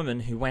was the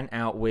woman who went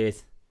out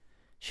with?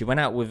 She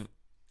went out with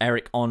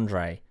Eric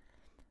Andre.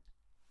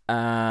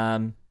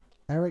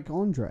 Eric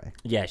Andre.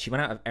 Yeah, she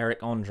went out with Eric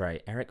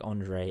Andre. Eric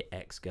Andre,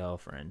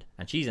 ex-girlfriend,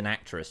 and she's an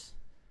actress.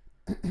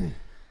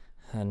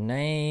 Her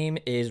name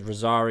is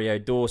Rosario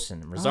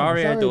Dawson.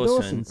 Rosario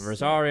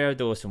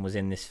Dawson was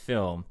in this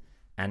film,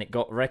 and it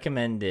got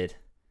recommended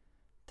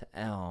to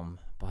Elm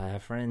by her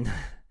friend.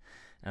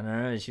 And I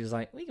remember she was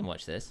like, "We can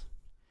watch this,"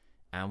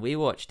 and we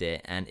watched it,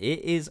 and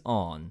it is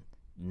on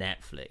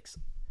Netflix,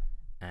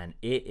 and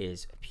it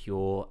is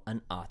pure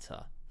and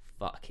utter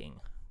fucking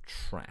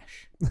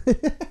trash.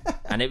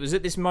 And it was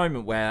at this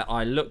moment where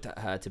I looked at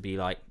her to be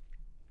like,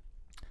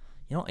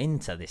 "You're not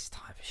into this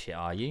type of shit,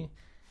 are you?"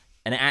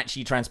 And it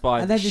actually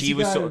transpired that she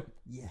was sort of...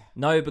 Yeah.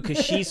 No, because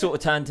she sort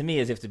of turned to me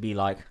as if to be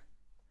like,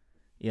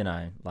 you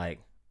know, like,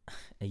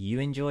 "Are you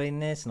enjoying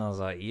this?" And I was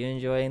like, "Are you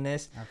enjoying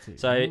this?" Absolutely.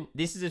 So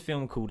this is a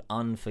film called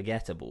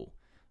Unforgettable,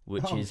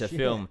 which is a shit.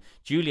 film.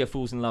 Julia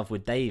falls in love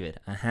with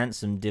David, a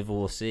handsome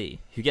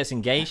divorcee who gets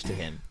engaged to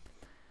him.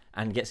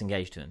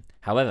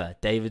 However,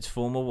 David's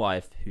former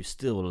wife, who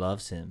still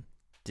loves him,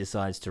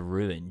 decides to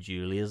ruin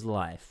Julia's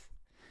life.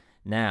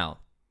 Now,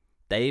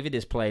 David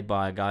is played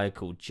by a guy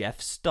called Jeff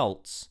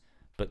Stoltz,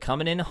 but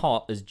coming in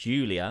hot as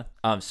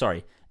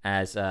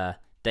as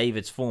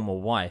David's former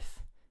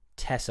wife,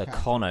 Tessa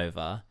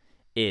Conover,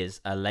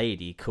 is a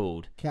lady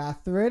called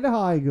Katherine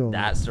Heigl.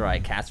 That's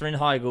right, Katherine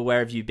Heigl. Where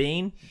have you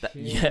been?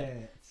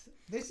 Shit.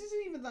 This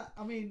isn't even that.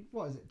 I mean,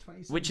 what is it?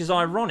 20. Which is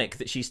ironic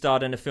that she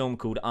starred in a film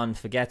called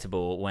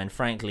Unforgettable when,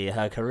 frankly,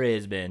 her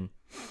career's been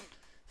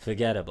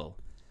forgettable.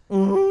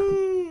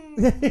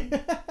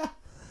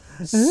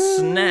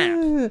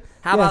 Snap.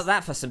 How about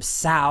that for some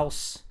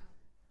sauce?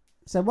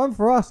 So one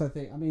for us, I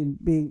think. I mean,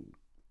 being,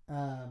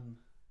 oh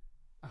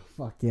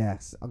fuck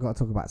yes, I've got to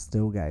talk about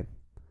Still Game.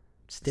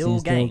 Still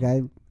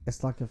Game.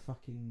 It's like a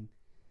fucking.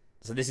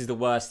 So this is the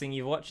worst thing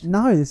you've watched?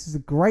 No, this is the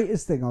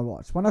greatest thing I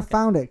watched. When I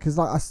found it, because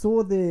like I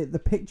saw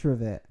the picture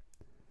of it,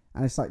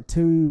 and it's like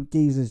two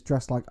geezers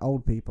dressed like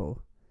old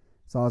people.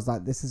 So I was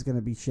like, this is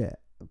gonna be shit.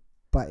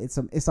 But it's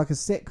like a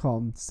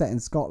sitcom set in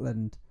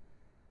Scotland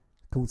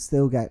called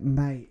Still Game.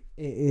 Mate,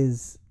 it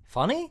is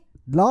Funny?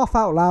 laugh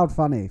out loud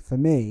funny for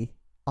me.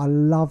 I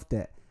loved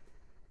it.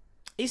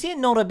 Is it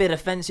not a bit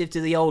offensive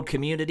to the old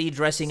community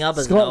dressing up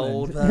as an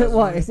old Scotland. person?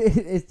 Well,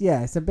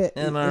 it's a bit.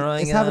 Am I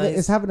right,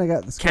 it's having to go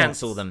at the Scots.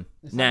 Cancel them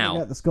It's having to go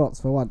now. at the Scots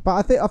for one.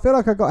 But I feel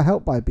like I got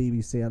helped by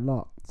BBC a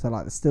lot. So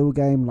like the Still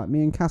Game, like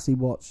me and Cassie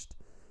watched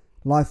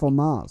Life on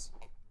Mars.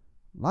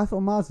 Life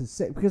on Mars is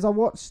sick because I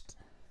watched.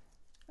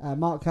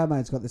 Mark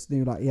Kermode's got this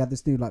new he had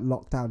this new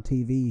lockdown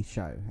TV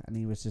show, and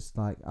he was just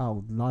like,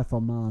 "Oh, Life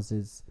on Mars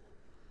is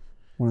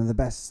one of the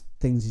best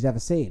things he's ever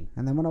seen."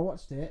 And then when I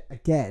watched it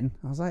again,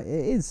 I was like,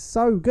 "It is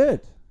so good,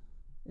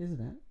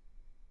 isn't it?"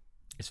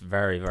 It's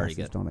very, very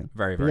Cassie's good. nodding.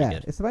 Very, But very yeah,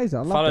 good. it's amazing.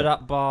 I loved Followed it.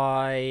 up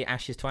by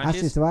Ashes to Ashes.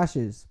 Ashes to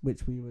Ashes,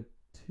 which we were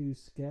too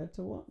scared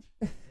to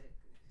watch.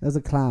 There's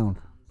a clown.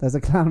 There's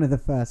a clown in the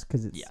first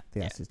because it's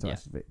the Ashes to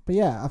Ashes bit. But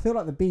yeah, I feel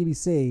like the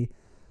BBC,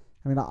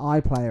 I mean,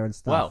 like iPlayer and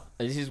stuff. Well,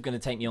 this is going to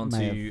take me on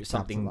to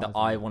something that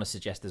I want to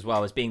suggest as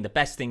well as being the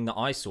best thing that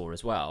I saw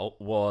as well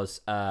was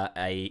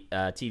a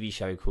TV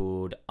show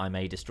called I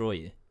May Destroy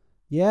You.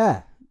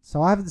 Yeah.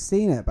 So I haven't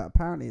seen it, but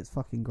apparently it's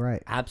fucking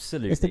great.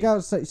 Absolutely. It's the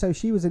girl. So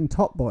she was in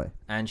Top Boy,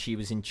 and she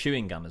was in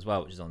Chewing Gum as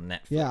well, which is on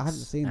Netflix. Yeah, I haven't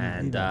seen that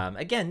And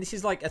again, this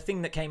is like a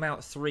thing that came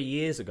out 3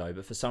 years ago,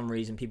 but for some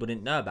reason people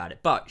didn't know about it.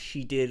 But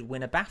she did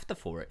win a BAFTA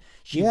for it.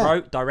 She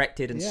wrote,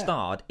 directed, and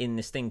starred in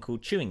this thing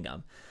called Chewing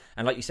Gum.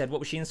 And like you said, what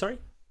was she in? Sorry,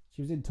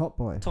 she was in Top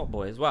Boy. Top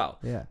Boy as well.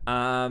 Yeah.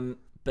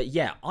 But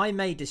yeah, I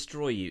May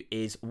Destroy You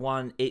is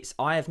one.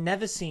 I have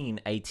never seen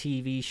a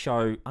TV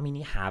show. I mean,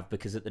 you have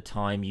because at the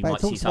time you But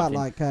might see something. it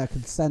talks about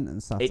consent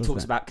and stuff. It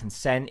talks about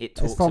consent. It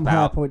talks from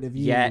about her point of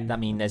view. Yeah, I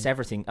mean, there's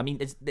everything. I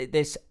mean,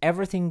 there's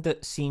everything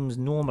that seems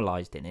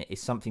normalized in it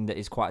is something that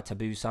is quite a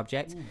taboo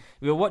subject.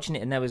 We were watching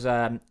it, and there was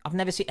I've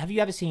never seen. Have you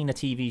ever seen a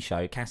TV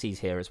show? Cassie's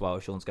here as well,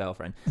 Sean's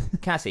girlfriend.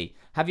 Cassie,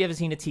 have you ever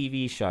seen a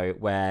TV show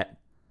where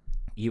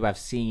you have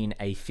seen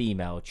a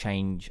female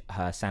change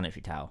her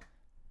sanitary towel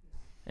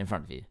in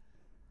front of you?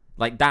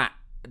 Like that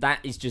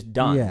is just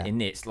done in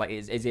this, like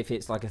it's as if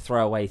it's like a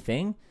throwaway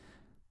thing,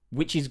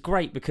 which is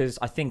great because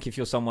I think if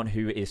you're someone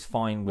who is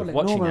fine with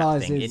watching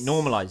that thing, it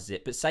normalizes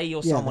it. But say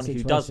you're someone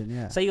who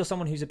doesn't, say you're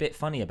someone who's a bit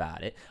funny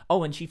about it.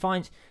 Oh, and she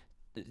finds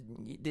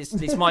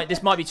this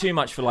might be too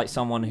much for like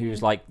someone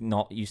who's like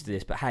not used to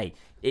this, but hey,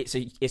 it's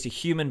a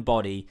human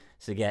body,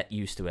 so get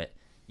used to it.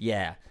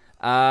 Yeah.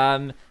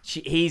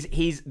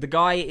 He's the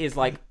guy is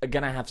like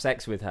gonna have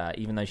sex with her,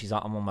 even though she's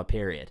like, I'm on my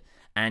period,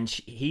 and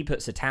he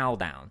puts a towel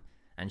down,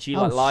 and she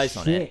like lies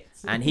on it,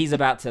 and he's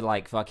about to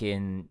like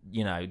fucking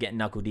get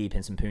knuckle deep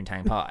in some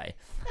poontang pie,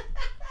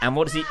 and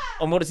what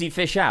does he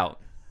fish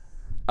out?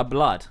 A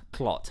blood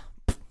clot.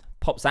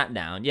 Pops that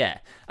down, yeah.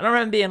 And I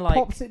remember being like,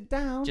 pops it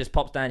down, just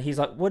pops down. He's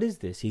like, what is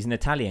this? He's an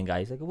Italian guy.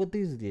 He's like, what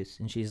is this?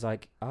 And she's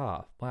like,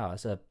 wow,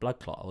 it's a blood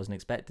clot. I wasn't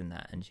expecting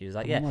that. And she was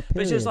like, yeah.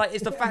 But it's just like,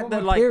 it's the fact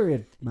that like,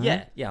 period,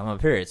 man. yeah, I'm on a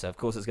period, so of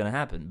course it's going to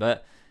happen.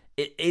 But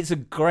it's a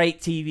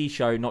great TV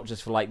show, not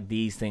just for like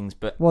these things,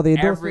 but well, the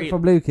endorsement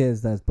from Luke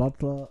is there's blood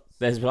clots.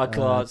 There's blood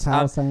clots.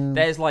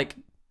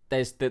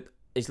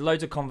 There's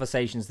loads of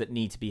conversations that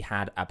need to be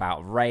had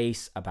about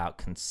race, about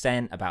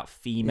consent, about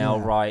female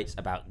rights,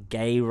 about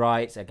gay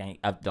rights. Again,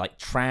 like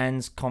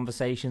trans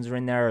conversations are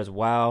in there as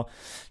well.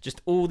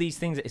 Just all these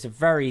things. It's a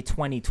very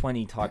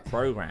 2020 type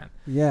program.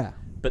 Yeah.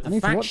 But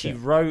the fact she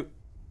wrote,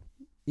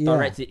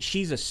 directed,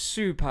 she's a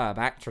superb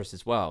actress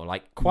as well.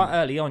 Like quite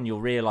early on,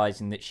 you're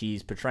realizing that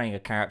she's portraying a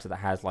character that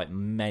has like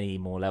many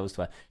more levels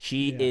to her.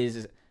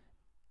 She's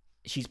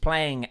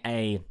playing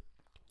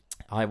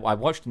I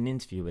watched an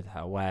interview with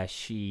her where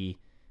she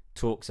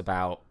talks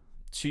about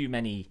too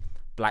many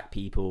black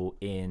people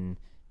in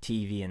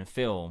TV and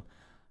film.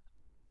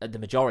 The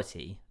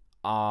majority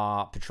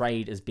are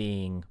portrayed as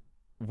being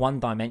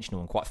one-dimensional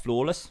and quite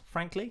flawless,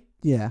 frankly.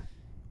 Yeah.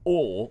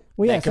 Or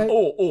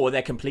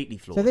they're completely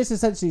flawed. So this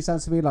essentially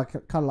sounds to me like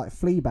kind of like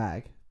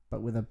Fleabag,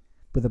 but with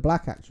a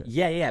black actress.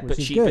 Yeah, which but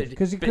is she good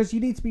because you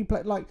need to be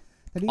like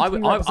there needs to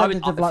be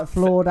representative of like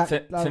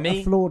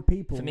flawed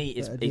people. For me,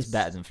 it's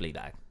better than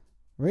Fleabag.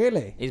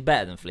 Really? It's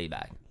better than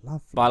Fleabag.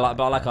 Love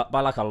Fleabag.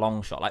 By like a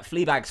long shot. Like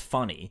Fleabag's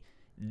funny.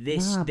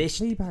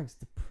 Fleabag's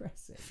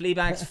depressing.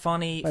 Fleabag's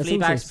funny.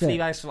 Fleabag's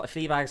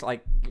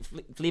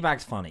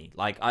funny.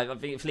 Like I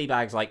think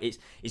Fleabag's like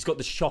it's got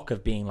the shock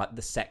of being like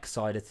the sex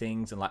side of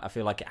things, and like I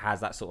feel like it has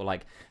that sort of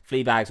like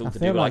Fleabag's all to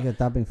do. I feel like you're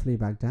dubbing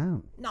Fleabag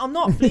down. No, I'm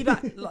not.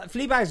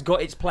 Fleabag's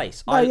got its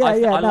place. I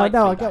like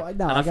Fleabag.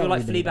 And I feel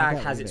like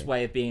Fleabag has its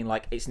way of being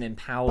like it's an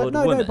empowered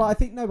woman. But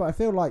I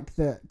feel like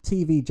the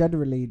TV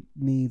generally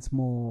needs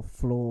more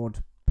flawed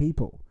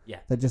people. Yeah,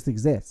 that just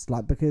exists.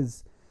 Like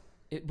because.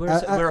 We're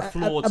a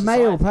flawed a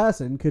male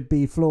person could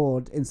be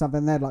flawed in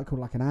something they're like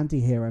called like an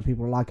anti-hero and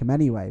people like him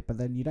anyway, but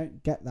then you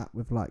don't get that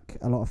with like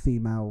a lot of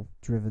female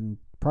driven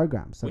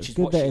programs, so it's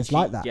good that it's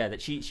like that. Yeah,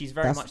 that she's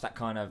very much that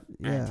kind of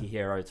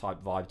anti-hero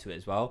type vibe to it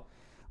as well.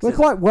 We're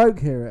quite woke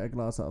here at A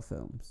Glass Half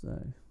Film, so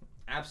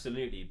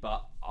absolutely.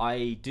 But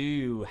I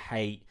do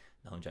hate.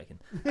 No, I'm joking.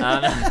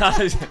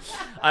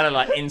 I don't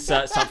like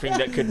insert something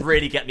that could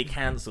really get me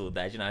cancelled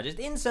there. Just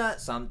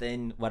insert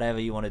something, whatever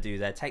you want to do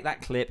there. Take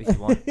that clip if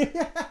you want,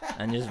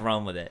 and just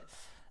run with it.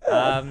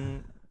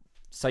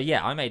 So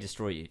yeah, I May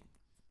Destroy You.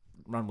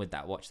 Run with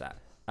that. Watch that.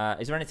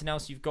 Is there anything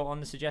else you've got on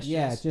the suggestions?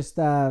 Yeah, just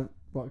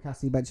what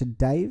Cassie mentioned,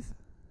 Dave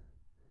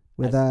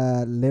with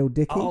Lil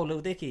Dicky. Oh,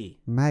 Lil Dicky,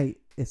 mate,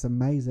 it's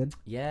amazing.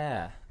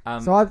 Yeah.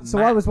 So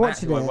I was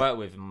watching Matt, it. who I work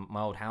with,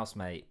 my old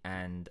housemate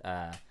and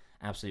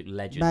absolute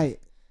legend. Mate,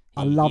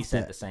 I loved it. He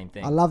said the same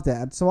thing. I loved it.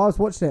 And so I was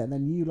watching it, and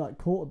then you like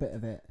caught a bit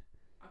of it.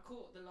 I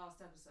caught the last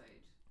episode.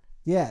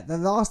 Yeah, the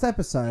last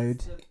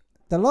episode.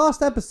 The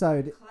last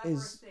episode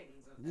is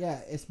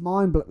it's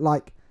mind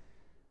like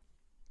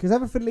because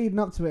everything leading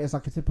up to it is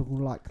like a typical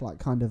like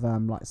kind of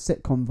like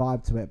sitcom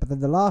vibe to it. But then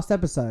the last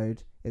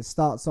episode, it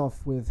starts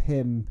off with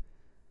him.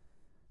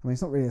 I mean,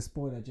 it's not really a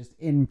spoiler, just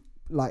in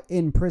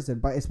prison,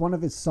 but it's one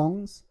of his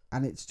songs,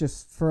 and it's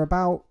just for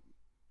about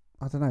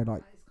I don't know,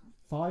 like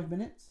 5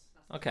 minutes.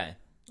 Okay.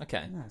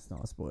 No, it's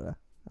not a spoiler.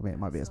 I mean, it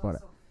might be a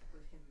spoiler.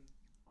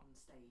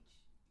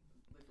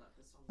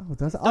 Oh,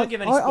 does it? Don't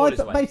give any spoilers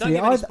away.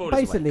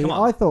 Basically,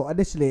 I thought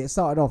initially it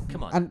started off.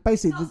 Come on. And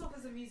basically, it starts off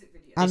as a music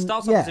video. It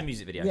starts off as a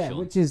music video, yeah, Sean.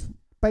 which is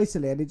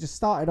basically, and it just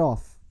started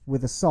off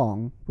with a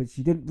song, which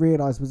you didn't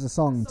realise was a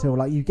song until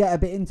like you get a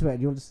bit into it,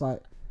 and you're just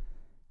like,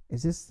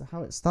 "Is this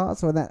how it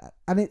starts?" Or that,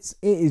 and it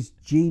is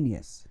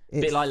genius. It's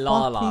a bit like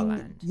La La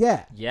Land.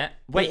 Yeah. Yeah.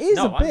 Wait, it is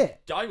a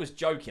bit. I was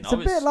joking. It's a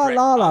bit like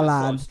La La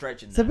Land.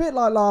 It's a bit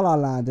like La La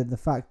Land in the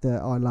fact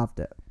that I loved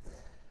it.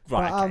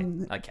 Right.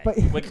 Okay. But,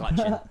 we're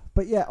clutching.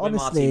 But yeah,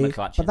 honestly,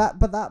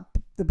 but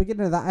the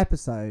beginning of that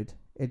episode,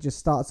 it just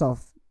starts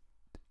off,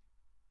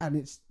 and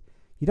it's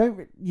you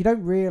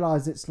don't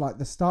realize it's like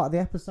the start of the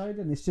episode,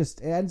 and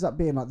it ends up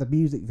being like the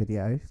music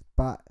video.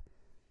 But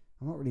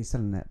I'm not really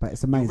selling it. But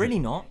it's amazing. You're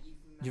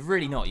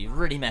really not. You've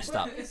really messed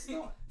up.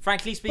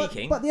 Frankly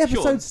speaking, but the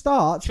episode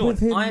starts with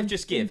him. I have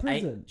just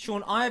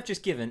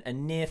given a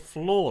near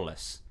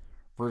flawless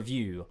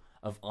review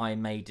of I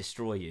May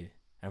Destroy You,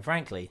 and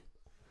frankly,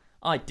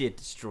 I did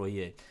destroy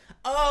you.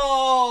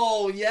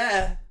 Oh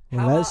yeah.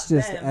 Let's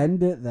just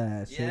end it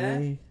there, shall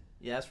we?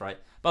 Yeah, that's right.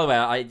 By the way,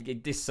 I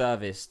did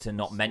disservice to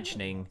not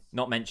mentioning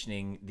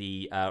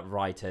the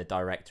writer,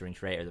 director, and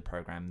creator of the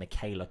program,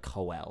 Michaela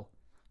Coel.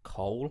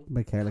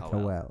 Michaela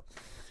Coel.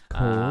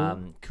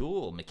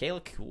 Cool,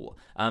 Michaela Cool.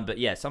 But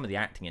yeah, some of the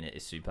acting in it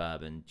is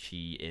superb, and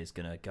she is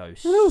gonna go.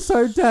 And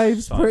also,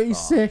 Dave's so pretty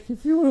far. sick.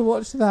 If you want to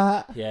watch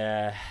that,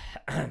 Yeah.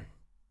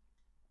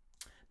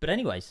 But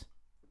anyways,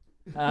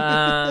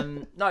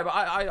 no, but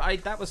I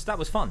that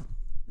was fun.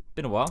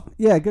 Been a while.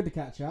 yeah, good to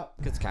catch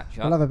up. Good to catch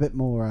up. I'll have a bit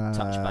more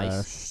Touch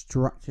base.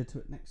 structure to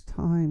it next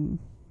time.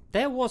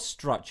 There was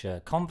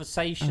structure.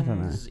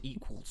 Conversations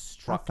equal I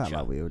structure. felt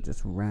like we were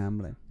just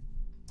rambling.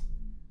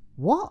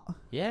 What?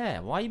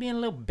 Yeah. Why are you being a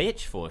little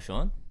bitch for,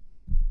 Sean?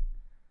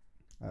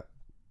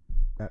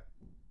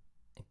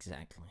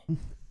 Exactly.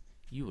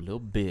 You a little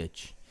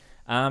bitch.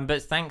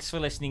 But thanks for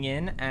listening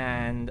in.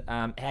 And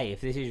hey,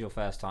 if this is your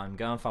first time,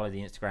 go and follow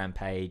the Instagram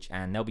page,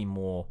 and there'll be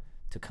more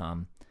to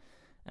come.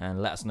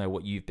 And let us know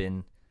what you've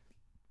been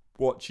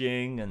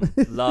watching and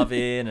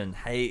loving and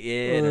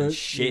hating and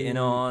shitting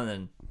on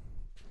and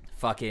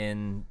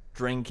fucking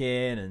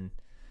drinking and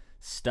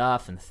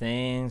stuff and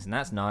things. And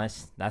that's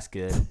nice. That's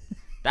good.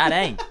 That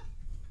ain't.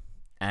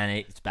 And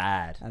it's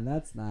bad. And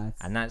that's nice.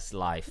 And that's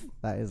life.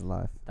 That is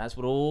life. That's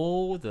what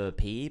all the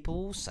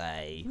people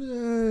say.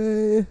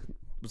 Yay.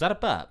 Was that a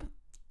burp?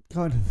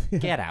 Kind of. Yeah.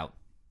 Get out.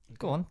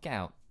 Go on, get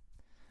out.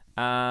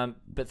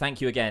 But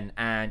thank you again.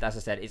 And as I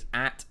said, it's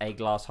at A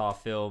Glass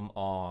Half Film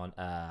on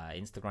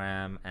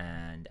Instagram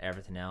and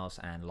everything else.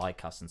 And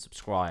like us and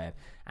subscribe.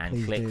 And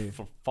Please click do.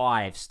 for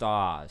 5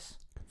 stars.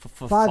 For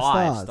 5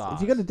 5 stars. If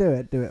you're going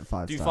to do it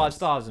 5 do stars. 5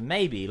 stars, and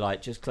maybe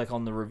like just click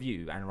on the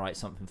review and write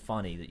something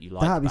funny that you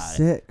like That'd be about it.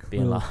 sick.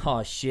 Being like,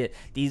 oh shit,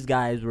 these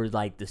guys were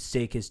like the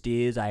sickest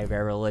dudes I've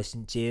ever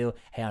listened to.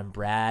 Hey, I'm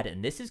Brad,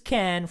 and this is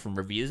Ken from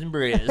Reviews and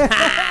Brews.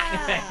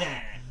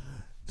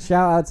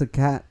 Shout out to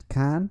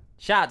Can.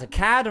 Shout out to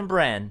Cad and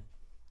Bren.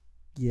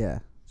 Yeah.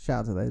 Shout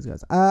out to those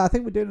guys. I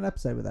think we're doing an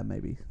episode with them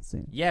maybe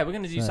soon. Yeah, we're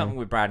gonna do So, something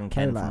with Brad and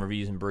Ken collab. from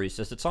Reviews and Brews.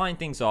 So to sign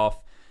things off,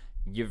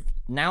 you've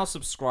now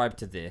subscribed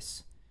to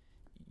this.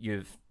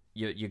 You're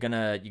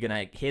gonna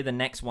hear the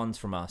next ones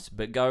from us,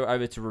 but go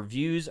over to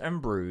Reviews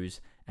and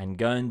Brews and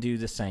go and do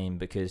the same,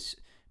 because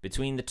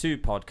between the two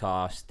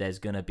podcasts, there's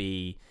gonna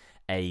be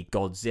a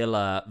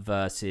Godzilla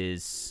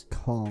versus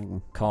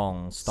Kong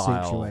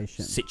style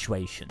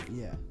situation.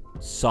 Yeah.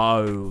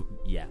 So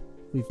yeah,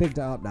 We've picked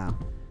it up now.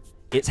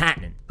 it's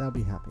happening. They'll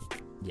be happy.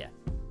 Yeah,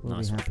 We'll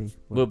nice be one. happy.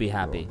 We'll be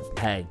happy.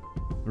 Hey,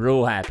 we're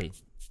all happy.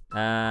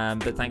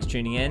 But thanks for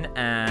tuning in,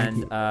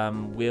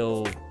 and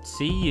we'll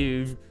see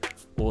you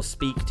or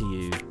speak to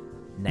you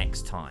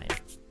next time.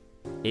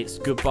 It's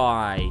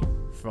goodbye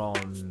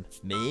from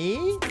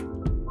me.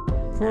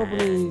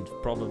 Probably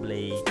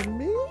me.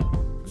 from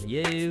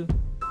you.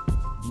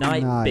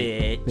 Night,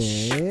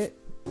 bitch.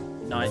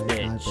 Night,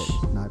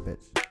 bitch. Night,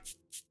 bitch.